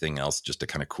everything else. Just a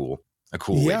kind of cool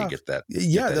way to get that.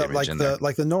 Yeah.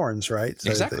 Like the Norns, right? So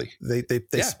exactly.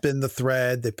 They spin the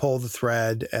thread, they pull the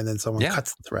thread, and then someone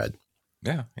cuts the thread.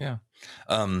 Yeah.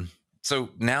 So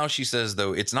now she says,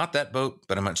 though, it's not that boat,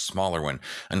 but a much smaller one.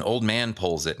 An old man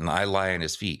pulls it and I lie on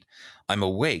his feet. I'm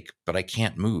awake, but I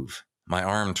can't move. My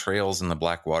arm trails in the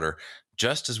black water.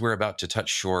 Just as we're about to touch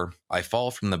shore, I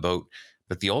fall from the boat,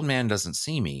 but the old man doesn't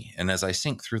see me. And as I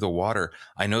sink through the water,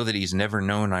 I know that he's never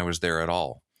known I was there at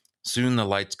all. Soon the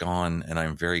light's gone and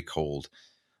I'm very cold.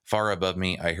 Far above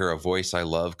me, I hear a voice I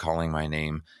love calling my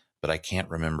name, but I can't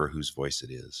remember whose voice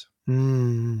it is.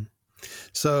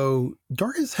 So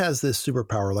Dorcas has this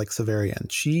superpower like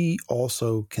Severian. She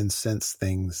also can sense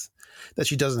things that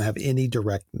she doesn't have any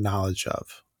direct knowledge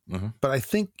of. Mm-hmm. But I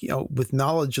think, with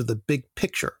knowledge of the big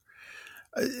picture,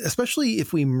 especially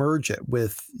if we merge it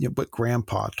with what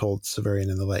Grandpa told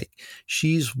Severian in the lake,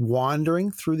 she's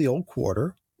wandering through the old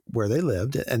quarter where they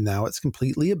lived, and now it's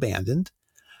completely abandoned.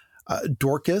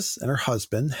 Dorcas and her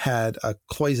husband had a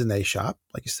cloisonné shop,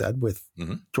 like you said, with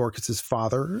Dorcas's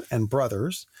father and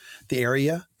brothers. The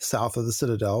area south of the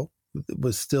Citadel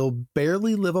was still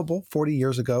barely livable 40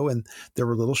 years ago, and there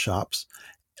were little shops.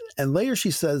 And later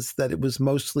she says that it was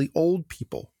mostly old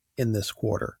people in this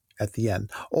quarter at the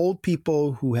end. Old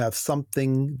people who have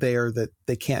something there that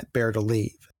they can't bear to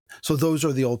leave. So those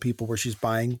are the old people where she's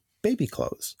buying baby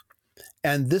clothes.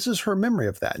 And this is her memory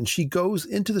of that. And she goes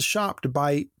into the shop to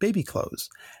buy baby clothes.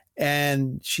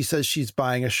 And she says she's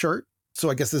buying a shirt. So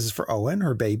I guess this is for Owen,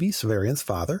 her baby, Severian's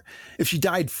father. If she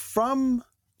died from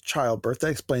childbirth, that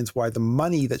explains why the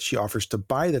money that she offers to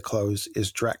buy the clothes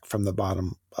is direct from the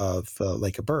bottom of the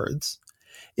Lake of Birds.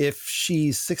 If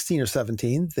she's 16 or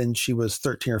 17, then she was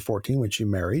 13 or 14 when she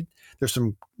married. There's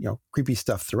some, creepy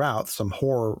stuff throughout, some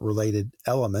horror-related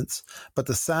elements. But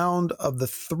the sound of the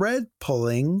thread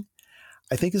pulling,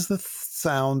 I think, is the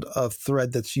sound of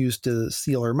thread that's used to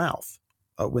seal her mouth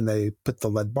when they put the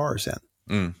lead bars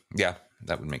in. Yeah,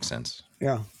 that would make sense.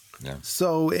 Yeah.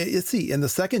 So let's see. In the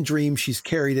second dream, she's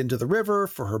carried into the river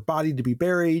for her body to be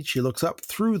buried. She looks up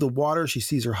through the water. She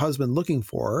sees her husband looking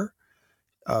for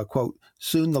her. Quote,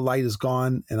 soon the light is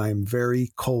gone and I am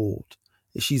very cold.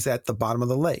 She's at the bottom of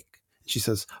the lake. She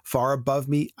says, far above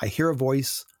me, I hear a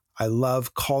voice I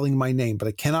love calling my name, but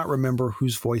I cannot remember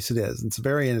whose voice it is. And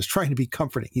Severian is trying to be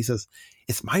comforting. He says,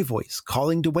 it's my voice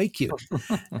calling to wake you.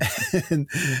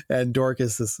 and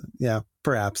Dorcas is,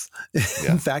 perhaps.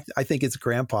 Yeah. In fact, I think it's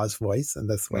Grandpa's voice, and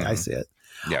that's the way I see it.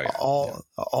 Yeah. All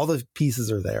the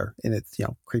pieces are there in its,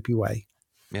 creepy way.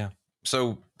 Yeah.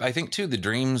 So I think, too, the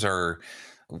dreams are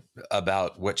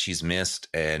about what she's missed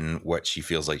and what she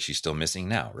feels like she's still missing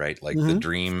now, right? Like the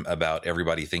dream about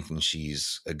everybody thinking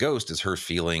she's a ghost is her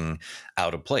feeling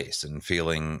out of place and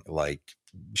feeling like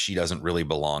she doesn't really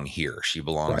belong here. She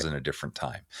belongs in a different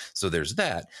time. So there's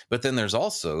that. But then there's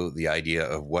also the idea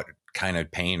of what kind of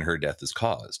pain her death has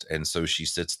caused. And so she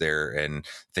sits there and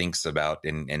thinks about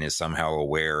and is somehow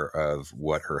aware of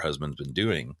what her husband's been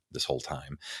doing this whole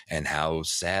time and how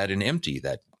sad and empty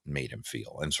that made him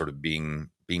feel, and sort of being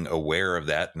aware of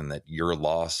that, and that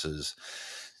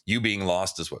you being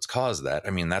lost is what's caused that.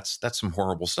 I mean, that's some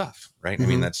horrible stuff, right? I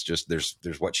mean, that's just, there's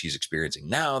what she's experiencing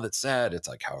now that's sad. It's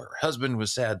like how her husband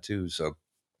was sad too.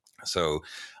 So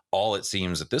all it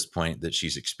seems at this point that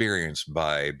she's experienced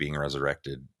by being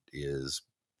resurrected is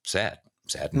sad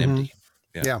and empty.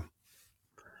 Yeah.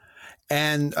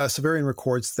 And Severian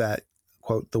records that,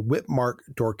 quote, the whip mark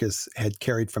Dorcas had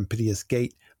carried from Pythia's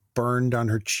gate burned on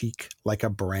her cheek like a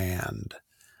brand.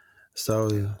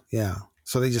 So,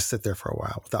 So they just sit there for a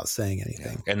while without saying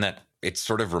anything. Yeah. And that it's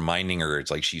sort of reminding her, it's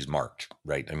like she's marked,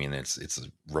 right? I mean, it's a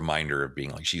reminder of being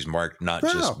like she's marked not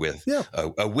just with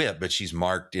a whip, but she's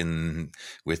marked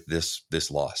with this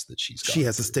loss that she's got. She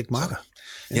has a stigmata.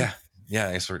 So,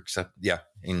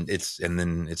 and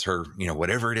then it's her,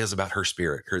 whatever it is about her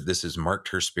spirit, this has marked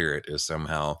her spirit as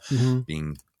somehow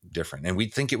being different. And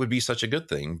we'd think it would be such a good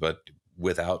thing, but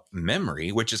without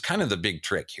memory, which is kind of the big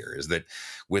trick here, is that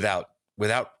without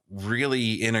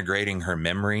really integrating her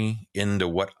memory into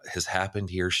what has happened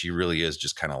here, she really is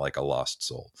just kind of like a lost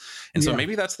soul. And so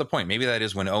maybe that's the point. Maybe that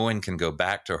is when Owen can go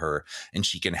back to her and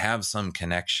she can have some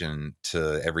connection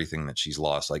to everything that she's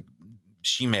lost. Like,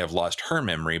 she may have lost her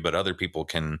memory, but other people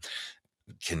can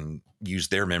use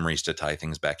their memories to tie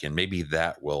things back in. Maybe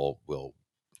that will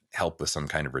help with some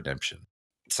kind of redemption.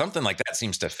 Something like that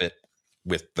seems to fit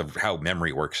with how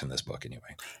memory works in this book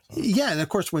anyway. So. Yeah. And of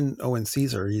course, when Owen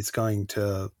sees her, he's going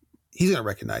to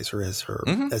recognize her as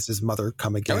his mother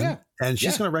come again. Oh, yeah. And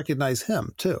she's going to recognize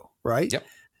him too. Right. Yep.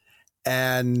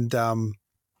 And,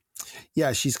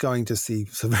 she's going to see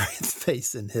Severian's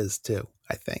face in his too,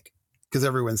 I think, because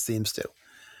everyone seems to.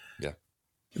 Yeah.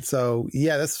 So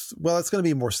that's going to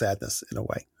be more sadness in a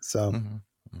way. So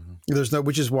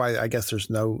which is why I guess there's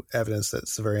no evidence that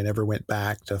Severian ever went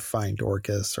back to find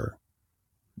Dorcas or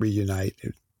reunite.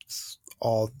 It's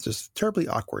all just terribly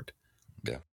awkward.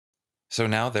 Yeah. So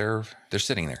now they're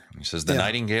sitting there. He says the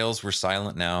nightingales were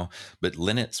silent now, but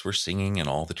linnets were singing in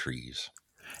all the trees.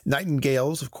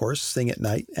 Nightingales, of course, sing at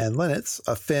night, and linnets,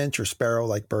 a finch or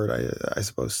sparrow-like bird, I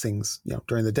suppose, sings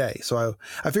during the day. So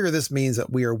I figure this means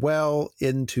that we are well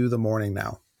into the morning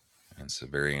now. And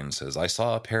Severian says, I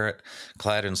saw a parrot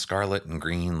clad in scarlet and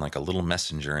green like a little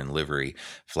messenger in livery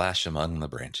flash among the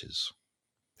branches.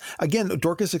 Again,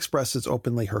 Dorcas expresses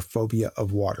openly her phobia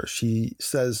of water. She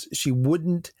says she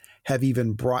wouldn't have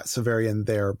even brought Severian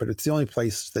there, but it's the only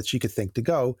place that she could think to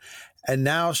go. And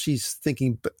now she's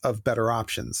thinking of better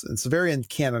options. And Severian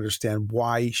can't understand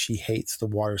why she hates the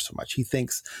water so much. He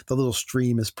thinks the little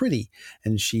stream is pretty.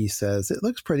 And she says, it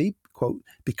looks pretty, quote,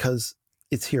 because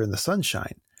it's here in the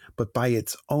sunshine. But by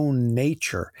its own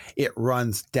nature, it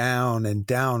runs down and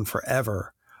down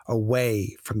forever,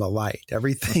 away from the light.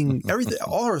 Everything,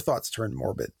 all her thoughts turn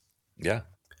morbid. Yeah.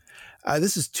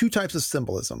 This is two types of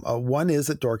symbolism. One is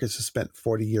that Dorcas has spent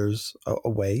 40 years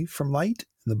away from light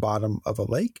in the bottom of a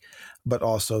lake, but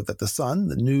also that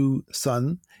the new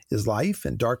sun is life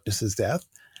and darkness is death.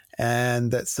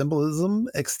 And that symbolism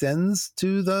extends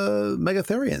to the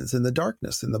Megatherians in the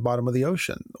darkness in the bottom of the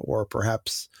ocean, or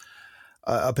perhaps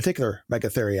a particular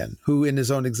Megatherian who in his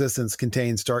own existence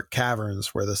contains dark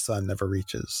caverns where the sun never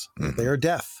reaches. They are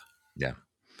death. Yeah.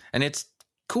 And it's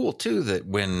cool too that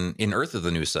when in Earth of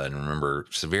the New Sun, remember,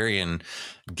 Severian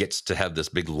gets to have this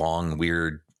big, long,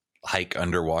 weird hike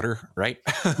underwater, right?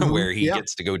 Where he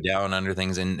gets to go down under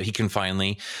things, and he can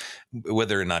finally,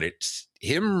 whether or not it's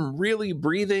him really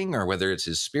breathing or whether it's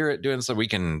his spirit doing so, we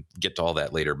can get to all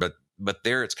that later. But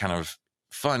there it's kind of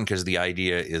fun because the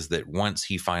idea is that once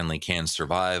he finally can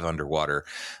survive underwater,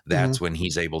 that's when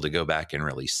he's able to go back and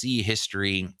really see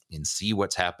history and see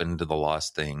what's happened to the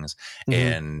lost things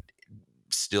and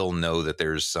still know that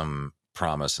there's some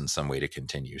promise and some way to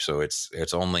continue. So it's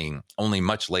only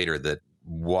much later that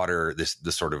water, this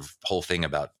sort of whole thing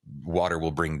about water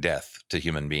will bring death to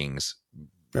human beings.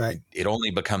 Right. It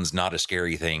only becomes not a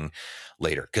scary thing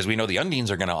later, because we know the Undines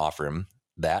are going to offer him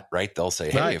that, right? They'll say,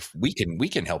 hey, if we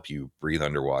can help you breathe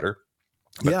underwater.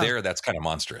 But there, that's kind of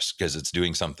monstrous because it's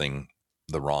doing something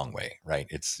the wrong way, right?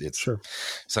 It's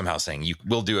somehow saying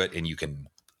we'll do it and you can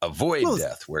avoid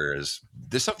death, whereas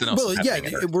there's something else. Well,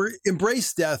 we're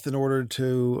embrace death in order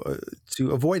to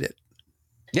avoid it.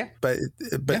 Yeah, but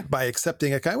by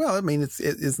accepting a kind. Well, I mean,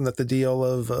 isn't that the deal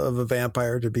of a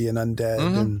vampire to be an undead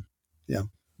and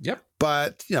Yep.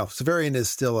 But, Severian is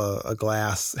still a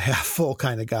glass half full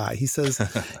kind of guy. He says,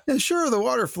 sure, the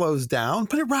water flows down,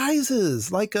 but it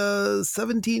rises like a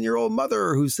 17-year-old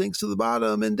mother who sinks to the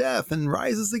bottom in death and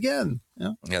rises again.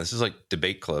 Yeah, this is like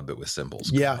debate club, but with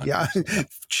symbols. Yeah.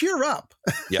 Cheer up.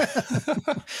 Yeah.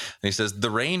 And he says,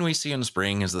 the rain we see in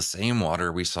spring is the same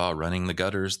water we saw running the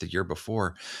gutters the year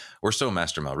before, or so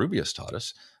Master Malrubius taught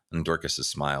us. And Dorcas's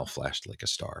smile flashed like a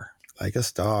star. Like a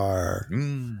star.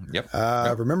 Yep.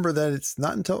 Remember that it's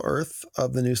not until Earth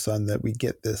of the New Sun that we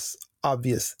get this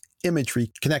obvious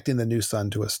imagery connecting the new sun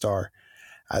to a star.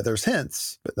 There's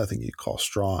hints, but nothing you'd call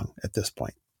strong at this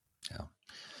point. Yeah.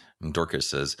 And Dorcas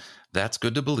says, that's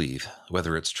good to believe,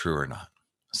 whether it's true or not.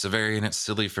 Severian, it's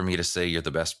silly for me to say you're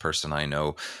the best person I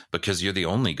know, because you're the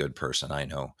only good person I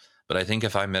know. But I think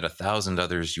if I met 1,000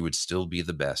 others, you would still be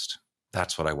the best.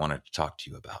 That's what I wanted to talk to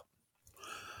you about.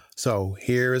 So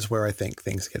here is where I think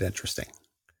things get interesting.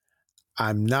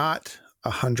 I'm not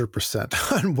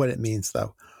 100% on what it means,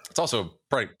 though. It's also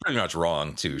pretty much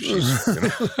wrong, too.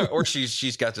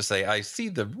 She's got to say, I see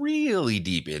the really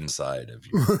deep inside of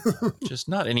you. Just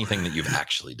not anything that you've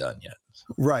actually done yet.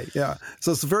 Right, yeah.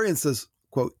 So Severian says,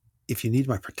 quote, if you need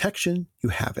my protection, you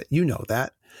have it. You know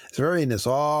that. Severian is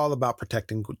all about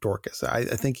protecting Dorcas. I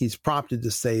think he's prompted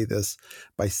to say this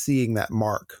by seeing that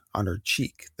mark on her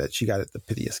cheek that she got at the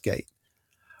Piteous Gate.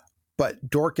 But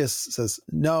Dorcas says,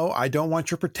 no, I don't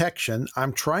want your protection.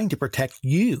 I'm trying to protect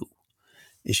you.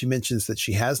 And she mentions that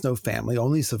she has no family,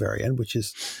 only Severian, which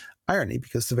is irony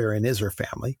because Severian is her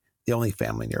family, the only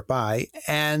family nearby.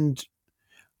 And,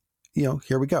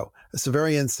 here we go.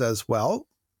 Severian says, well,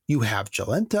 you have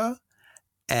Jolenta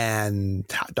and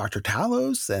Dr.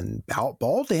 Talos and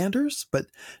Baldanders, but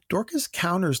Dorcas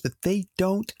counters that they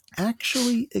don't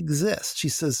actually exist. She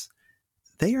says,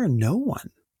 they are no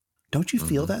one. Don't you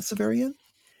feel that, Severian?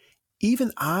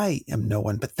 Even I am no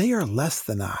one, but they are less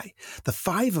than I. The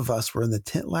 5 of us were in the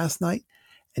tent last night,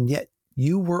 and yet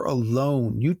you were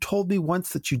alone. You told me once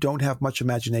that you don't have much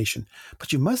imagination,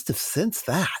 but you must have sensed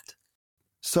that.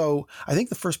 So I think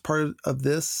the first part of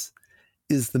this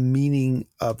is the meaning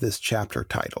of this chapter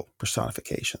title,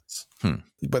 Personifications.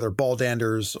 Whether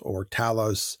Baldanders or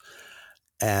Talos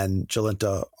and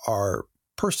Jolenta are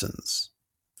persons.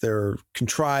 They're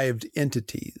contrived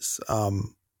entities.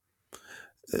 In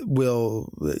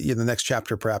the next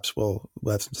chapter, perhaps we'll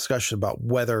have some discussion about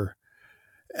whether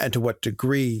and to what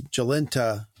degree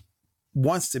Jolenta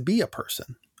wants to be a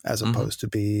person as opposed to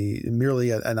be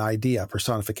merely an idea, a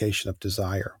personification of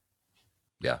desire.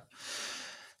 Yeah.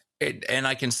 And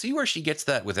I can see where she gets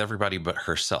that with everybody but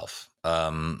herself.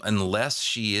 Unless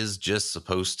she is just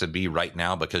supposed to be right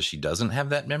now because she doesn't have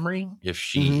that memory. If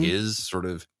she is sort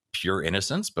of pure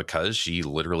innocence because she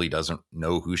literally doesn't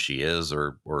know who she is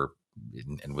or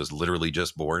and was literally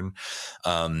just born.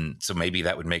 So maybe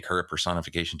that would make her a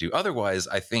personification too. Otherwise,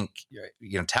 I think,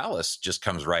 Talos just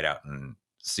comes right out and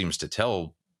seems to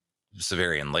tell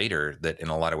Severian later that in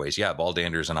a lot of ways,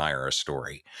 Baldanders and I are a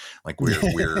story. Like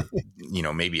we're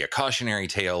maybe a cautionary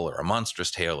tale or a monstrous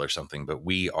tale or something, but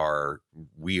we are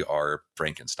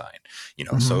Frankenstein,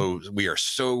 so we are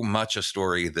so much a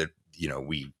story that,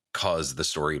 we cause the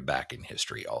story back in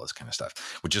history, all this kind of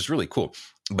stuff, which is really cool,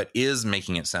 but is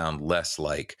making it sound less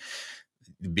like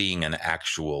being an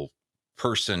actual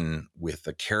person with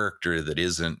a character that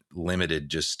isn't limited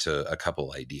just to a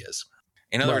couple ideas.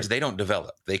 In other words, they don't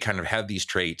develop. They kind of have these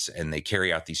traits and they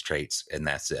carry out these traits and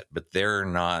that's it. But they're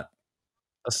not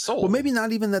a soul. Well, maybe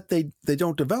not even that they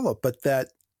don't develop, but that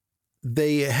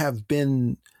they have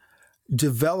been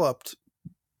developed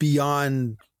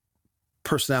beyond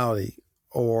personality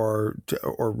or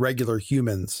regular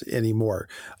humans anymore.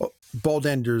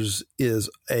 Baldanders is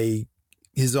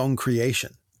his own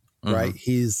creation, right?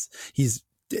 He's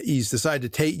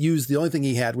decided to use the only thing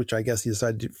he had, which I guess he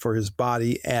decided for his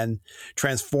body, and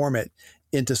transform it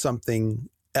into something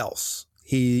else.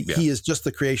 He is just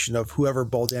the creation of whoever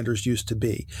Baldanders used to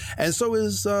be, and so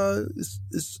is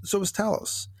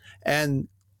Talos, and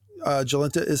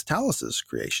Jolenta is Talos's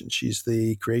creation. She's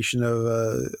the creation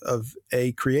of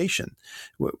a creation.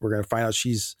 We're going to find out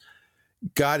she's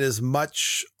got as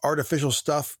much artificial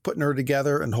stuff putting her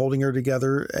together and holding her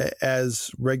together as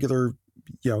regular,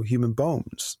 human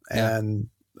bones, and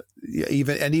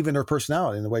even her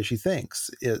personality and the way she thinks.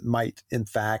 It might, in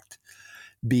fact,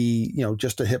 be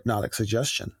just a hypnotic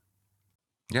suggestion.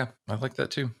 Yeah, I like that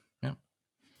too. Yeah.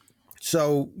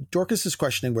 So Dorcas is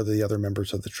questioning whether the other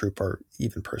members of the troop are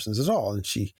even persons at all, and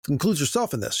she includes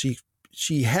herself in this.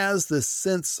 She has this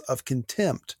sense of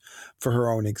contempt for her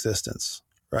own existence,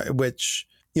 right? Which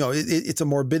it's a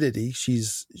morbidity.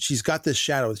 She's got this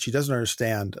shadow that she doesn't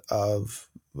understand of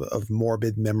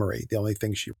morbid memory. The only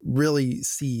thing she really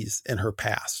sees in her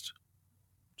past.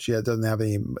 She doesn't have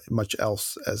much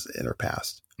else as in her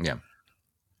past. Yeah.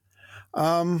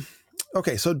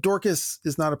 Okay, so Dorcas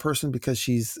is not a person because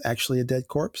she's actually a dead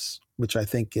corpse, which I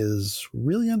think is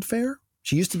really unfair.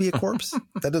 She used to be a corpse.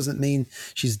 That doesn't mean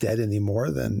she's dead any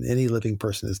more than any living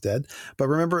person is dead. But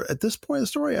remember, at this point in the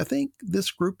story, I think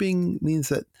this grouping means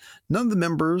that none of the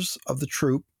members of the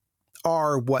troop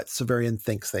are what Severian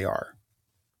thinks they are.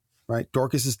 Right?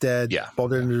 Dorcas is dead. Yeah.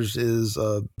 Baldanders is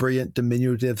a brilliant,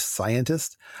 diminutive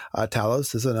scientist.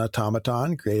 Talos is an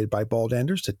automaton created by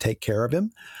Baldanders to take care of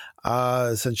him.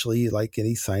 Essentially, like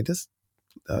any scientist,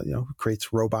 who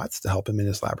creates robots to help him in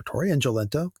his laboratory. And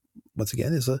Jolenta, once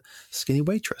again, is a skinny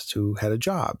waitress who had a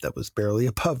job that was barely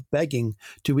above begging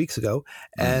 2 weeks ago.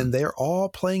 And they're all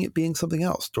playing at being something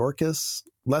else. Dorcas,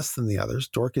 less than the others.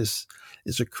 Dorcas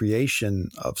is a creation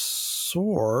of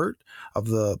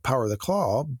the power of the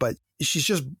claw, but she's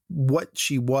just what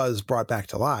she was brought back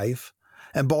to life.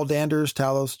 And Baldanders,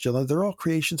 Talos, Jolenta, they're all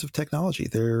creations of technology.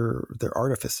 They're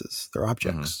artifices. They're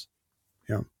objects.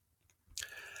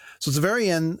 So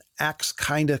Severian acts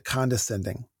kind of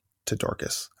condescending to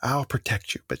Dorcas. I'll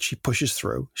protect you. But she pushes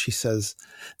through. She says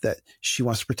that she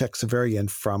wants to protect Severian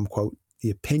from, quote, the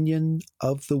opinion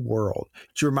of the world.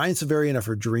 She reminds Severian of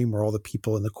her dream where all the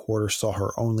people in the quarter saw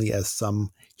her only as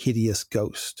some hideous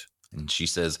ghost. And she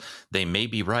says, they may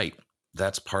be right.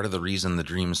 That's part of the reason the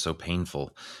dream's so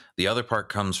painful. The other part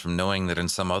comes from knowing that in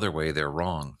some other way they're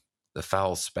wrong. The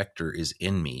foul specter is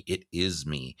in me. It is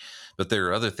me. But there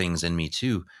are other things in me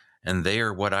too, and they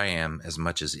are what I am as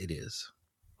much as it is.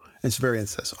 And Severian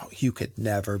says, oh, you could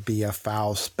never be a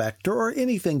foul specter or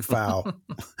anything foul.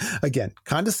 Again,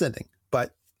 condescending,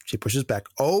 but she pushes back.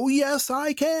 Oh, yes,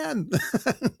 I can.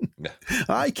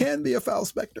 I can be a foul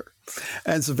specter.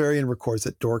 And Severian records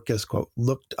that Dorcas, quote,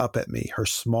 looked up at me. Her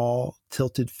small,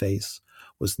 tilted face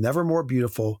was never more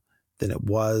beautiful than it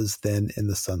was then in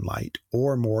the sunlight,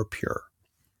 or more pure.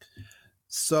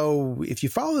 So if you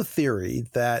follow the theory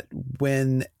that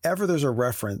whenever there's a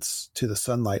reference to the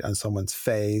sunlight on someone's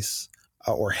face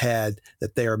or head,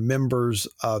 that they are members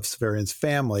of Severian's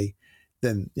family,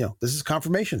 then, this is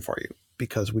confirmation for you,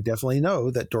 because we definitely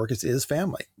know that Dorcas is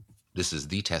family. This is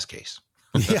the test case.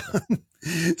 Yeah.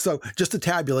 So just to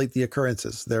tabulate the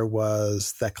occurrences, there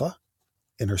was Thecla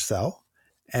in her cell,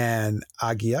 and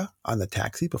Agia on the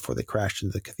taxi before they crashed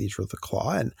into the Cathedral of the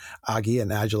Claw, and Agia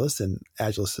and Agilus in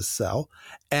Agilus' cell,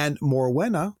 and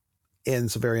Morwenna in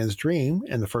Severian's dream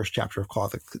in the first chapter of Claw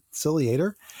the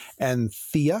Conciliator, and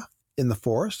Thea in the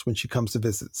forest when she comes to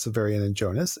visit Severian and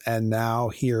Jonas, and now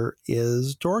here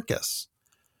is Dorcas.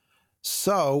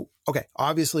 So, okay,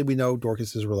 obviously we know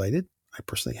Dorcas is related. I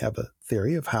personally have a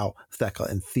theory of how Thecla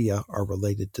and Thea are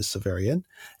related to Severian.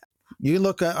 You can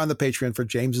look on the Patreon for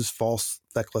James's false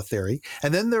Thecla theory.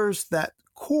 And then there's that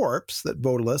corpse that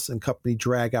Vodalus and company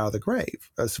drag out of the grave.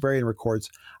 Severian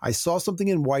records, I saw something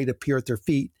in white appear at their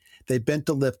feet. They bent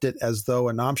to lift it as though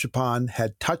Anam-Shappan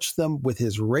had touched them with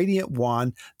his radiant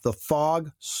wand. The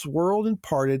fog swirled and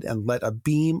parted and let a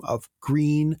beam of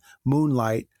green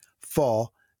moonlight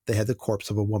fall. They had the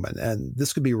corpse of a woman. And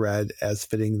this could be read as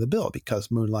fitting the bill because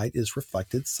moonlight is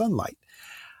reflected sunlight.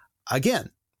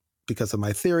 Again, because of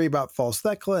my theory about false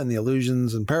Thecla and the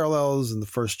allusions and parallels in the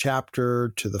first chapter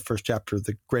to the first chapter of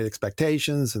the Great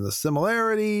Expectations and the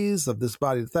similarities of this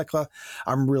body to Thecla,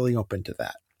 I'm really open to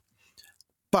that.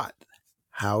 But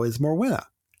how is Morwenna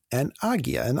and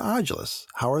Agia and Agilus?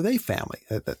 How are they family?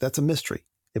 That's a mystery,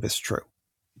 if it's true.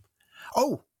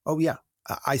 Oh, yeah.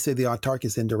 I say the Autarch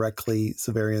is indirectly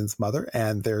Severian's mother,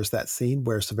 and there's that scene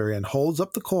where Severian holds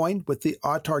up the coin with the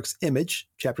Autarch's image,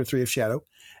 chapter 3 of Shadow,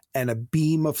 and a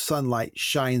beam of sunlight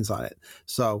shines on it.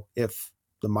 So if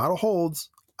the model holds,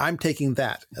 I'm taking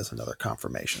that as another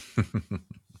confirmation.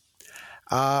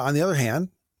 On the other hand,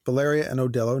 Valeria and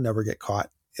Odillo never get caught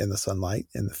in the sunlight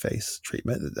in the face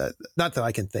treatment. Not that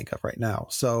I can think of right now.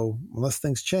 So unless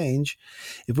things change,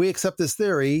 if we accept this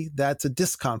theory, that's a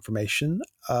disconfirmation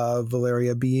of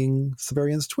Valeria being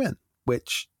Severian's twin,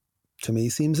 which to me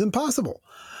seems impossible.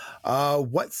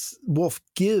 What Wolf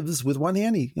gives with one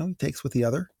hand, he takes with the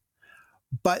other.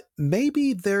 But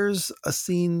maybe there's a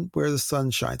scene where the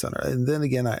sun shines on her. And then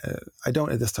again, I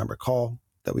don't at this time recall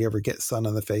that we ever get sun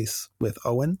on the face with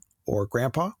Owen or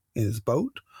Grandpa in his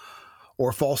boat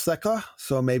or false Thecla.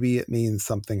 So maybe it means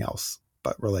something else,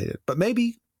 but related. But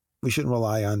maybe we shouldn't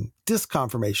rely on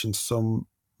disconfirmation so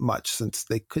much, since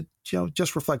they could,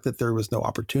 just reflect that there was no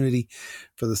opportunity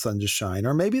for the sun to shine.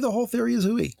 Or maybe the whole theory is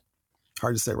hooey.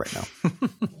 Hard to say right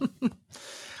now.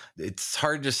 It's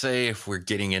hard to say if we're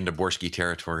getting into Borsky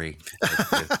territory.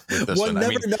 With this one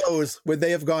never knows when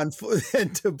they have gone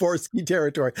into Borsky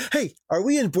territory. Hey, are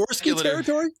we in Borsky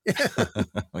territory?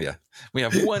 Yeah. We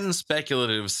have one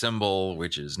speculative symbol,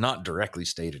 which is not directly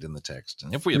stated in the text.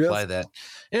 And if we apply that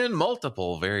in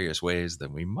multiple various ways,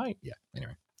 then we might. Yeah.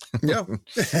 Anyway. Yeah.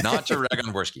 Not to rag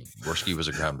on Borsky. Borsky was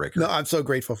a groundbreaker. No, I'm so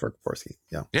grateful for Borsky.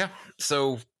 Yeah. Yeah.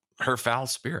 So her foul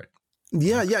spirit.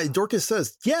 Yeah. Dorcas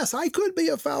says, yes, I could be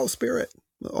a foul spirit.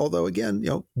 Although, again,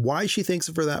 why she thinks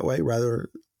of her that way, rather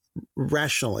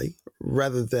rationally,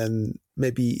 rather than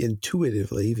maybe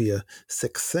intuitively via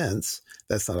sixth sense,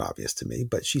 that's not obvious to me.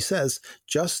 But she says,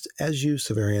 just as you,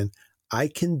 Severian, I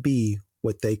can be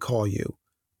what they call you,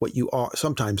 what you are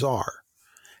sometimes are.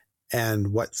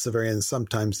 And what Severian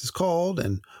sometimes is called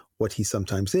and what he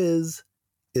sometimes is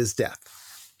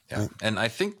death. Yeah. Right? And I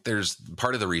think there's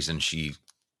part of the reason she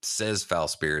says foul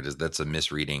spirit is that's a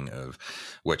misreading of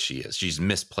what she is. She's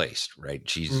misplaced, right?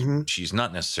 She's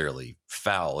not necessarily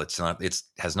foul. It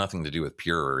has nothing to do with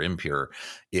pure or impure.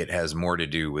 It has more to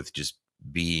do with just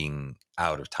being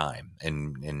out of time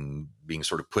and being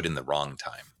sort of put in the wrong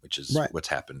time, which is what's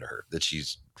happened to her. That she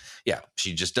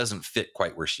just doesn't fit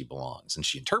quite where she belongs, and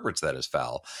she interprets that as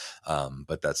foul,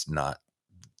 but that's not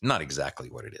exactly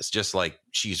what it is. Just like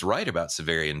she's right about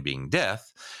Severian being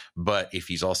death, but if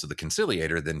he's also the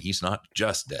conciliator, then he's not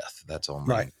just death. That's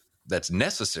only that's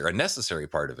necessary, a necessary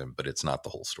part of him, but it's not the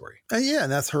whole story.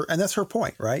 And that's her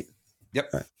point, right?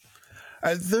 Yep. Right.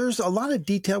 There's a lot of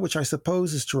detail, which I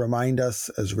suppose is to remind us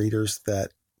as readers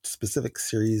that specific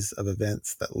series of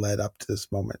events that led up to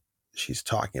this moment she's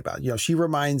talking about. She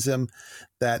reminds him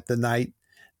that the night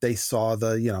they saw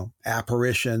the,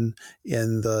 apparition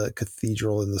in the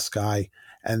cathedral in the sky,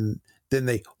 and then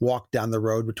they walked down the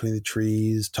road between the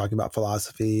trees talking about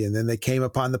philosophy, and then they came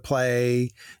upon the play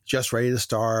just ready to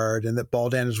start, and that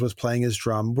Baldanders was playing his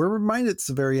drum. We're reminded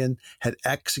Severian had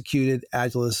executed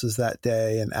Agilus that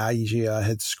day, and Aegia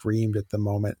had screamed at the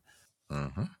moment.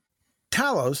 Mm-hmm.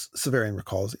 Talos, Severian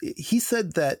recalls, he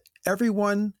said that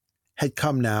everyone had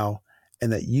come now,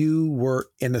 and that you were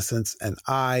innocence and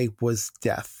I was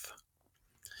death.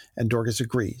 And Dorcas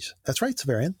agrees. That's right,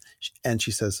 Severian. And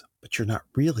she says, but you're not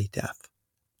really death.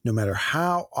 No matter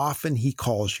how often he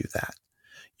calls you that,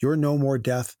 you're no more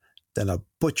death than a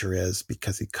butcher is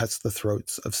because he cuts the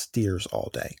throats of steers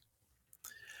all day.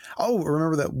 Oh,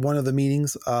 remember that one of the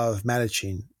meanings of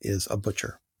Madachine is a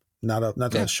butcher. Not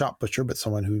a shop butcher, but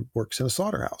someone who works in a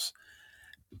slaughterhouse.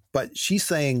 But she's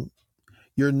saying,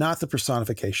 you're not the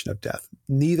personification of death.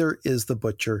 Neither is the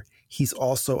butcher. He's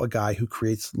also a guy who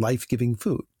creates life-giving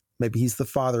food. Maybe he's the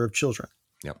father of children.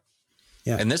 Yep.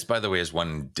 Yeah. And this, by the way, is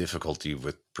one difficulty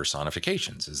with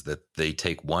personifications, is that they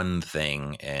take one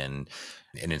thing and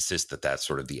insist that that's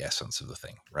sort of the essence of the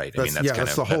thing, right? That's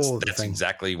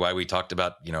Exactly why we talked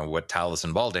about, what Talos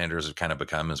and Baldanders have kind of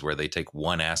become, is where they take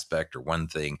one aspect or one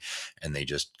thing and they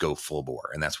just go full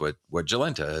bore. And that's what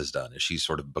Jolenta has done, is she's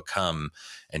sort of become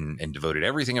and devoted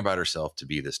everything about herself to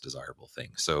be this desirable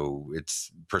thing. So it's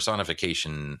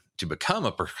personification. To become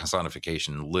a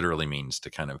personification literally means to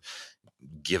kind of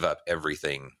give up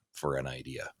everything for an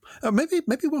idea. Maybe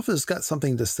Wolf has got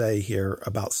something to say here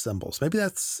about symbols. Maybe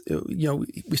that's,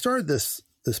 we started this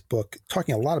book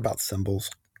talking a lot about symbols.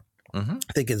 Mm-hmm.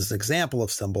 I think it's an example of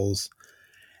symbols.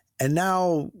 And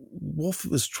now Wolf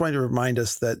was trying to remind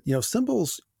us that,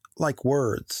 symbols, like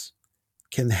words,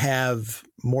 can have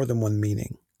more than one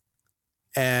meaning.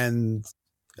 And,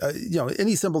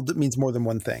 any symbol means more than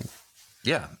one thing.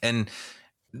 Yeah. And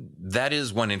that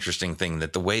is one interesting thing,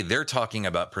 that the way they're talking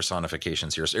about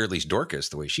personifications here, or at least Dorcas,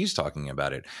 the way she's talking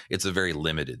about it, it's a very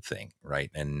limited thing, right?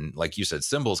 And like you said,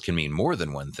 symbols can mean more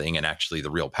than one thing. And actually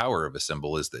the real power of a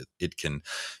symbol is that it can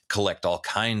collect all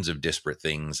kinds of disparate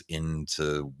things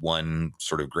into one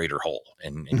sort of greater whole,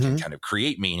 and can kind of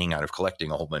create meaning out of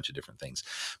collecting a whole bunch of different things.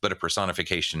 But a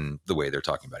personification, the way they're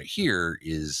talking about it here,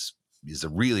 is a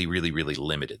really, really, really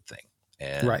limited thing.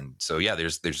 And so,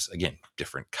 there's again,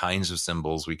 different kinds of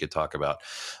symbols we could talk about.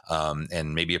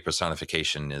 And maybe a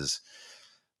personification is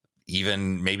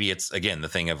even, maybe it's, again, the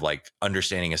thing of like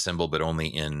understanding a symbol, but only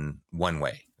in one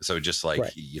way. So just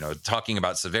like, talking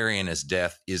about Severian as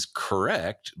death is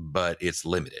correct, but it's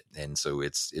limited. And so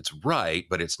it's right,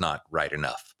 but it's not right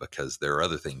enough, because there are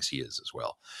other things he is as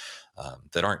well,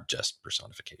 that aren't just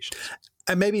personifications.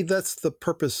 And maybe that's the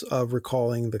purpose of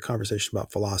recalling the conversation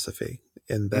about philosophy,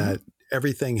 in that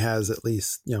everything has at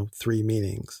least, three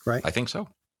meanings, right? I think so.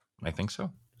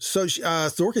 So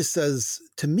Dorcas says,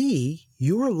 to me,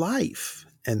 your life,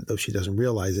 and though she doesn't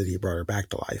realize it, he brought her back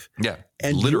to life. Yeah,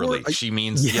 and literally, she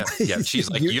means, she's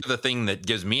like, you're the thing that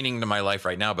gives meaning to my life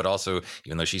right now, but also,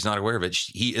 even though she's not aware of it,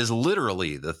 he is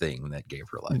literally the thing that gave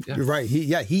her life. Yeah. Right.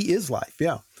 He is life.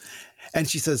 Yeah. And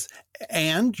she says,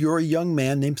 and you're a young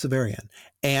man named Severian.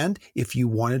 And if you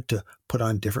wanted to put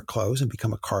on different clothes and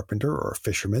become a carpenter or a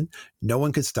fisherman, no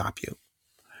one could stop you.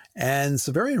 And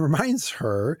Severian reminds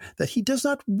her that he does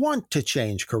not want to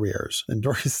change careers. And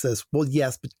Dorcas says, well,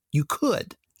 yes, but you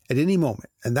could at any moment.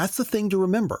 And that's the thing to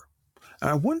remember. And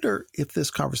I wonder if this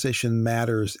conversation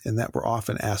matters, in that we're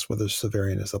often asked whether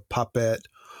Severian is a puppet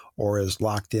or is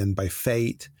locked in by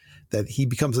fate, that he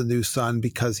becomes a new sun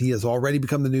because he has already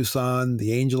become the new sun,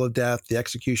 the angel of death, the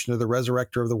executioner, the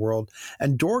resurrector of the world.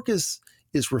 And Dorcas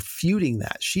is refuting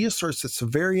that. She asserts that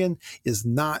Severian is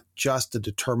not just a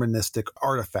deterministic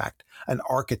artifact, an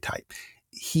archetype.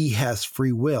 He has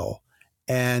free will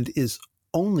and is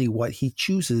only what he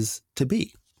chooses to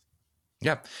be.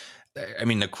 Yeah. I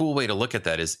mean, the cool way to look at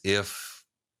that is if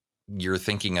you're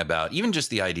thinking about even just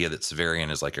the idea that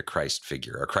Severian is like a Christ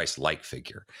figure, a Christ-like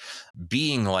figure.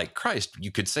 Being like Christ,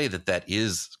 you could say that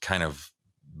is kind of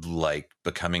like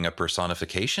becoming a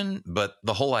personification, but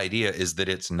the whole idea is that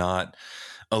it's not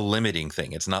a limiting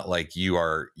thing. It's not like you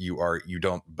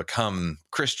don't become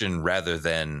Christian rather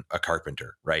than a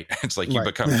carpenter, right? It's like you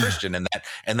become Christian,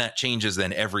 and that changes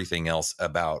then everything else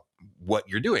about what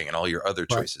you're doing and all your other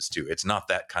choices too. It's not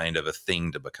that kind of a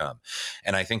thing to become.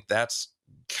 And I think that's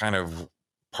kind of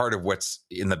part of what's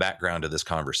in the background of this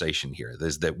conversation here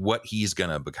is that what he's going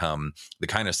to become, the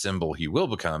kind of symbol he will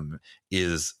become,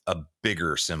 is a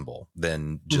bigger symbol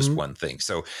than just one thing.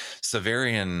 So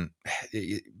Severian,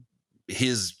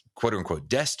 his quote unquote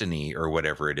destiny or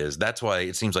whatever it is, that's why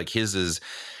it seems like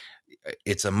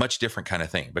it's a much different kind of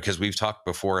thing, because we've talked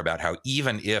before about how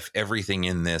even if everything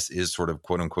in this is sort of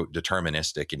quote unquote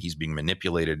deterministic and he's being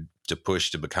manipulated to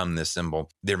push to become this symbol,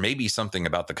 there may be something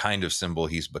about the kind of symbol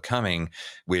he's becoming,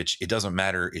 which it doesn't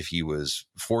matter if he was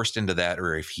forced into that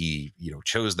or if he,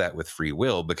 chose that with free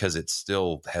will, because it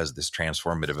still has this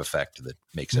transformative effect that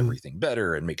makes everything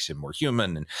better and makes him more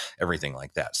human and everything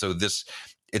like that. So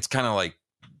it's kind of like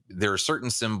there are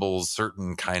certain symbols,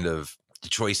 certain kind of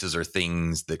choices or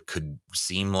things that could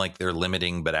seem like they're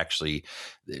limiting, but actually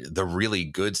the really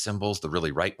good symbols, the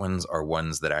really right ones, are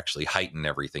ones that actually heighten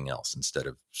everything else instead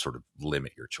of sort of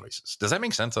limit your choices. Does that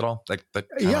make sense at all?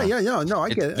 Yeah. No, I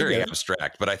get it. It's very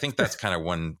abstract, but I think that's kind of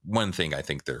one thing I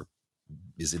think there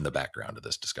is in the background of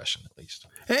this discussion, at least.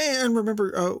 And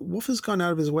remember, Wolf has gone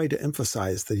out of his way to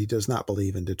emphasize that he does not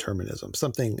believe in determinism,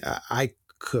 something I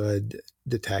could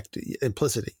detect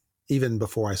implicitly even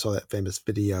before I saw that famous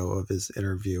video of his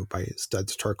interview by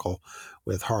Studs Terkel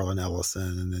with Harlan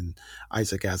Ellison and then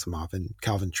Isaac Asimov and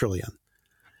Calvin Trillian.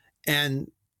 And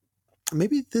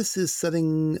maybe this is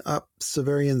setting up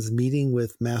Severian's meeting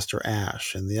with Master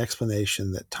Ash and the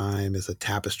explanation that time is a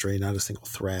tapestry, not a single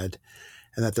thread,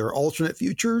 and that there are alternate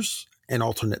futures and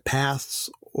alternate paths.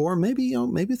 Or maybe,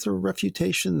 maybe it's a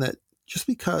refutation that just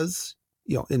because,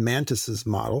 in Mantis's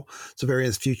model,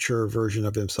 Severian's future version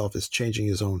of himself is changing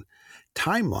his own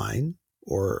timeline,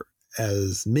 or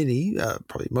as many,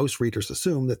 probably most readers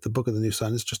assume, that the Book of the New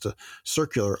Sun is just a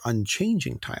circular,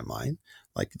 unchanging timeline,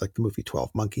 like the movie 12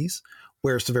 Monkeys,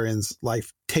 where Severian's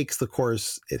life takes the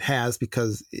course it has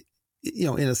because,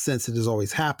 in a sense, it has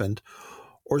always happened.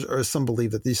 Or some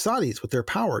believe that the Asadis, with their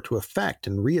power to affect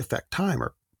and re-affect time,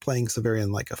 are playing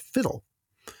Severian like a fiddle.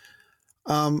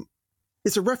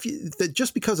 It's a refuge that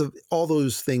just because of all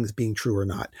those things being true or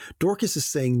not, Dorcas is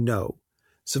saying no.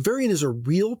 Severian is a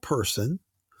real person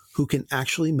who can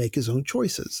actually make his own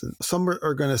choices. And some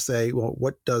are going to say, well,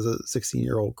 what does a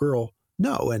 16-year-old girl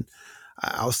know? And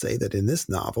I'll say that in this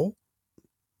novel,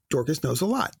 Dorcas knows a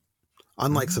lot.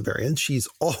 Unlike Severian, she's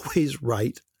always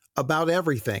right about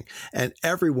everything and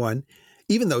everyone,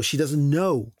 even though she doesn't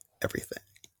know everything.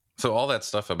 So all that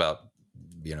stuff about,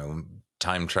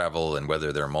 time travel and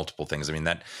whether there are multiple things, I mean,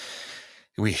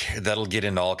 that'll get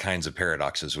into all kinds of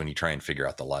paradoxes when you try and figure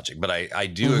out the logic. But I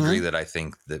do agree that I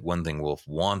think that one thing Wolf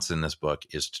wants in this book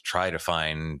is to try to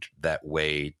find that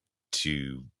way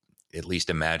to at least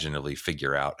imaginatively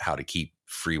figure out how to keep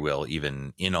free will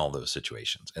even in all those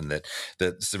situations. And that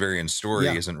Severian's story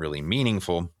isn't really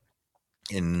meaningful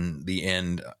in the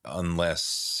end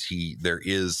unless there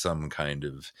is some kind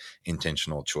of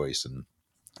intentional choice and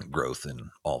growth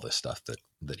in all this stuff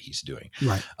that he's doing.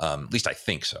 Right. At least I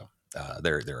think so.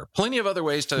 There are plenty of other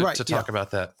ways to talk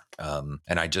about that.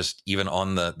 And I just, even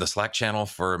on the Slack channel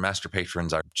for Master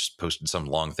Patrons, I just posted some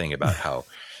long thing about how,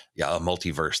 a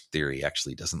multiverse theory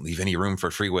actually doesn't leave any room for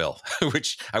free will,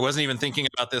 which I wasn't even thinking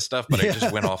about this stuff, but I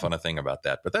just went off on a thing about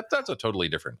that. But that's a totally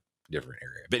different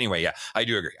area. But anyway, I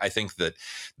do agree. I think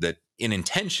that in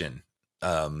intention,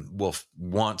 Wolf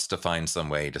wants to find some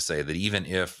way to say that even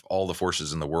if all the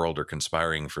forces in the world are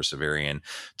conspiring for Severian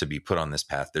to be put on this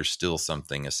path, there's still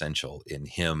something essential in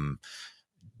him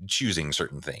choosing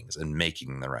certain things and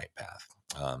making the right path.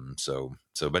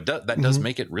 But that does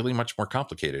make it really much more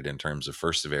complicated in terms of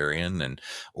first Severian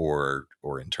or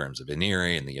in terms of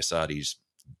Iniri and the Asadis.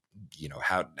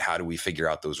 How do we figure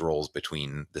out those roles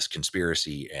between this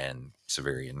conspiracy and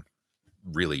Severian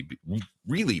really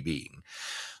being,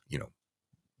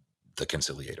 the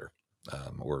conciliator,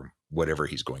 or whatever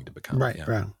he's going to become. Right.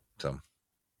 So.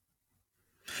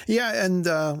 Yeah.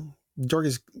 And,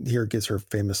 Dorcas here gives her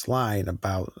famous line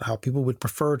about how people would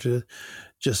prefer to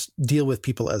just deal with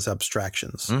people as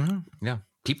abstractions. Mm-hmm. Yeah.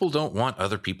 People don't want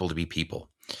other people to be people.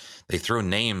 They throw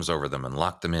names over them and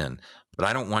lock them in, but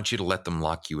I don't want you to let them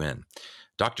lock you in.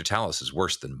 Dr. Talos is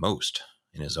worse than most.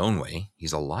 In his own way,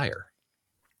 he's a liar.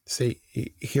 See,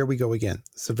 here we go again.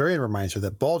 Severian reminds her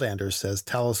that Baldander says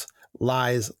Talos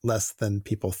lies less than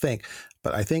people think.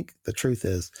 But I think the truth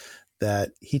is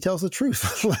that he tells the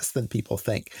truth less than people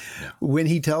think. Yeah. When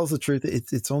he tells the truth,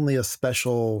 it's only a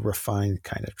special, refined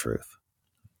kind of truth.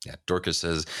 Yeah, Dorcas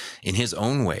says, in his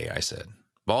own way, I said,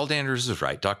 Baldanders is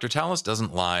right. Dr. Tallis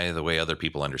doesn't lie the way other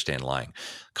people understand lying.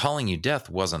 Calling you death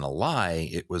wasn't a lie.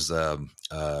 It was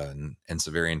and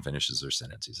Severian finishes her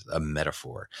sentence. He says, a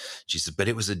metaphor. She said, but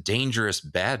it was a dangerous,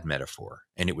 bad metaphor,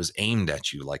 and it was aimed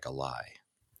at you like a lie.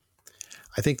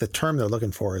 I think the term they're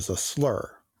looking for is a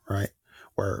slur, right?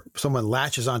 Where someone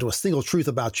latches onto a single truth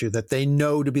about you that they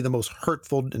know to be the most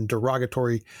hurtful and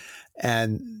derogatory,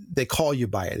 and they call you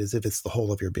by it as if it's the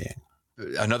whole of your being.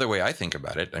 Another way I think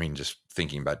about it, I mean, just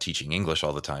thinking about teaching English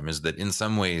all the time, is that in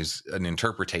some ways, an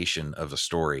interpretation of a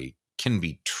story can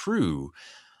be true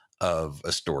of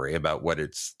a story about what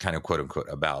it's kind of quote unquote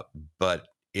about, but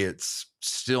it's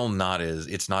still not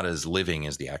as living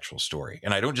as the actual story.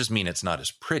 And I don't just mean it's not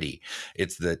as pretty.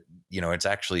 It's that, it's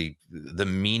actually the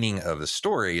meaning of the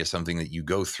story is something that you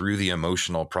go through the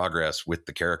emotional progress with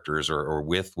the characters or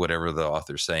with whatever the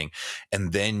author's saying.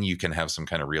 And then you can have some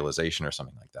kind of realization or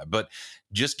something like that. But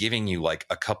just giving you like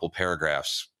a couple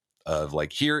paragraphs of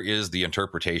like, here is the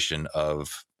interpretation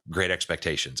of Great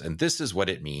Expectations, and this is what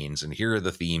it means, and here are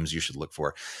the themes you should look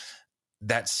for.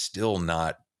 That's still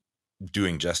not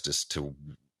doing justice to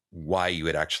why you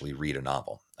would actually read a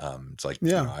novel. It's like,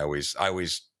 I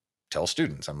always tell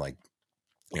students, I'm like,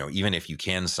 even if you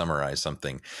can summarize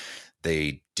something,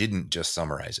 they didn't just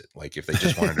summarize it. Like if they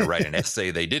just wanted to write an essay,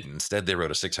 they didn't. Instead, they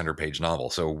wrote a 600-page novel.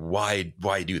 So why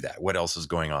do that? What else is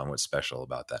going on? What's special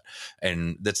about that?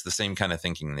 And that's the same kind of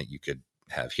thinking that you could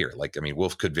have here. Like, I mean,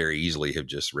 Woolf could very easily have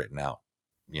just written out,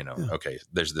 okay,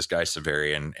 there's this guy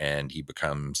Severian and he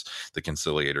becomes the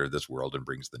conciliator of this world and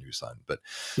brings the new sun. But,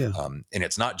 and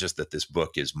it's not just that this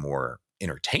book is more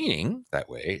entertaining that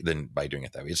way than by doing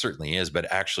it that way. It certainly is, but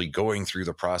actually going through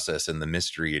the process and the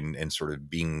mystery and sort of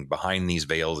being behind these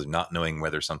veils and not knowing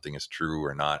whether something is true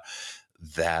or not,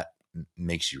 that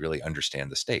makes you really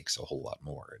understand the stakes a whole lot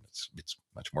more. And it's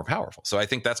much more powerful. So I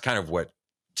think that's kind of what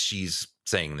she's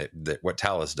saying that what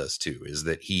Tallis does too, is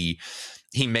that he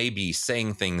may be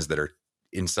saying things that are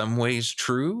in some ways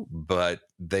true, but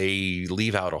they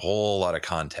leave out a whole lot of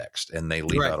context and they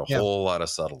leave out a whole lot of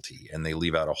subtlety and they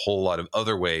leave out a whole lot of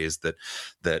other ways that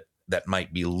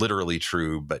might be literally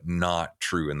true, but not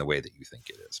true in the way that you think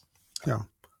it is.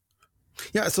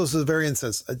 Yeah. So Severian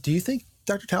says, do you think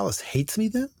Dr. Tallis hates me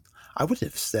then? I would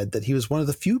have said that he was one of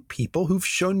the few people who've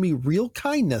shown me real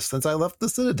kindness since I left the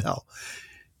Citadel.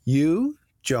 You,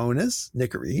 Jonas,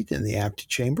 Nicorete in the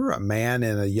antechamber, a man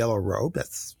in a yellow robe,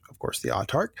 that's, of course, the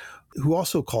Autarch, who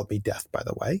also called me death, by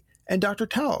the way, and Dr.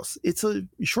 Tallis. It's a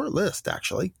short list,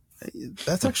 actually.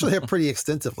 That's actually a pretty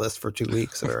extensive list for 2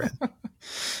 weeks.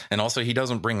 And also, he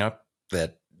doesn't bring up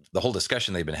that the whole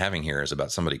discussion they've been having here is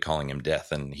about somebody calling him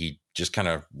death, and he just kind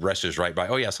of rushes right by,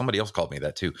 oh, yeah, somebody else called me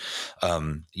that too.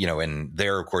 And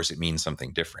there, of course, it means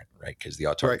something different, right? Because the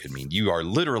Autarch could mean you are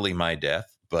literally my death,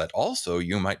 but also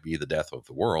you might be the death of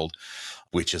the world,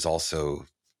 which is also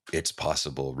its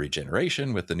possible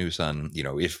regeneration with the new sun,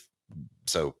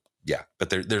 but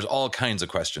there's all kinds of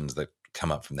questions that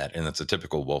come up from that. And it's a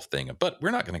typical Woolf thing, but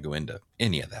we're not going to go into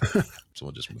any of that. So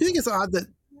we'll just move You think on. It's odd that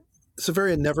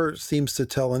Severian never seems to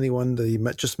tell anyone that he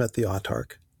just met the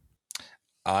Autarch?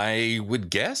 I would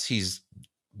guess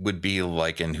would be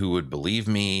like, and who would believe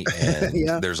me?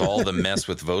 And there's all the mess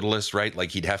with Vodalus, right?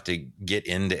 Like he'd have to get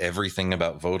into everything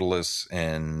about Vodalus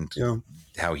and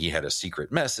how he had a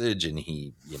secret message and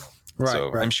he,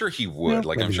 I'm sure he would,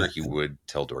 I'm sure he would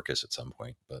tell Dorcas at some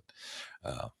point, but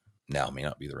now may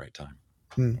not be the right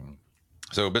time.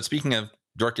 So, but speaking of,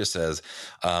 Dorcas says,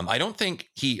 I don't think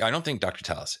Dr.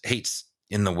 Tallis hates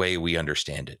in the way we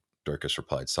understand it, Dorcas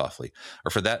replied softly,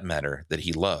 or for that matter, that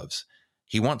he loves.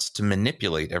 He wants to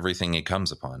manipulate everything he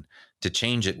comes upon, to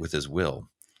change it with his will.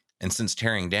 And since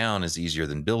tearing down is easier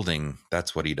than building,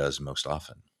 that's what he does most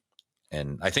often.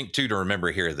 And I think, too, to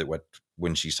remember here that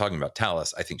when she's talking about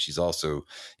Tallis, I think she's also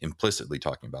implicitly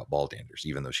talking about Baldanders,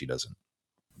 even though she doesn't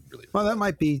really. Well, that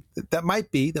might be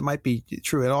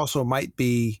true. It also might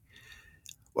be,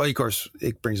 well, of course,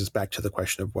 it brings us back to the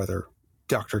question of whether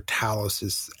Dr. Tallis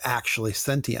is actually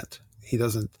sentient. He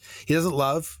doesn't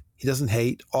love. He doesn't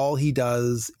hate. All he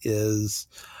does is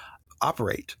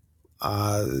operate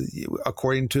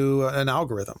according to an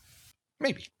algorithm.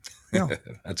 Maybe.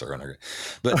 That's our own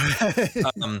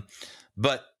argument.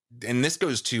 But and this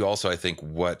goes to also, I think,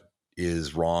 what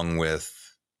is wrong with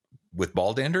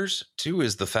Baldanders, too,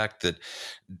 is the fact that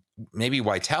maybe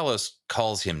why Tallis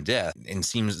calls him death and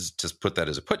seems to put that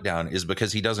as a put down is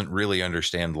because he doesn't really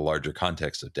understand the larger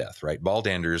context of death, right?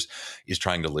 Baldanders is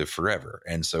trying to live forever.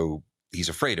 And so he's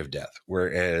afraid of death.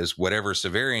 Whereas whatever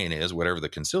Severian is, whatever the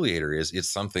Conciliator is, it's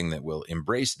something that will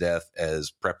embrace death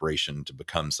as preparation to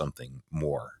become something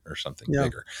more or something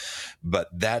bigger. But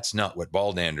that's not what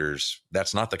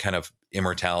that's not the kind of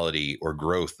immortality or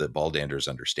growth that Baldanders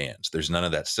understands. There's none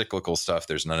of that cyclical stuff.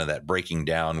 There's none of that breaking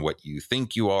down what you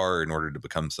think you are in order to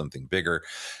become something bigger.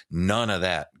 None of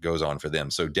that goes on for them.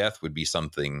 So death would be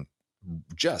something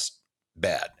just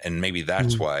bad. And maybe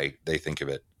that's why they think of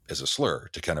it as a slur,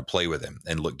 to kind of play with him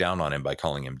and look down on him by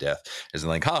calling him death, as in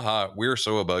like, haha, we're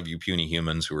so above you puny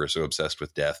humans who are so obsessed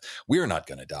with death. We're not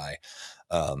going to die.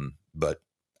 But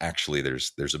actually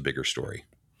there's a bigger story.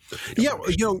 Yeah.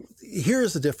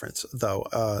 Here's the difference though.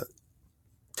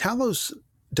 Talos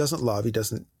doesn't love. He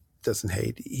doesn't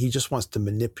hate. He just wants to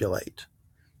manipulate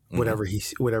whatever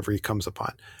he comes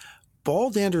upon.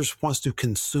 Baldanders wants to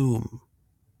consume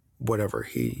whatever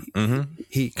he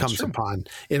comes upon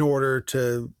in order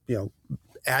to,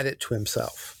 add it to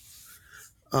himself.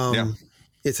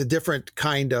 It's a different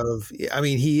kind of,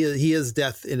 he is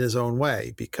death in his own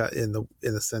way, because in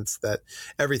the sense that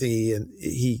everything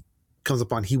he comes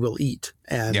upon, he will eat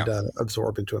and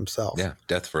absorb into himself. Yeah.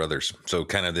 Death for others. So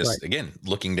kind of this, again,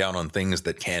 looking down on things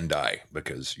that can die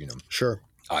because, sure,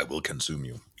 I will consume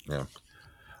you. Yeah.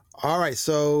 All right.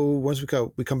 So once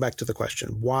we come back to the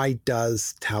question, why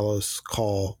does Talos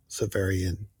call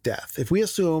Severian death? If we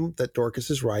assume that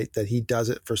Dorcas is right, that he does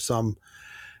it for some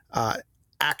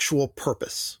actual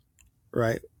purpose,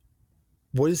 right?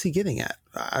 What is he getting at?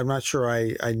 I'm not sure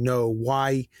I know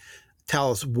why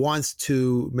Talos wants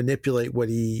to manipulate what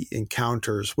he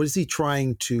encounters. What is he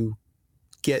trying to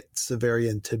get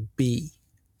Severian to be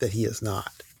that he is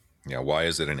not? Yeah. Why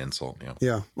is it an insult? Yeah.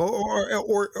 Yeah.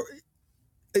 Or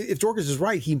if Dorcas is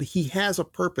right, he has a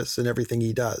purpose in everything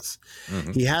he does.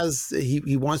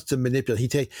 He wants to manipulate. He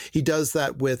certainly does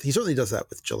that with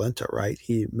Jolenta, right?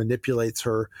 He manipulates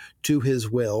her to his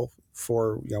will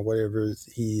for whatever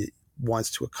he wants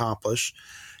to accomplish.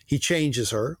 He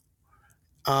changes her.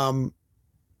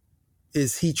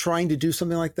 Is he trying to do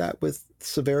something like that with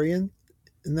Severian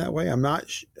in that way? I'm not.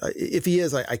 If he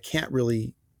is, I can't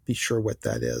really be sure what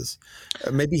that is.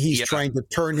 Maybe he's trying to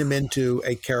turn him into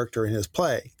a character in his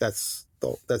play. That's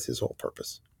his whole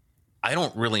purpose. I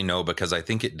don't really know, because I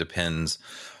think it depends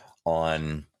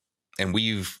on, and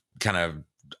we've kind of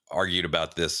argued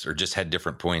about this or just had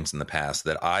different points in the past,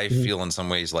 that I feel in some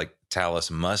ways like Talos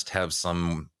must have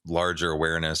some larger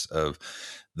awareness of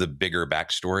the bigger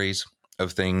backstories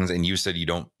of things. And you said you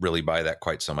don't really buy that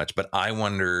quite so much, but I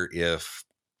wonder if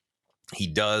he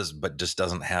does, but just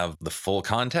doesn't have the full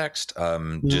context.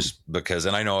 Just because,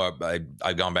 and I know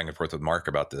I've gone back and forth with Mark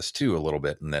about this too a little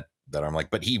bit, and that I'm like,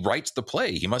 but he writes the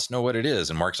play, he must know what it is.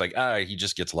 And Mark's like, he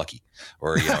just gets lucky,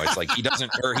 or it's like he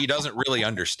doesn't really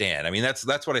understand. I mean,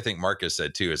 that's what I think Mark has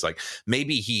said too. Is like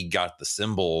maybe he got the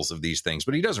symbols of these things,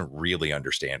 but he doesn't really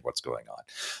understand what's going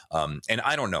on. And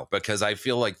I don't know, because I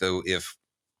feel like though he's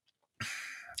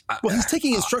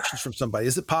taking instructions from somebody.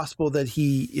 Is it possible that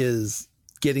he is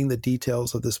getting the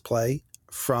details of this play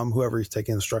from whoever he's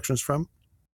taking instructions from?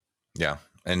 Yeah.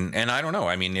 And I don't know.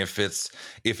 I mean, if it's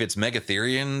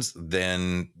Megatherians,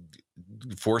 then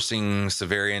forcing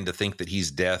Severian to think that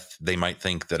he's death, they might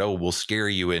think that, we'll scare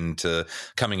you into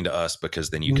coming to us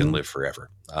because then you can live forever.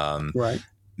 Right.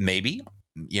 Maybe,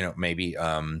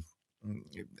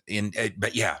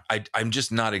 but yeah, I'm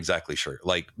just not exactly sure.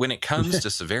 Like when it comes to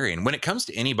Severian, when it comes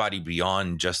to anybody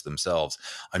beyond just themselves,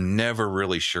 I'm never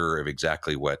really sure of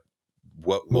exactly what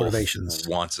motivations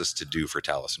Wolf wants us to do for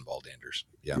Talos and Baldanders.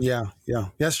 Yeah.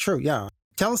 That's true. Yeah.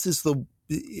 Talos is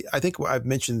I think I've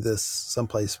mentioned this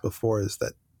someplace before, is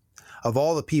that of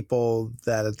all the people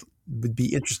that it would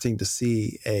be interesting to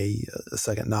see a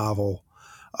second novel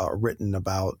written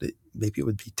about, maybe it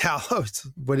would be Talos.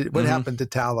 What happened to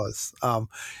Talos?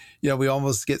 We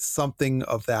almost get something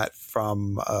of that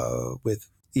from with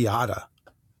Iada,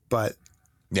 but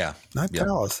not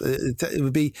Talos. It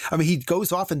would be. I mean, he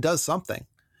goes off and does something.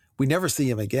 We never see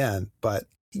him again. But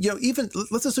even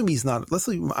let's assume he's not. Let's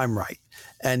assume I'm right,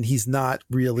 and he's not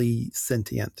really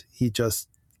sentient. He just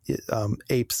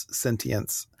apes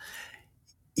sentience.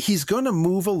 He's going to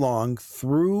move along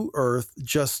through Earth,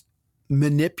 just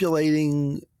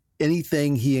manipulating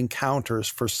anything he encounters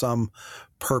for some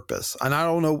purpose. And I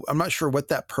don't know, I'm not sure what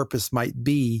that purpose might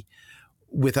be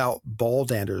without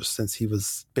Baldanders, since he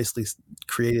was basically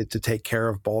created to take care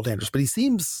of Baldanders. But he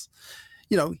seems,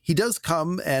 he does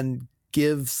come and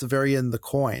give Severian the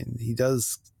coin. He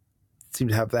does seem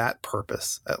to have that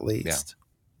purpose, at least.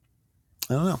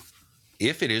 I don't know.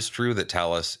 If it is true that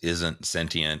Talos isn't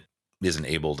sentient isn't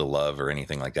able to love or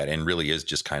anything like that, and really is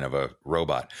just kind of a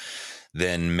robot,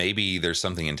 then maybe there's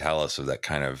something in Talos of that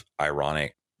kind of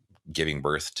ironic giving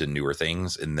birth to newer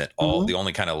things, and that the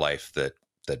only kind of life that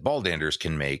Baldanders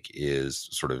can make is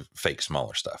sort of fake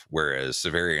smaller stuff, whereas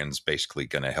Severian's basically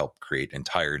going to help create an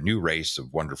entire new race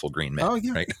of wonderful green men,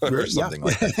 right? Or something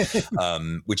like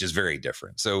that, which is very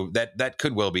different. So that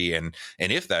could well be, and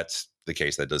if that's the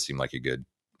case, that does seem like a good,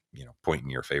 point in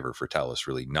your favor for Talos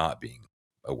really not being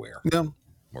aware,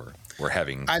 or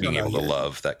being able to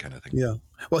love, that kind of thing. Yeah.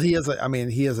 Well, he is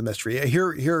a mystery.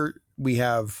 Here we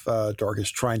have Dorcas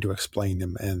trying to explain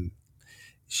him, and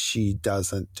she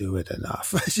doesn't do it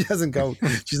enough.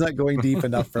 She's not going deep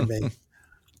enough for me.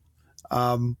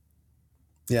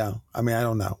 Yeah. I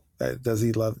don't know. Does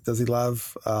he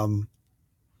love,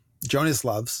 Jonas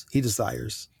loves, he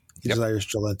desires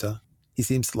Jolenta. He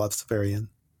seems to love Severian.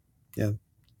 Yeah.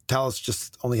 Talos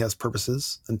just only has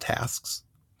purposes and tasks.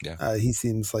 Yeah. He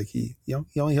seems like he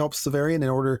only helps Severian in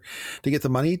order to get the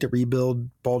money to rebuild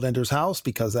Baldander's house,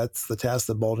 because that's the task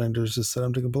that Baldander's has set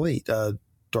him to complete.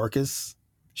 Dorcas,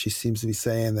 she seems to be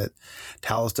saying that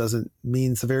Talos doesn't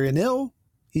mean Severian ill.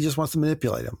 He just wants to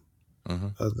manipulate him,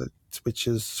 which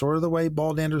is sort of the way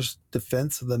Baldander's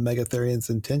defense of the Megatherians'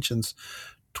 intentions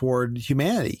toward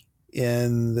humanity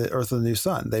in the Earth of the New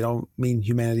Sun. They don't mean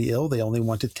humanity ill. They only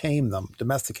want to tame them,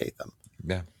 domesticate them.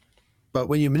 Yeah. But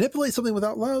when you manipulate something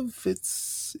without love,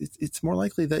 it's more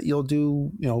likely that you'll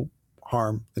do,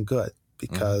 harm than good,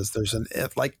 because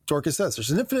like Dorcas says,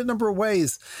 there's an infinite number of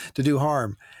ways to do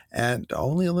harm and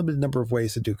only a limited number of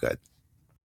ways to do good.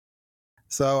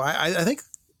 So I think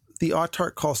the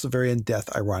Autarch calls Severian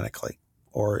death ironically,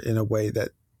 or in a way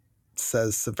that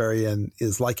says Severian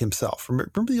is like himself.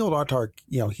 Remember the old Autarch,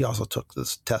 he also took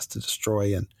this test to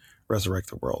destroy and resurrect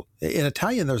the world. In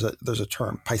Italian, there's a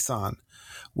term, paisan,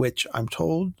 which I'm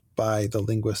told by the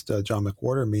linguist John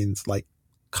McWhorter means like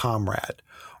comrade,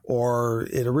 or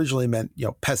it originally meant,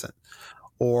 peasant.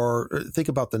 Or think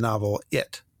about the novel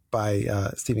It by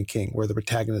Stephen King, where the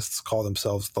protagonists call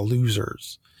themselves the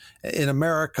losers. In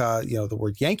America, the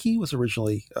word Yankee was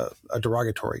originally a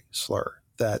derogatory slur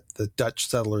that the Dutch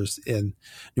settlers in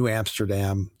New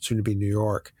Amsterdam, soon to be New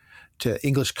York, to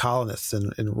English colonists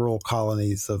in rural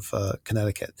colonies of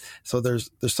Connecticut. So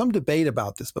there's some debate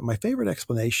about this, but my favorite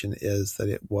explanation is that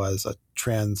it was a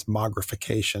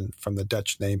transmogrification from the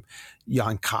Dutch name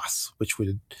Jan Kaas, which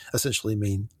would essentially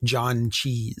mean John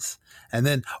Cheese. And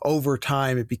then over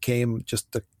time, it became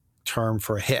just the term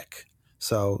for a hick.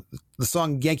 So the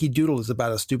song Yankee Doodle is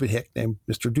about a stupid hick named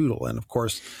Mr. Doodle. And of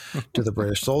course, to the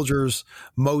British soldiers,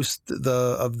 most of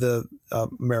the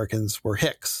Americans were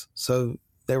hicks. So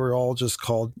they were all just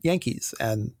called Yankees,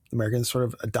 and Americans sort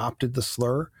of adopted the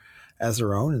slur as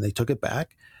their own, and they took it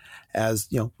back as,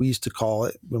 we used to call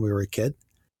it when we were a kid.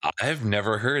 I've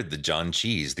never heard the John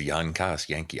Cheese, the Jan Kaas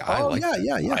Yankee. Yeah.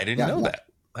 I didn't know that.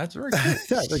 That's very cool.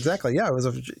 Yeah, exactly. Yeah. It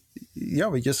was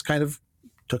we just kind of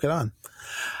took it on.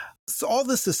 So all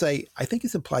this to say, I think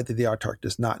it's implied that the Autarch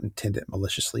does not intend it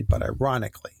maliciously, but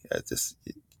ironically, just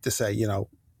to say,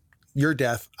 you're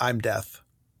death, I'm death.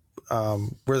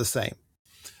 We're the same.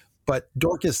 But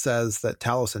Dorcas says that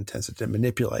Talos intends to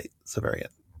manipulate Severian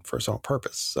for his own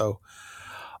purpose. So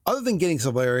other than getting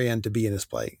Severian to be in his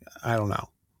play, I don't know.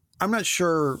 I'm not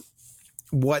sure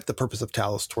what the purpose of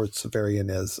Talos towards Severian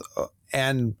is,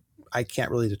 and I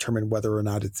can't really determine whether or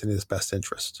not it's in his best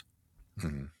interest.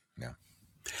 Mm-hmm. Yeah.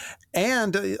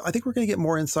 And I think we're going to get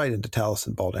more insight into Talos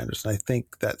and Baldanders, and I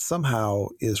think that somehow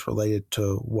is related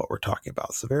to what we're talking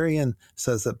about. Severian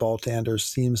says that Baldanders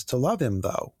seems to love him,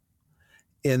 though,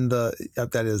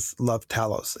 love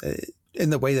Talos, in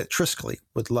the way that Triskelly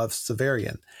would love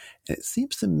Severian. And it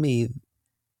seems to me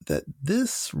that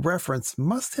this reference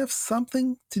must have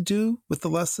something to do with the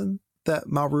lesson that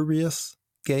Malrubrius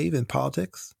gave in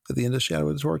politics at the end of Shadow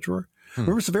of the Torturer.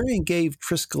 Remember, Severian gave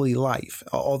Triskelly life,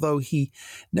 although he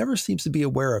never seems to be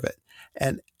aware of it.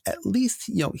 And at least,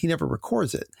 he never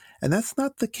records it. And that's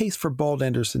not the case for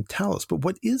Baldanders and Talos. But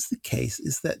what is the case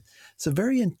is that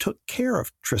Severian took care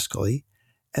of Triskelly,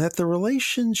 and that the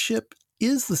relationship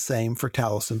is the same for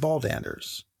Talos and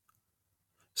Baldanders.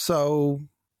 So,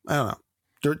 I don't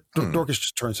know. Dorcas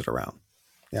just turns it around.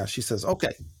 Yeah, she says,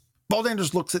 okay,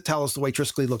 Baldanders looks at Talos the way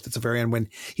Triskelly looked at Severian when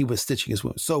he was stitching his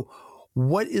wounds. So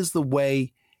what is the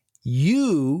way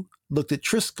you looked at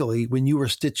Triskelly when you were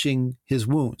stitching his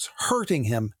wounds, hurting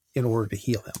him in order to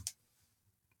heal him?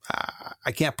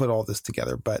 I can't put all this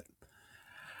together, but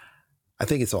I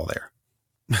think it's all there.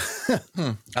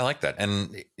 I like that.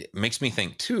 And it makes me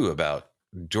think too about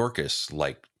Dorcas,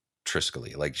 like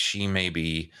Triskelly. Like, she may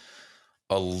be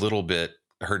a little bit,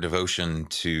 her devotion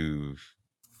to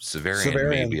Severian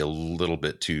may be a little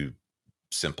bit too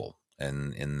simple.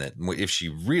 And in that, if she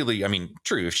really, I mean,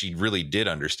 true, if she really did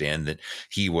understand that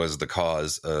he was the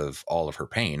cause of all of her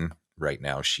pain right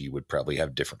now, she would probably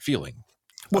have different feeling.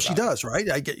 Well, she does, right?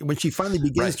 When she finally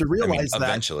begins to realize that.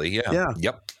 Eventually, yeah.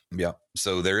 Yep.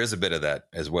 So there is a bit of that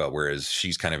as well, whereas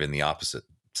she's kind of in the opposite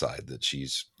side that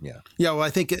she's, Yeah, well, I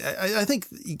think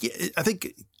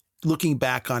looking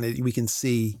back on it, we can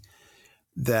see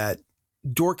that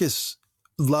Dorcas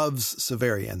loves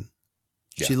Severian.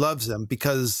 Yeah. She loves him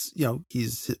because,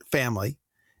 he's family,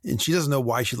 and she doesn't know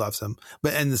why she loves him.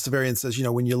 And the Severian says,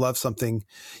 when you love something,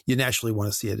 you naturally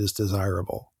want to see it as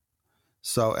desirable.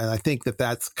 So, and I think that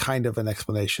that's kind of an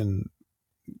explanation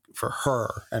for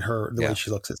her and the way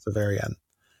she looks at Severian.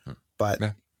 But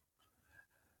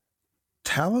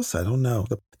Talos, I don't know.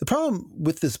 The problem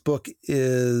with this book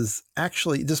is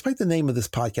actually, despite the name of this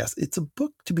podcast, it's a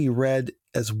book to be read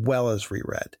as well as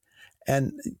reread.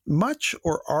 And much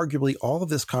or arguably all of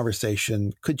this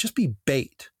conversation could just be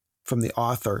bait from the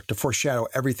author to foreshadow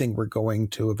everything we're going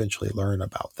to eventually learn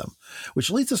about them, which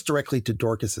leads us directly to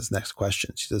Dorcas's next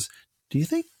question. She says, do you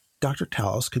think Dr.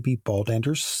 Talos could be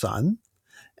Baldander's son?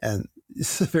 And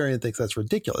Severian thinks that's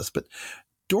ridiculous, but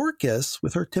Dorcas,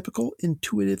 with her typical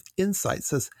intuitive insight,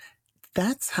 says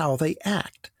that's how they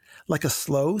act, like a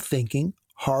slow-thinking,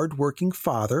 hard-working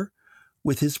father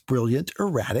with his brilliant,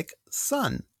 erratic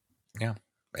son. Yeah.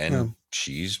 And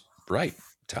she's right.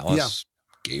 Talos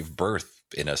gave birth,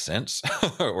 in a sense,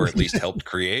 or at least helped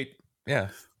create.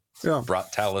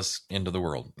 Brought Talos into the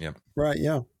world. Yeah. Right.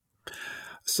 Yeah.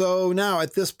 So now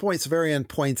at this point, Severian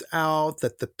points out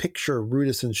that the picture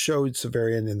Rudison showed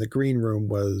Severian in the green room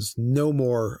was no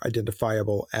more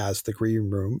identifiable as the green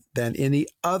room than any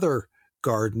other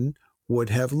garden would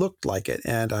have looked like it.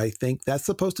 And I think that's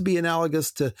supposed to be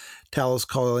analogous to Talos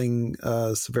calling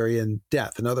Severian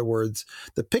death. In other words,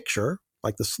 the picture,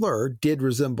 like the slur, did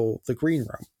resemble the green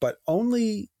room, but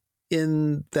only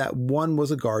in that one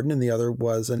was a garden and the other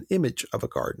was an image of a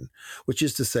garden, which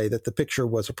is to say that the picture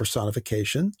was a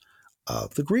personification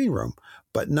of the green room,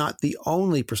 but not the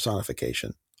only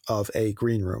personification of a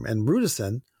green room. And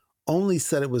Rudison only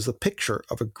said it was a picture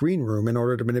of a green room in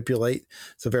order to manipulate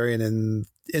Severian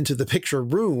into the picture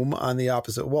room on the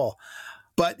opposite wall.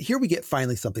 But here we get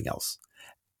finally something else.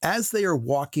 As they are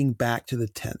walking back to the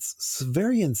tents,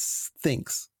 Severian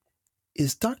thinks,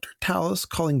 is Dr. Talos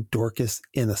calling Dorcas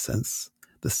innocence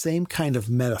the same kind of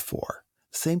metaphor,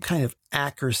 same kind of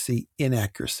accuracy,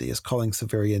 inaccuracy as calling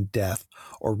Severian death,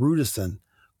 or Rudison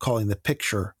calling the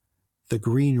picture the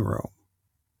green room?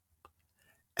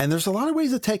 And there's a lot of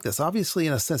ways to take this. Obviously,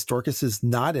 in a sense, Dorcas is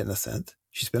not innocent.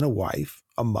 She's been a wife,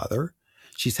 a mother.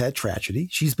 She's had tragedy.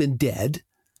 She's been dead.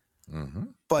 Mm-hmm.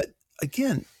 But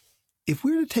again, if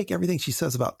we were to take everything she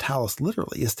says about Talos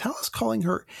literally, is Talos calling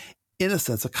her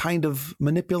innocence a kind of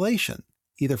manipulation,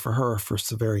 either for her or for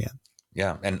Severian?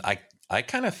 Yeah. And I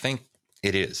kind of think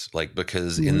it is,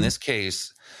 because in this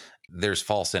case, there's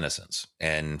false innocence,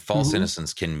 and false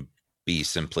innocence can be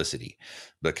simplicity,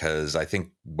 because I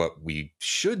think what we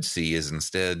should see is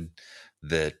instead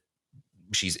that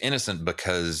she's innocent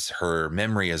because her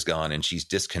memory is gone and she's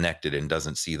disconnected and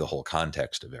doesn't see the whole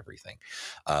context of everything.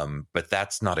 But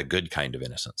that's not a good kind of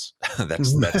innocence.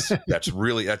 that's a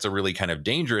really kind of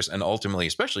dangerous, and ultimately,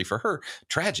 especially for her,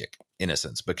 tragic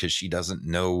innocence, because she doesn't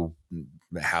know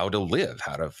how to live,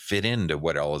 how to fit into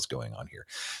what all is going on here.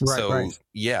 Right.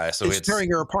 So it's tearing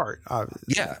her apart.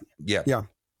 Yeah.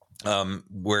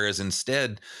 Whereas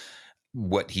instead,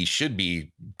 what he should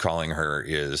be calling her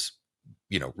is,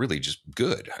 really just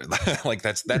good.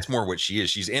 That's more what she is.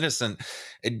 She's innocent,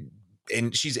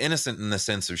 and she's innocent in the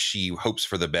sense of she hopes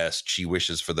for the best, she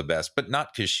wishes for the best, but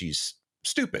not because she's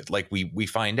stupid. We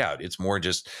find out it's more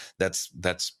just that's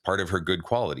part of her good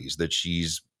qualities, that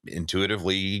she's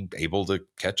intuitively able to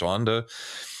catch on to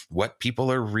what people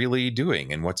are really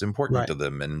doing and what's important to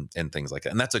them and things like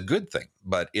that. And that's a good thing,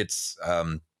 but it's,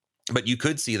 but you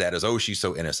could see that as, oh, she's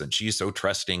so innocent, she's so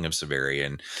trusting of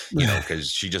Severian, because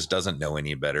she just doesn't know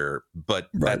any better. But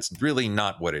that's really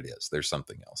not what it is. There's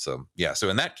something else. So, so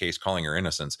in that case, calling her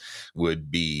innocence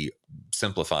would be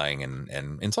simplifying and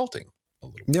insulting a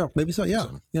little bit. Yeah, maybe so.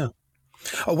 Yeah.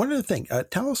 Oh, one other thing.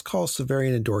 Talos calls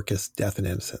Severian and Dorcas death and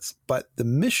innocence, but the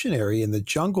missionary in the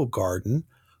jungle garden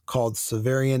called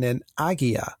Severian and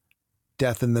Agia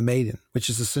death and the maiden, which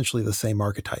is essentially the same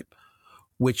archetype,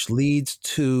 which leads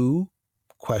to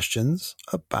questions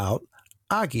about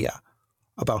Agia,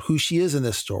 about who she is in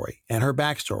this story and her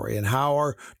backstory, and how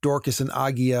are Dorcas and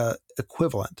Agia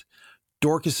equivalent.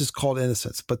 Dorcas is called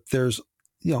innocence, but there's,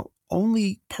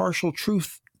 only partial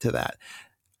truth to that.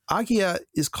 Agia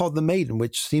is called the Maiden,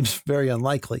 which seems very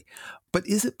unlikely. But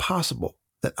is it possible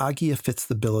that Agia fits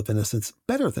the bill of innocence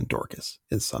better than Dorcas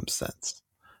in some sense?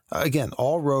 Again,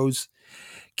 all roads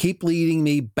keep leading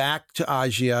me back to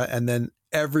Agia, and then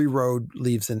every road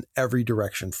leads in every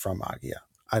direction from Agia.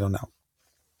 I don't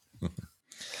know.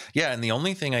 Yeah, and the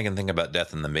only thing I can think about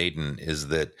Death and the Maiden is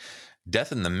that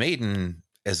Death and the Maiden,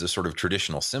 as a sort of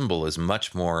traditional symbol, is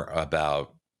much more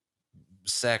about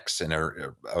sex and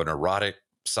an erotic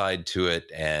side to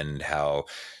it, and how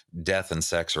death and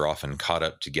sex are often caught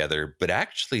up together. But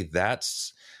actually,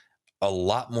 that's a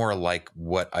lot more like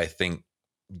what I think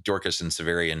Dorcas and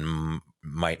Severian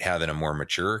might have in a more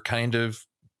mature kind of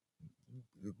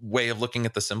way of looking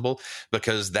at the symbol,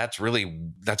 because that's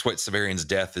what Severian's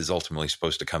death is ultimately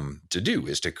supposed to come to do,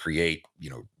 is to create,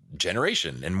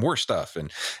 generation and more stuff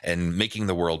and making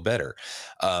the world better.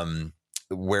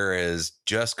 Whereas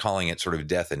just calling it sort of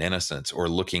death and innocence, or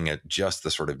looking at just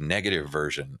the sort of negative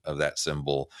version of that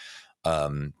symbol,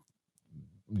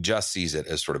 just sees it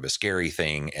as sort of a scary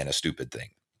thing and a stupid thing.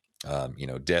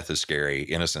 Death is scary,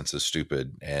 innocence is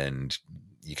stupid, and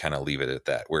you kind of leave it at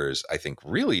that. Whereas I think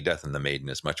really Death and the Maiden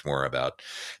is much more about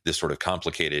this sort of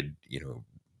complicated,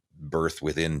 birth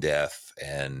within death.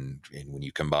 And when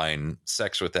you combine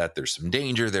sex with that, there's some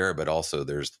danger there, but also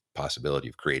there's the possibility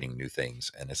of creating new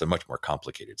things. And it's a much more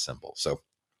complicated symbol. So,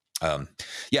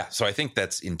 so I think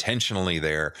that's intentionally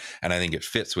there. And I think it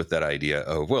fits with that idea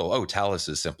of, Talos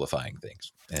is simplifying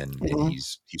things, and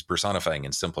he's personifying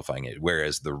and simplifying it.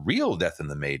 Whereas the real Death and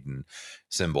the Maiden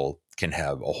symbol can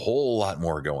have a whole lot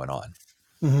more going on,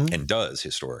 and does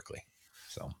historically.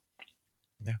 So,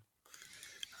 yeah.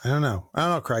 I don't know,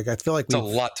 Craig. I feel like it's a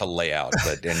lot to lay out,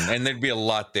 but and there'd be a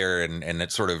lot there, and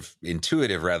it's sort of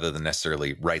intuitive rather than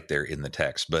necessarily right there in the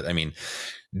text. But I mean,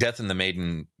 Death and the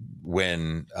Maiden,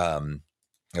 when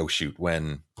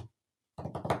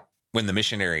when the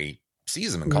missionary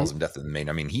sees him and calls him Death and the Maiden,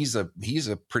 I mean, he's a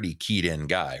pretty keyed in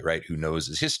guy, right? Who knows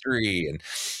his history and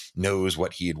knows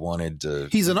what he had wanted to.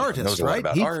 He's an artist, right?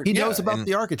 He knows about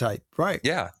the archetype, right?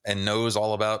 Yeah, and knows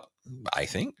all about, I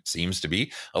think, seems to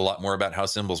be a lot more about how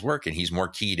symbols work, and he's more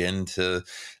keyed into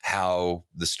how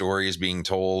the story is being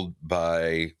told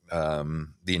by the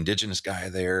indigenous guy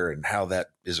there, and how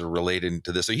that is related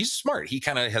to this. So he's smart. He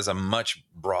kind of has a much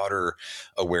broader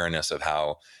awareness of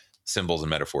how symbols and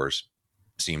metaphors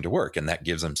seem to work, and that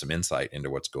gives him some insight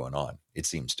into what's going on, it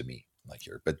seems to me. Like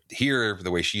here, but here, the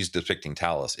way she's depicting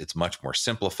Talos, it's much more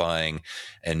simplifying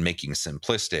and making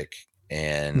simplistic,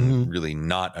 and really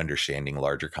not understanding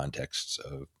larger contexts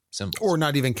of symbols, or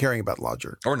not even caring about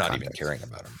larger, or not even caring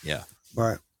about them. Yeah,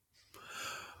 right.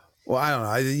 Well, I don't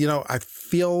know. I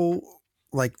feel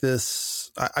like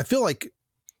this. I feel like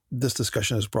this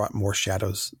discussion has brought more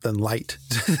shadows than light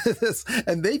to this,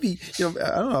 and maybe I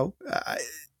don't know.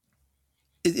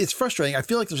 It's frustrating. I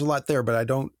feel like there's a lot there, but I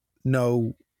don't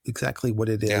know exactly what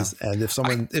it is. Yeah. And if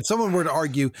someone were to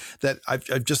argue that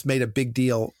I've just made a big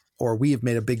deal, or we have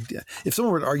made a big deal, if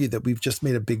someone were to argue that we've just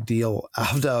made a big deal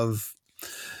out of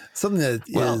something that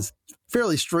is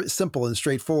fairly simple and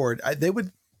straightforward, they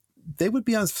would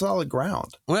be on solid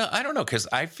ground. Well, I don't know, because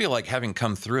I feel like, having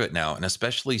come through it now, and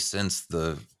especially since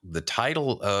the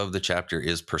title of the chapter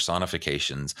is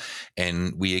Personifications,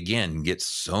 and we again get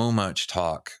so much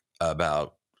talk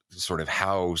about sort of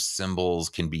how symbols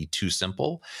can be too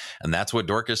simple. And that's what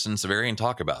Dorcas and Severian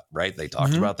talk about, right? They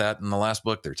talked about that in the last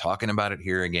book. They're talking about it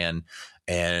here again.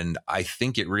 And I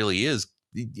think it really is,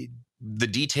 the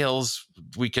details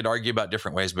we could argue about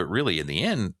different ways, but really in the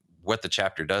end, what the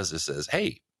chapter does is says,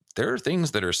 hey, there are things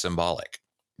that are symbolic.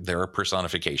 There are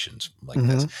personifications like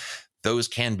this. Those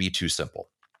can be too simple.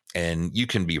 And you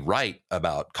can be right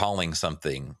about calling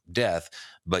something death,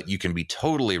 but you can be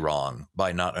totally wrong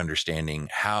by not understanding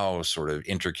how sort of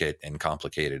intricate and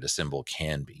complicated a symbol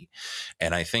can be.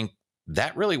 And I think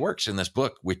that really works in this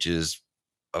book, which is,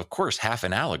 of course, half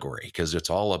an allegory, because it's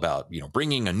all about,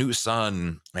 bringing a new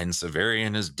son, and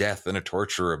Severian is death and a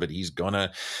torturer, but he's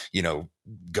gonna,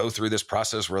 go through this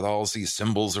process with all these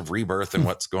symbols of rebirth and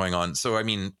what's going on. So, I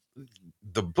mean,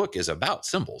 the book is about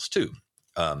symbols too.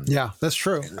 Yeah, that's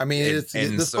true. I mean,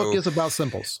 this book is about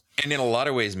symbols. And in a lot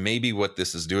of ways, maybe what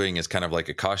this is doing is kind of like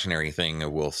a cautionary thing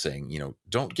of Wolf saying,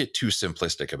 don't get too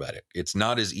simplistic about it. It's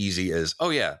not as easy as,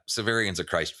 Severian's a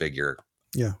Christ figure.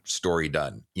 Yeah. Story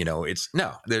done.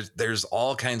 There's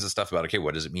all kinds of stuff about, okay,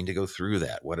 what does it mean to go through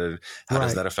that? How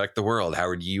does that affect the world? How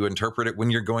would you interpret it when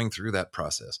you're going through that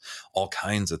process? All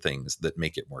kinds of things that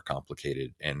make it more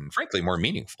complicated and, frankly, more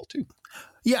meaningful too.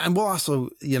 Yeah. And we'll also,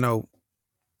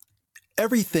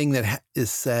 everything that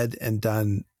is said and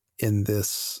done in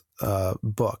this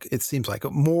book, it seems like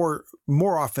more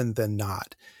often than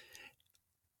not,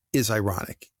 is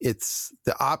ironic. It's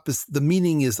the opposite. The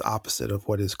meaning is the opposite of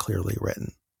what is clearly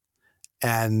written.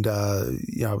 And,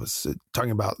 I was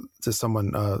talking about to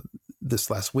someone this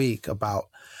last week about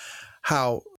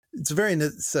how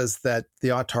Severian says that the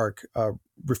autarch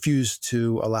refused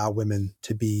to allow women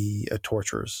to be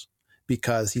torturers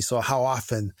because he saw how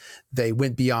often they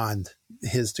went beyond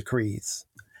his decrees.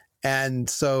 And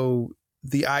so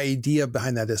the idea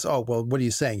behind that is, oh, well, what are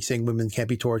you saying? You're saying women can't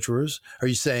be torturers? Are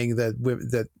you saying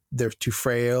that they're too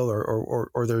frail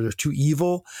or they're too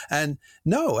evil? And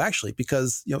no, actually,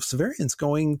 because, Severian's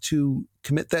going to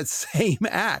commit that same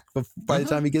act by the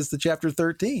time he gets to chapter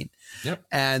 13. Yep.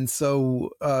 And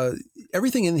so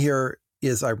everything in here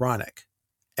is ironic.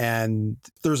 And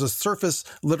there's a surface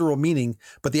literal meaning,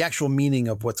 but the actual meaning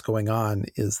of what's going on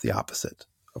is the opposite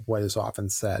of what is often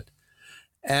said.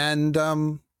 And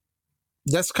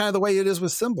that's kind of the way it is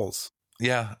with symbols.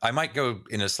 Yeah, I might go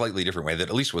in a slightly different way, that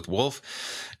at least with Wolf,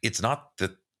 it's not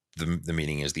that the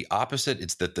meaning is the opposite.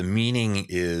 It's that the meaning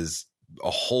is a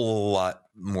whole lot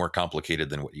more complicated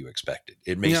than what you expected.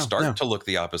 It may start to look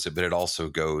the opposite, but it also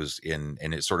goes in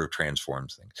and it sort of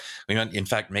transforms things. I mean, in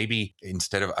fact, maybe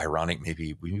instead of ironic,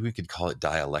 maybe we could call it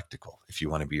dialectical if you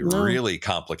want to be really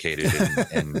complicated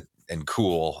and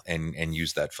cool and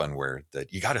use that fun word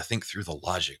that you got to think through the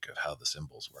logic of how the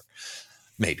symbols work.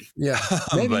 Maybe. Yeah.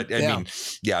 But I mean,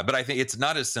 but I think it's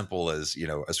not as simple as,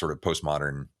 a sort of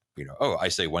postmodern, I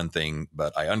say one thing,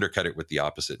 but I undercut it with the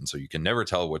opposite. And so you can never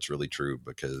tell what's really true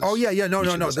because. Oh, yeah. No.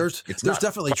 There's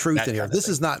definitely truth in here. This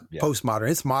is not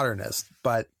postmodern. It's modernist.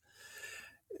 But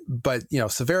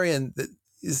Severian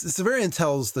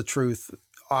tells the truth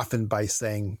often by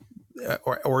saying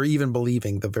or even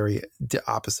believing the very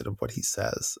opposite of what he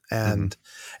says. And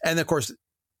of course,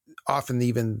 often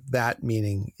even that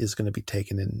meaning is going to be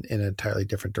taken in an entirely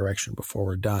different direction before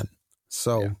we're done.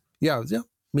 So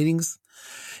meanings,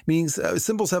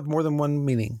 symbols have more than one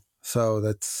meaning. So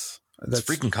that's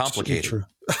freaking complicated. True.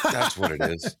 That's what it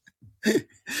is.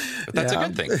 But that's a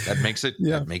good thing.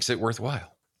 That makes it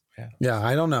worthwhile. Yeah.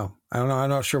 I don't know. I'm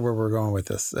not sure where we're going with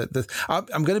this.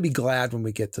 I'm going to be glad when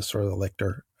we get to sort of the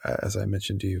lictor, as I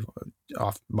mentioned to you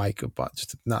off mic about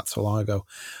just not so long ago,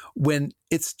 when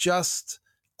it's just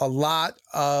a lot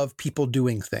of people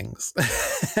doing things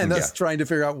and us trying to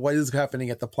figure out what is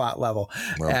happening at the plot level.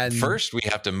 Well, and first we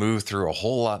have to move through a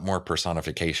whole lot more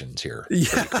personifications here.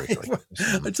 Yeah.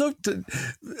 So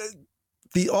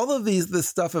all of this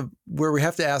stuff of where we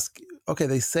have to ask, okay,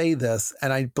 they say this,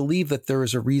 and I believe that there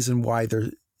is a reason why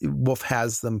Wolf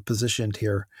has them positioned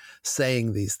here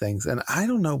saying these things. And I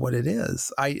don't know what it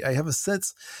is. I have a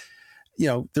sense,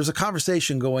 there's a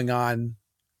conversation going on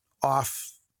off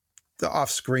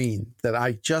screen that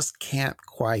I just can't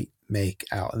quite make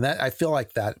out. And that I feel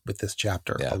like that with this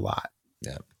chapter a lot.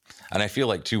 Yeah. And I feel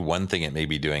like too, one thing it may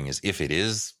be doing is if it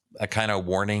is a kind of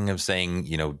warning of saying,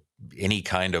 any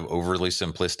kind of overly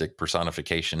simplistic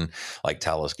personification like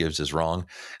Talos gives is wrong.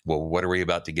 Well, what are we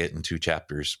about to get in 2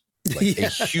 chapters? Like a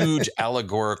huge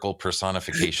allegorical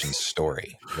personification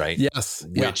story, right? Yes.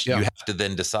 Which you have to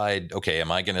then decide, okay,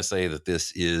 am I going to say that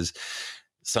this is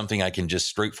something I can just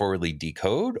straightforwardly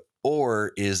decode,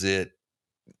 or is it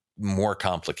more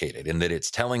complicated in that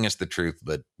it's telling us the truth,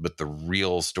 but the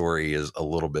real story is a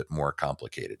little bit more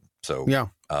complicated? So,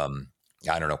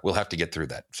 I don't know. We'll have to get through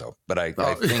that. So, but I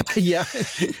think,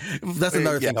 that's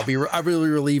another thing. I'll really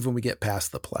relieved when we get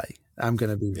past the play. I'm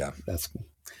going to be,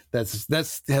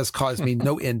 that's has caused me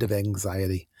no end of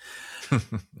anxiety.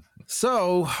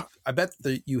 So I bet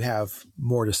that you have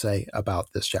more to say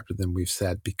about this chapter than we've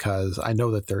said, because I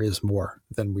know that there is more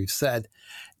than we've said,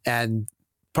 and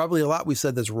probably a lot we've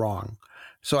said that's wrong.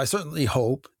 So I certainly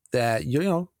hope that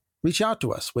reach out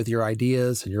to us with your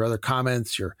ideas and your other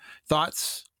comments, your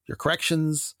thoughts, your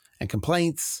corrections and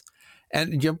complaints,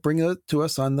 and bring it to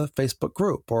us on the Facebook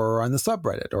group or on the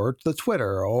subreddit or the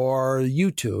Twitter or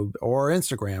YouTube or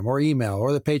Instagram or email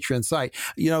or the Patreon site.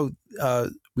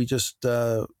 We just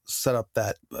set up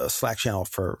that Slack channel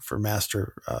for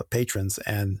master patrons,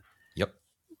 and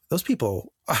those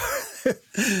people,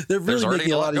 they're really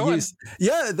making a lot of use.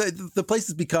 Yeah, the place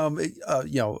has become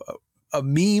a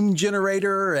meme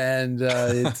generator, and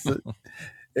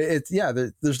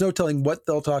there's no telling what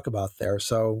they'll talk about there.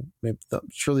 So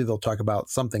surely they'll talk about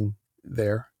something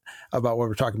there about what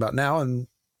we're talking about now, and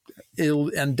it'll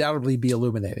undoubtedly be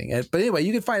illuminating. But anyway,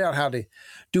 you can find out how to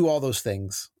do all those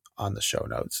things on the show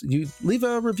notes. You leave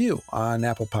a review on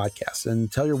Apple Podcasts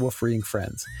and tell your wolf reading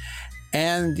friends.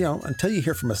 And, until you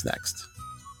hear from us next,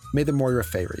 may the Moira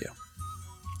favor you.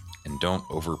 And don't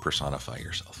over personify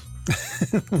yourself.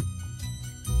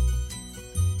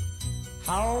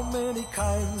 How many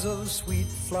kinds of sweet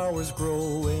flowers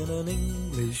grow in an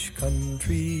English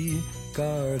country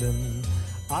garden?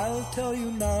 I'll tell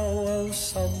you now of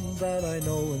some that I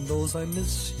know, and those I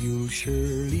miss you'll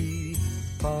surely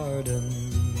pardon.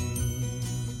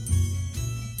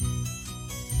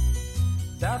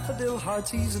 Daffodil,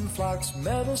 heartsease and phlox,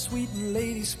 meadowsweet and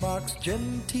lady smocks,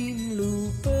 gentian,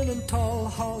 lupin and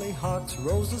tall hollyhocks,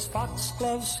 roses,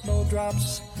 foxgloves,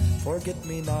 snowdrops,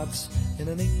 forget-me-nots in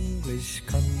an English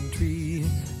country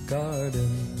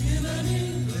garden. In an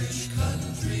English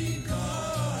country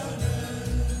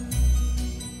garden.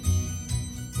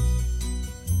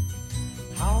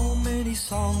 How many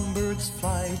songbirds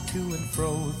fly to and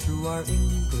fro through our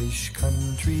English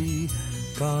country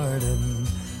garden?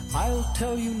 I'll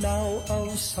tell you now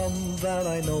of some that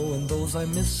I know, and those I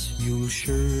miss you'll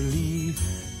surely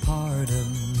pardon.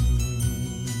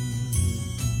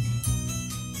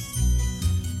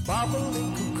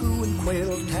 Bobolink, cuckoo and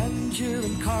quail, tanager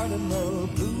and cardinal,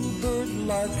 bluebird,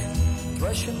 lark,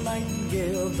 thrush and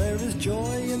nightingale. There is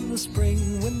joy in the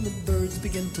spring when the birds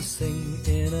begin to sing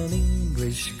in an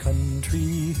English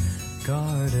country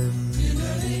garden. In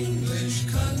an English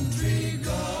country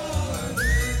garden.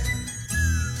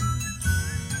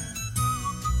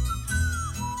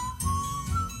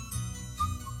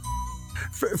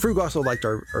 Frug also liked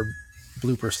our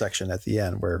blooper section at the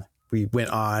end where we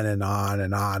went on and on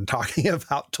and on talking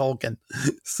about Tolkien.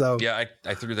 So yeah,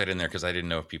 I threw that in there because I didn't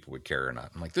know if people would care or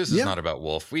not. I'm like, this is not about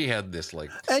Wolf. We had this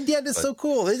and yet it's so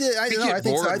cool. I get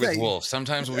bored with Wolf.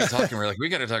 Sometimes we'll be talking, we're like, we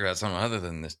got to talk about something other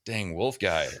than this dang Wolf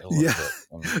guy. Yeah,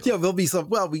 there'll be some.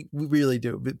 Well, we really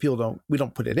do. People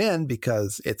don't put it in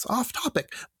because it's off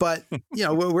topic. But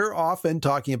we're often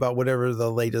talking about whatever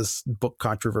the latest book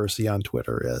controversy on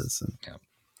Twitter is. And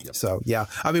so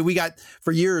I mean, we got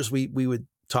for years we would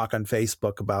talk on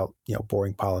Facebook about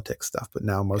boring politics stuff, but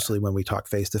now mostly when we talk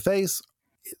face to face,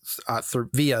 it's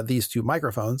via these two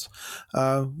microphones.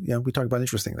 We talk about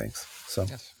interesting things. So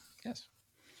yes.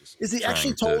 Is he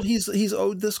actually told he's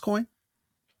owed this coin?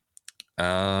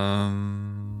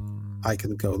 I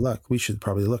can go look. We should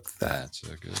probably look at that. That's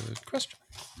a good question.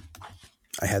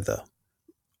 I had the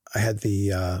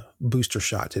booster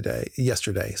shot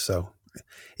yesterday. So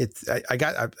I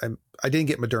didn't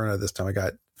get Moderna this time. I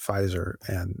got Pfizer,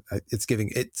 and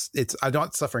I'm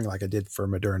not suffering like I did for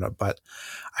Moderna, but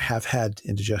I have had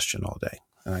indigestion all day,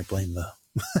 and I blame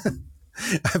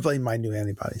my new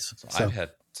antibodies. So I've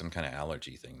had some kind of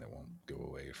allergy thing that won't go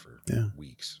away for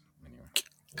weeks. Anyway.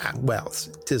 Well,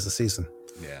 'tis the season.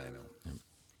 Yeah, I know.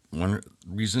 One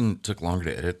reason it took longer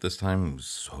to edit this time was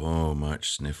so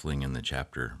much sniffling in the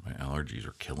chapter. My allergies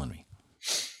are killing me.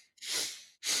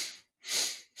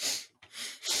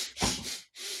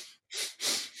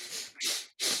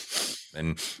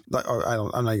 And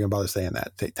I'm not even bother saying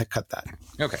that. Cut that.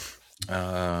 Okay.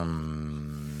 Are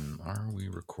we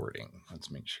recording?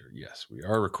 Let's make sure. Yes, we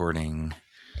are recording.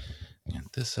 Get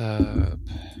this up.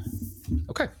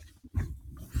 Okay.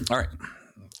 All right.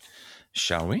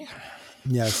 Shall we?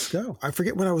 Yeah, let's go. I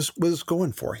forget what I was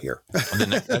going for here.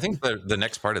 I think the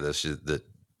next part of this is that.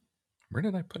 Where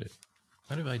did I put it?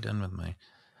 What have I done with my?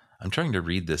 I'm trying to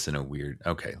read this in a weird.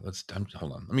 Okay,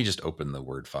 hold on. Let me just open the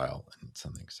Word file and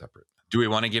something separate. Do we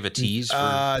want to give a tease?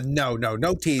 No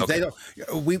tease. Okay. They don't.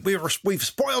 We've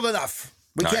spoiled enough.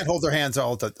 We can't hold their hands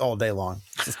all day long.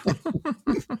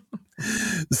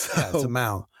 It's a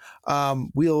mound.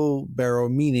 Wheelbarrow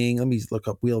meaning. Let me look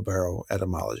up wheelbarrow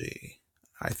etymology.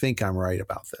 I think I'm right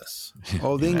about this.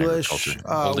 Old English.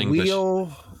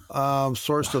 Wheel.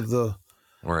 Source of the.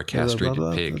 Or a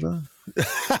castrated pig.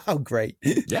 Oh, great.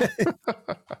 Yeah.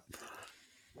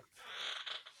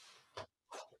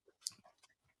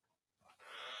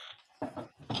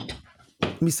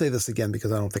 Let me say this again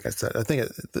because I don't think I said it. I think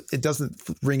it doesn't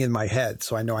ring in my head,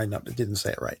 so I know didn't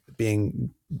say it right.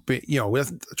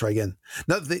 Let's try again.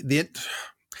 No, the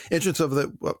entrance of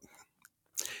the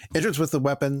entrance with the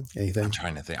weapon. Anything? I'm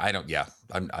trying to think. I don't. Yeah,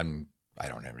 I don't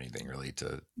have anything really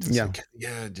to say.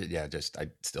 Just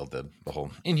I still the whole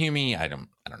inhumane. I don't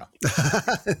know.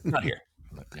 Not here.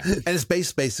 But, yeah. And it's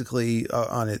based basically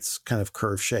on its kind of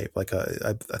curved shape, like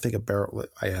I think a barrel.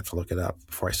 I have to look it up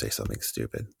before I say something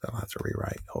stupid. I'll have to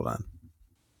rewrite. Hold on.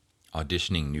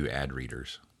 Auditioning new ad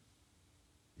readers.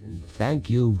 Thank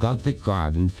you, Gothic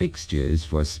Garden Fixtures,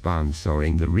 for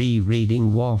sponsoring the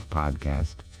Rereading Wolf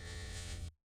podcast.